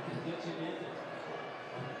 Gets it in.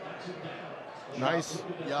 Knocks it down. Nice.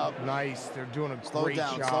 Yup. Nice. They're doing a Slow great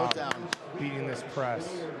down, job slow down. beating this press.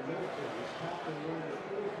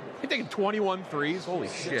 You're taking 21 threes? Holy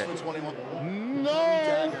shit. 21.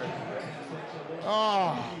 No!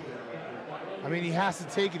 Oh. I mean, he has to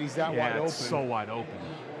take it. He's that wide open. It's so wide open.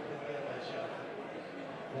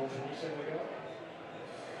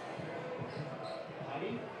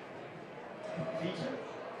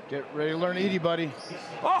 Get ready to learn Edie, buddy.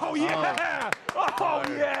 Oh, yeah! Oh,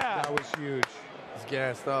 yeah! That was huge. He's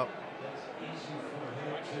gassed up.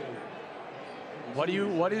 What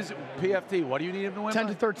is PFT? What do you need him to win? 10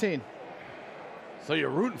 by? to 13. So you're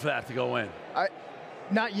rooting for that to go in?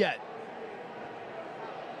 Not yet.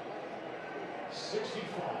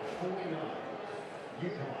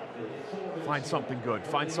 65-49. Find something good.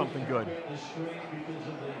 Find something good.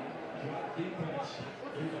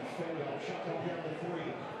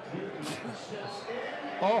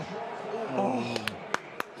 Oh. Oh.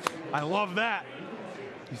 I love that.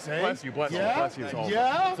 You say? Bless you, bless you, yeah? bless you. It's over.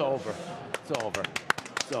 Yeah? It's over. It's over.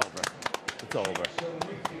 It's over. It's over.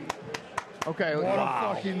 Okay. What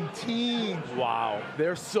Wow. a fucking team. Wow.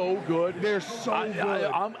 They're so good. They're so good.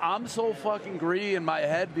 I'm so fucking greedy in my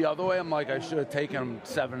head the other way. I'm like, I should have taken them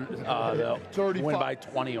 7, win by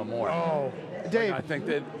 20 or more. Oh. Dave, I think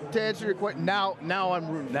that to answer your question, now I'm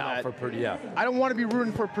rooting for now that. for Purdue, yeah. I don't want to be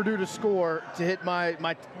rooting for Purdue to score to hit my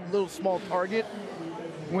little small target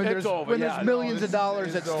when It's there's over, when yeah. there's millions of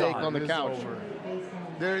dollars at It's stake over. on the It's couch. over.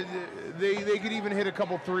 they could even hit a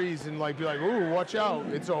couple threes and like be like, ooh, watch out,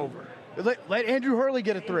 it's over. Let Andrew Hurley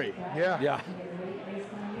get a 3. Yeah. Yeah.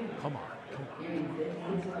 Come on.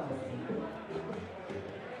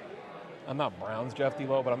 I'm not Browns Jeff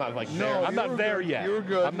D'Lo, but I'm not like there. I'm not there yet. You were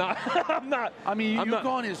good. I'm not. I'm not. I mean,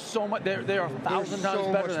 UConn is so much. They're 1,000 times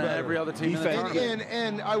so better much than every other team in the tournament.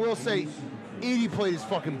 And I will say, Edie played his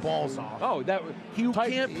fucking balls off. Oh, you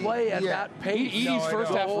can't play at that pace. Edie's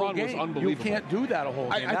first half run was game. unbelievable. You can't do that a whole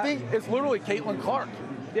game. I think it's literally Caitlin Clark.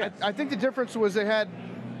 Yeah. I think the difference was they had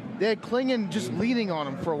Klingon just leading on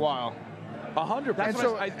him for a while. 100%. And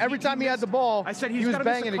so every time he had the ball, I said he was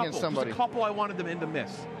banging against somebody. Just a couple I wanted them in to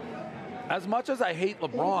miss. As much as I hate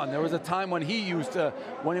LeBron, there was a time when he used to,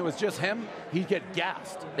 when it was just him, he'd get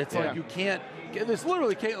gassed. It's like you can't. It's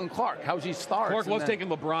literally Caitlin Clark, how she starts. Clark was taking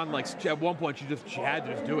LeBron, like, at one point, she had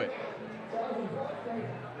to just do it.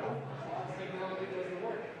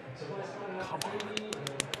 Come on.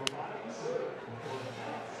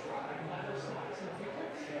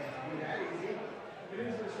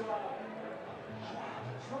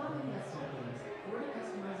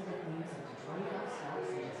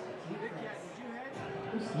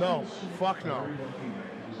 No. Fuck no.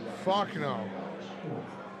 Fuck no.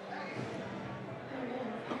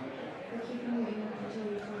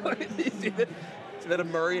 See that a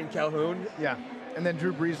Murray and Calhoun? Yeah. And then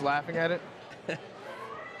Drew Brees laughing at it.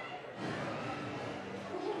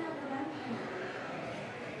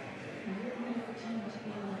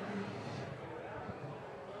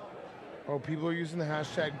 Oh, people are using the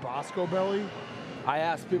hashtag Bosco Belly? I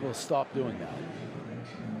asked people to stop doing that.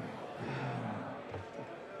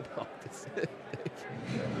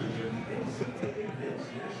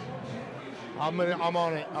 I'm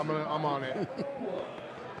on it. I'm on it.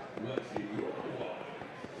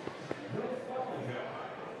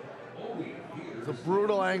 It's a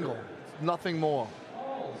brutal angle. Nothing more.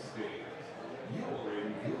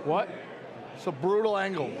 What? It's a brutal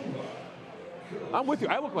angle. I'm with you.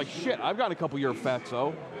 I look like shit. I've got a couple year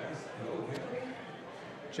fatso.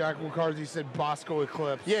 Jack McCarthy said Bosco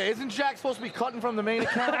Eclipse. Yeah, isn't Jack supposed to be cutting from the main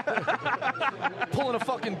account? Pulling a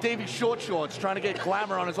fucking Davey Short Shorts, trying to get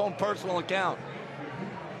glamour on his own personal account.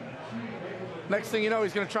 Next thing you know,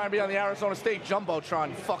 he's going to try and be on the Arizona State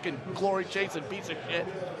Jumbotron, fucking glory chasing piece of shit.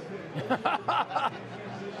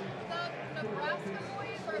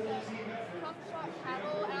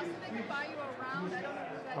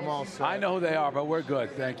 I'm all set. I know who they are, but we're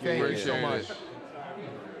good. Thank you. Thank you so much.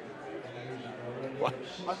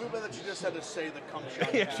 I feel bad that you just had to say the cum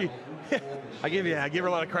shot. Yeah, I give her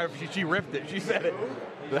a lot of credit. She ripped it. She said it.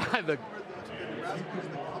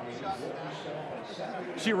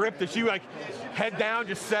 She ripped it. She like head down,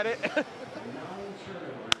 just said it.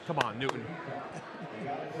 Come on, Newton.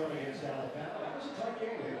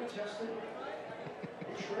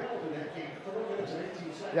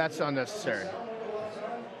 That's unnecessary.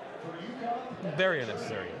 Very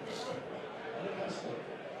unnecessary.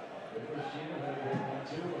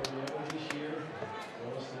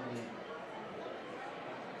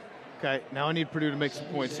 Okay, now I need Purdue to make some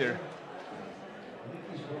points here.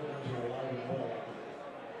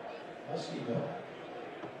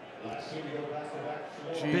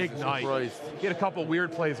 Big night. Christ. He had a couple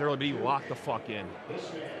weird plays early, but he locked the fuck in.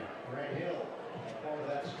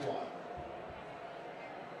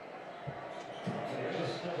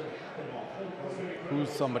 Who's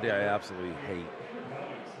somebody I absolutely hate?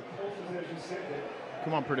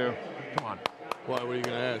 Come on, Purdue. Come on. What are you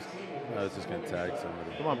going to ask? I was just going to tag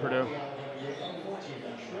somebody. Come on, Purdue.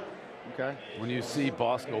 Okay. When you see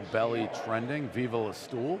Bosco Belly trending, Viva La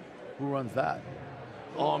Stool, who runs that?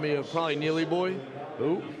 Army of probably Neely Boy.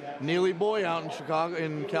 Who? Neely Boy out in Chicago,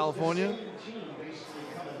 in California.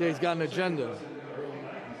 Yeah, he's got an agenda.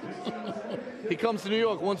 He comes to New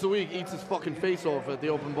York once a week, eats his fucking face off at the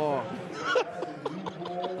open bar.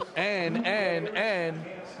 and he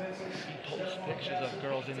posts pictures of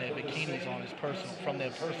girls in their bikinis on his from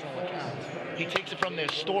their personal accounts. He takes it from their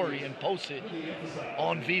story and posts it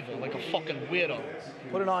on Viva like a fucking weirdo.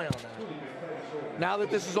 Put an eye on that. Now that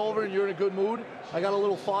this is over and you're in a good mood, I got a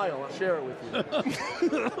little file. I'll share it with you.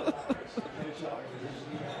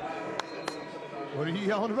 What are you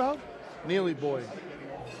yelling about? Neely Boy.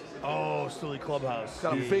 Oh, Stilly Clubhouse.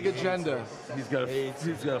 Got a big agenda. He's got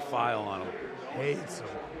a file on him. Hates him.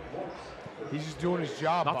 He's just doing his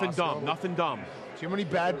job. Nothing Bosco. dumb. Nothing dumb. See how many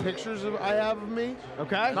bad pictures I have of me?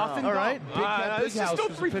 Okay. Nothing All dumb. right. Big Cat, Big There's House still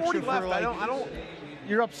was a 340 picture left. for, like, I don't.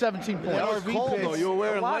 You're up 17 points. That was cold, though. You were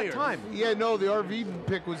wearing A lot layers. of time. Yeah, no, the RV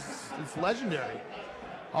pick it's legendary.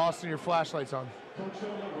 Austin, your flashlight's on.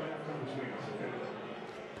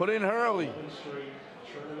 Put in Hurley.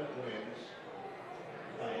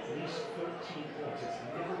 least 13 points. It's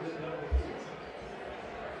never been done before.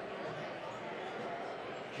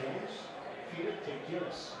 Jones, feed it, take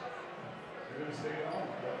Gillis. You're going to stay at home.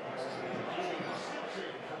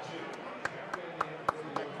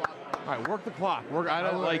 All right, work the clock. I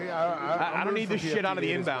don't like. I don't need this shit out of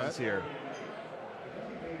the inbounds here.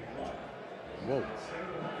 Whoa.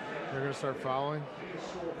 They're going to start fouling.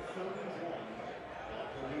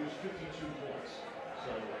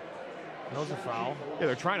 That was a foul. Yeah,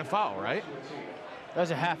 they're trying to foul, right? That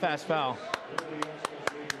was a half-ass foul.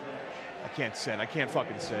 I can't sit. I can't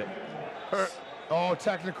fucking sit. Oh,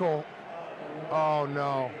 technical. Oh,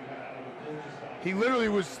 no. He literally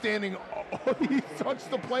was standing. He touched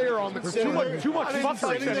the player on the court. Too much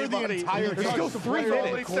fucking anybody. There's still 3 minutes.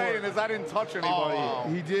 All he's saying is I didn't touch anybody. Oh,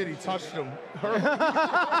 he did. He touched him.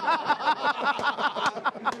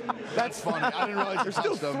 That's funny. I didn't realize There's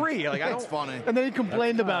still 3. Like, That's funny. And then he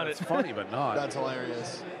complained about it. It's funny, but not. That's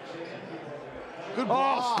hilarious. Good Oh,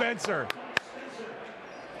 ball. Spencer.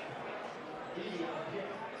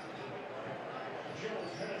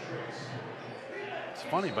 It's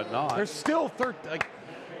funny, but not. There's still 13.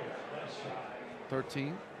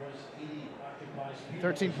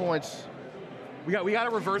 13 points. We got to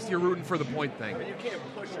reverse your rooting for the point thing. You can't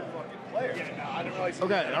push your fucking player. Yeah, I don't realize.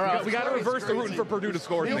 Okay, all right. We got to reverse the rooting for Purdue to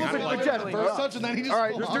score thing. I don't like it. First touch and then he just All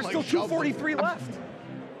right, There's still 2:43 left.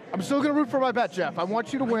 I'm still going to root for my bet, Jeff. I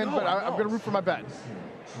want you to win, but I'm going to root for my bet.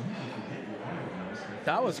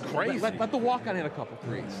 That was crazy. Let the walk-on hit a couple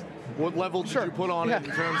threes. What level did you put on it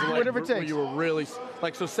in terms of like whatever it where takes. you were really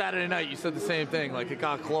like? So Saturday night you said the same thing. Like it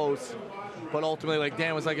got close, but ultimately like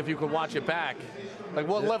Dan was like, if you could watch it back, like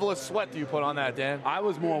what level of sweat do you put on that, Dan? I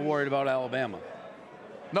was more worried about Alabama.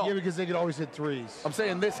 No, Yeah, because they could always hit threes. I'm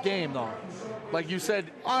saying this game though. Like you said,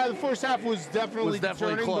 The first half was definitely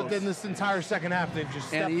concerning, close. but then this entire second half they just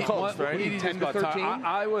stepped And he, up. close, right? he just 10 to got tired.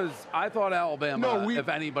 13? I thought Alabama, No, if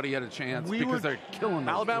anybody had a chance, because they're killing them.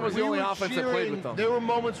 Alabama was the only offense that played with them. There were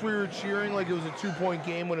moments we were cheering like it was a 2-point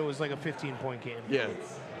game when it was like a 15-point game. Yeah.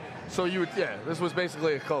 So you would, this was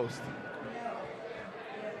basically a coast.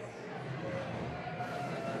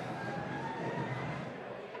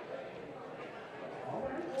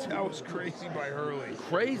 That was crazy by Hurley.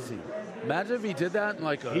 Crazy. Imagine if he did that in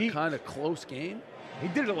like a kind of close game. He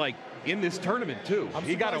did it like in this tournament too.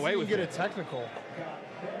 He got away with it. it. Get a technical.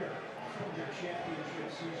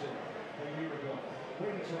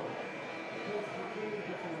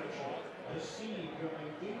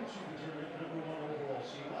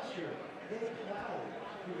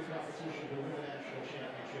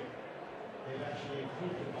 They've actually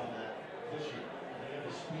improved upon that this year. They have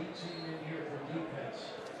a speed team in here for defense.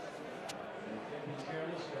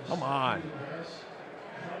 Come on.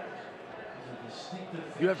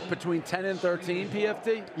 You have between 10 and 13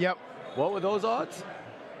 PFT? Yep. What were those odds?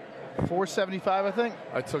 475, I think.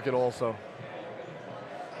 I took it also.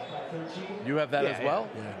 You have that as well?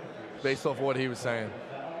 Yeah. Based off what he was saying.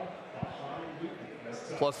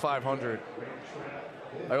 Plus 500.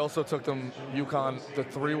 I also took them UConn, the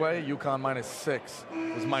 3-way, UConn -6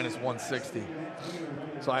 was -160.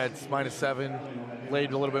 So I had -7,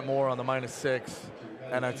 laid a little bit more on the -6,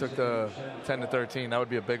 and I took the 10 to 13. That would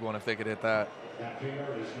be a big one if they could hit that.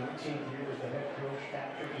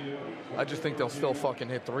 I just think they'll still fucking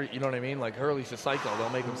hit 3. You know what I mean? Like Hurley's a psycho. They'll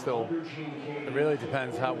make him still. It really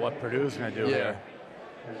depends what Purdue's going to do here.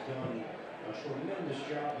 Has done a tremendous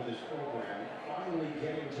job with this program, finally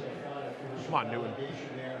getting to the final. Come on, Newton.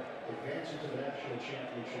 There, advancing to the national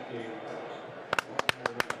championship game.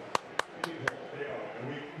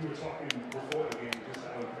 We were talking before the game just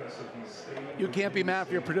how impressive he's staying. You can't be mad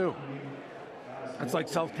if you're Purdue. It's like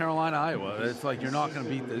South Carolina, Iowa. It's like you're not going to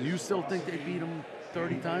beat them. You still think they beat them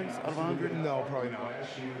 30 times out of 100? No, probably not.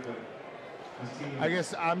 I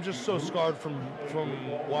guess I'm just so scarred from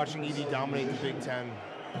watching Edie dominate the Big Ten.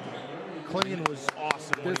 Clinton was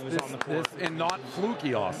awesome when he was on the court. And not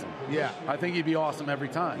fluky awesome. Yeah. I think he'd be awesome every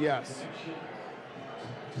time. Yes.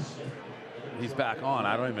 He's back on.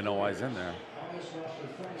 I don't even know why he's in there.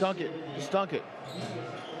 Dunk it. Just dunk it.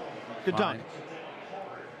 Good Fine. dunk.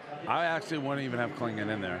 I actually wouldn't even have Klingon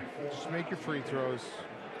in there. Just make your free throws.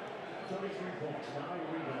 33 points, 9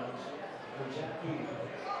 rebounds for Jack Edie.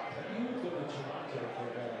 You would go to Toronto for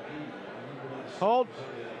about a Hold.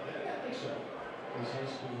 His high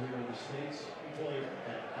school here in the States. He played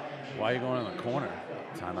at IMG. Why are you going in the corner?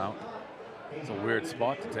 Timeout. It's a weird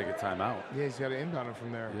spot to take a timeout. Yeah, he's got to inbound it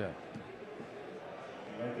from there. Yeah.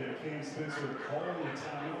 Right there, King Spencer calling the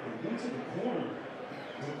timeout and went to the corner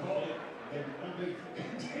to call it. And I think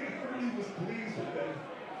Dan Hurley was pleased with that.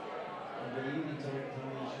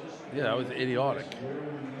 Yeah, that was idiotic.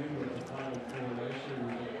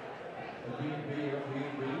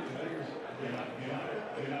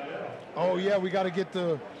 Oh yeah, we got to get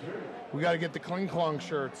the Kling Klong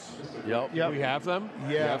shirts. Yep. We have them? Yeah,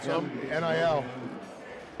 We have some? NIL.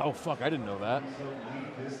 Oh, fuck, I didn't know that.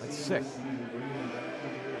 That's sick.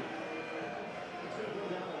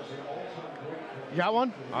 You got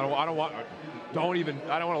one? I don't want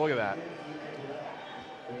to look at that.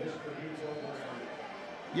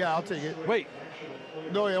 Yeah, I'll take it. Wait.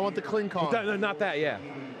 No, I want the Kling Kong. Not that, yeah.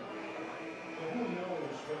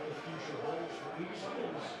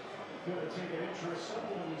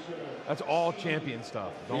 That's all champion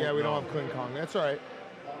stuff. Yeah, we don't have Kling Kong. That's all right.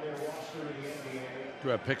 Do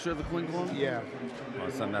I have a picture of the Kling Klong? Yeah.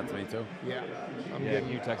 Want to send that to me too? Yeah. Yeah, can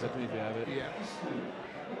you text that to me if you have it? Yeah.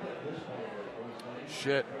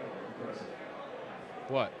 Shit.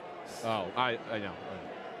 What? Oh, I know.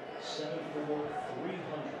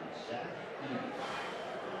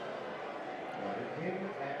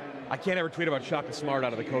 I can't ever tweet about Shaka Smart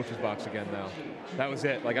out of the coach's box again now. That was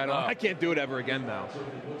it. Like I can't do it ever again now.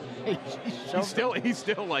 He's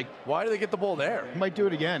still like, why do they get the ball there? Might do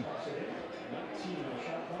it again.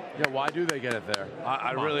 Yeah, why do they get it there?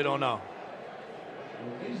 I really don't know.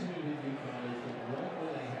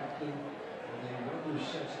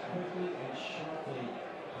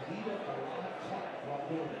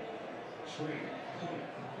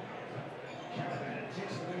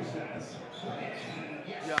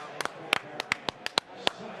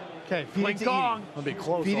 Okay, feed it to Kong. Edie. It'll be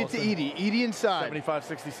close. Feed it to Edie. Edie inside.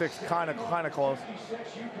 75-66, kind of close.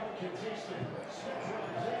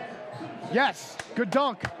 Yes, good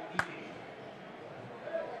dunk.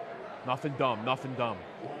 nothing dumb.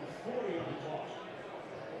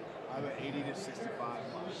 I'm at 80 to 65.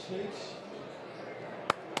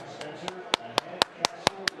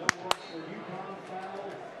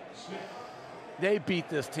 They beat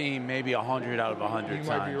this team maybe 100 out of 100 times.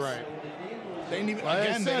 You might be right. They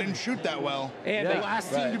didn't shoot that well. And the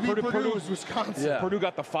last team to beat Purdue was Wisconsin. Yeah. Purdue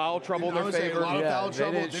got the foul trouble in their favor. A lot of foul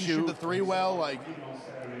trouble. didn't Didn't shoot the three well. Like,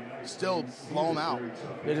 still blow them out.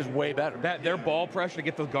 They're just way better. Their ball pressure to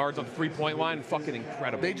get the guards on the three-point line, fucking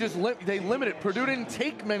incredible. They just they limited. Purdue didn't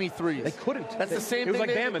take many threes. They couldn't. That's the same It was thing.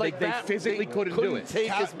 like Bama. They physically couldn't do it. Take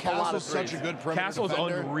a lot of Castle's such threes. a good perimeter Castle's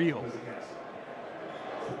defender. unreal.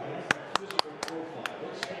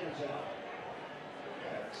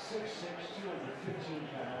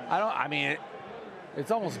 I mean,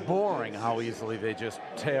 it's almost boring how easily they just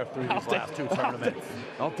tear through these last two tournaments.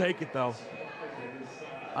 I'll take it, though.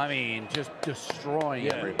 I mean, just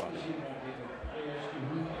destroying everybody.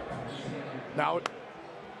 Now,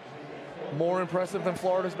 more impressive than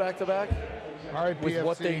Florida's back-to-back? All right, With PFC.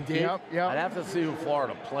 what they did? Yep. I'd have to see who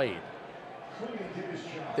Florida played.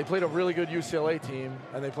 They played a really good UCLA team,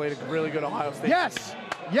 and they played a really good Ohio State Yes,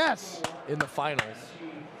 yes. team in the finals.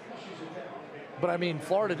 But, I mean,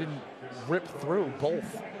 Florida didn't rip through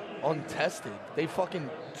both untested. They fucking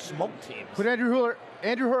smoked teams. Put Andrew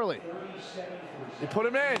Hurley. They put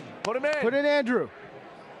him in. Put him in. Put in Andrew.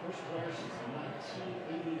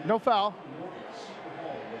 No foul.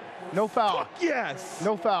 No foul. Fuck yes.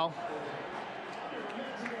 No foul.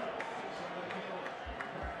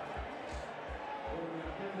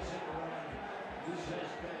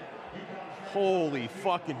 Holy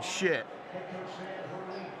fucking shit.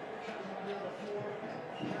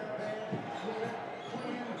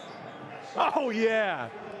 Oh, yeah.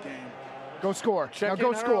 Go score. Check now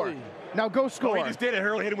go in score. early. Now go score. Oh, he just did it.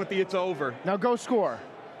 Hurley hit him with the it's over. Now go score.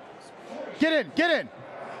 Get in.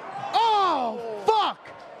 Oh, fuck.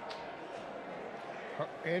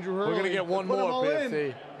 Andrew Hurley. We're going to get one Put 'em more, all in.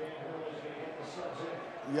 PFC.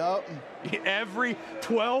 Yup. Every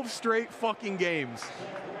 12 straight fucking games.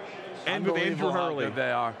 End with Andrew Unbelievable how Hurley. good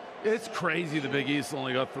they are. It's crazy the Big East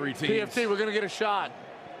only got 3 teams. PFC, we're going to get a shot.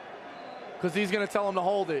 Because he's going to tell him to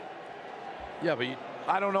hold it. Yeah, but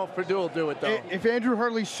I don't know if Purdue will do it, though. If Andrew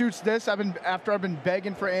Hurley shoots this, after I've been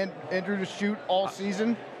begging for Andrew to shoot all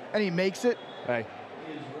season, and he makes it. Hey.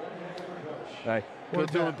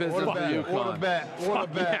 Good doing business with UConn. What a bet. What a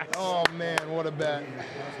bet. Yes. Oh, man, what a bet.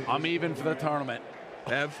 I'm even for the tournament.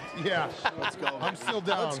 Ev? Yeah. Let's go. I'm still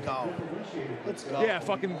down. Let's go. Let's go. Yeah,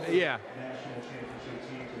 fucking, yeah.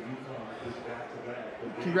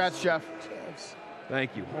 Congrats, Jeff.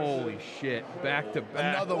 Thank you. Holy shit. Back to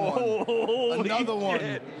back. Another one. Holy Another one.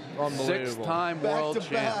 shit. Unbelievable. 6-time Back world to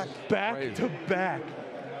champ. Back to back.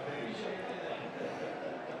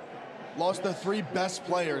 Lost the 3 best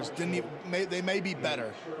players. They may be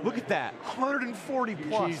better. Look at that. 140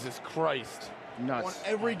 plus. Jesus Christ. Won Nuts.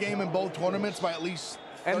 every game in both tournaments by at least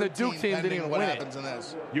And the Duke team didn't even what win happens in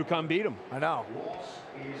this. UConn beat them. I know.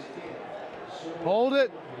 Hold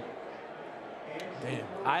it. Damn.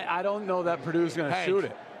 I don't know that Purdue's going to shoot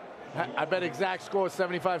it. I bet exact score is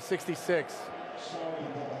 75-66.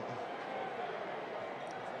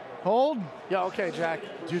 Hold. Yeah, okay, Jack.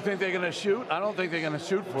 Do you think they're going to shoot? I don't think they're going to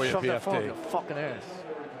shoot for you, Shove that phone up PFT. your fucking ass.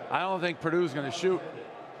 I don't think Purdue's going to shoot.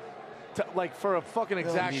 Like for a fucking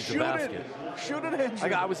exact needs a shoot basket. it. Shoot it in.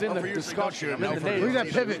 Like I was in the discussion. I'm in the neighborhood. Look at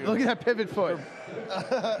that pivot. Look at that pivot foot.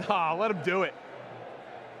 Oh, let him do it.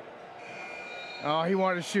 Oh, he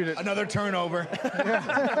wanted to shoot it. Another turnover.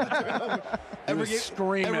 Every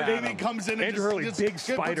game he comes in and Andrew Hurley, just big puts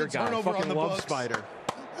spider a guy. turnover Fucking on the love books. spider.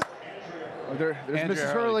 Oh, there's Andrew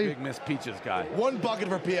Mrs. Hurley, Hurley. big Miss Peaches guy. One bucket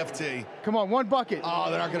for PFT. Come on, one bucket. Oh,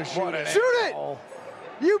 they're not going to shoot it. Shoot it!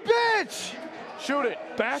 You bitch! Shoot it.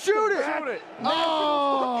 Shoot it! Shoot it.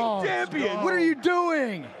 Oh! Champion. What are you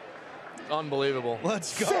doing? Unbelievable.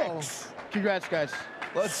 Let's go. 6. Congrats, guys.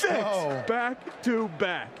 Let's go. Back to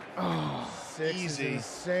back. Oh, 6 Easy. is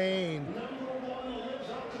insane.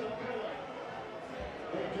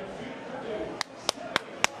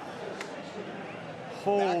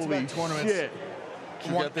 Holy Back-to-back tournaments. shit.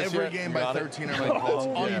 Won get this every yet? game You by got it? 13 or more points.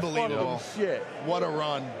 Oh, Unbelievable. shit. What a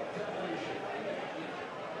run.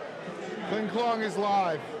 Kling Klong is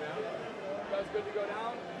live.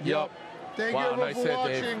 Yep. Thank Wow, you everyone nice for hit,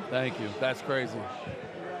 watching. Dave. Thank you. That's crazy.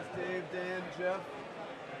 Dave, Dan, Jeff.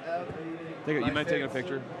 You meant taking a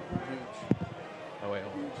picture? Oh, wait,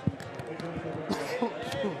 hold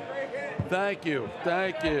on. Thank you.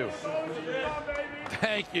 Thank you.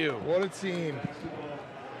 Thank you. What a team.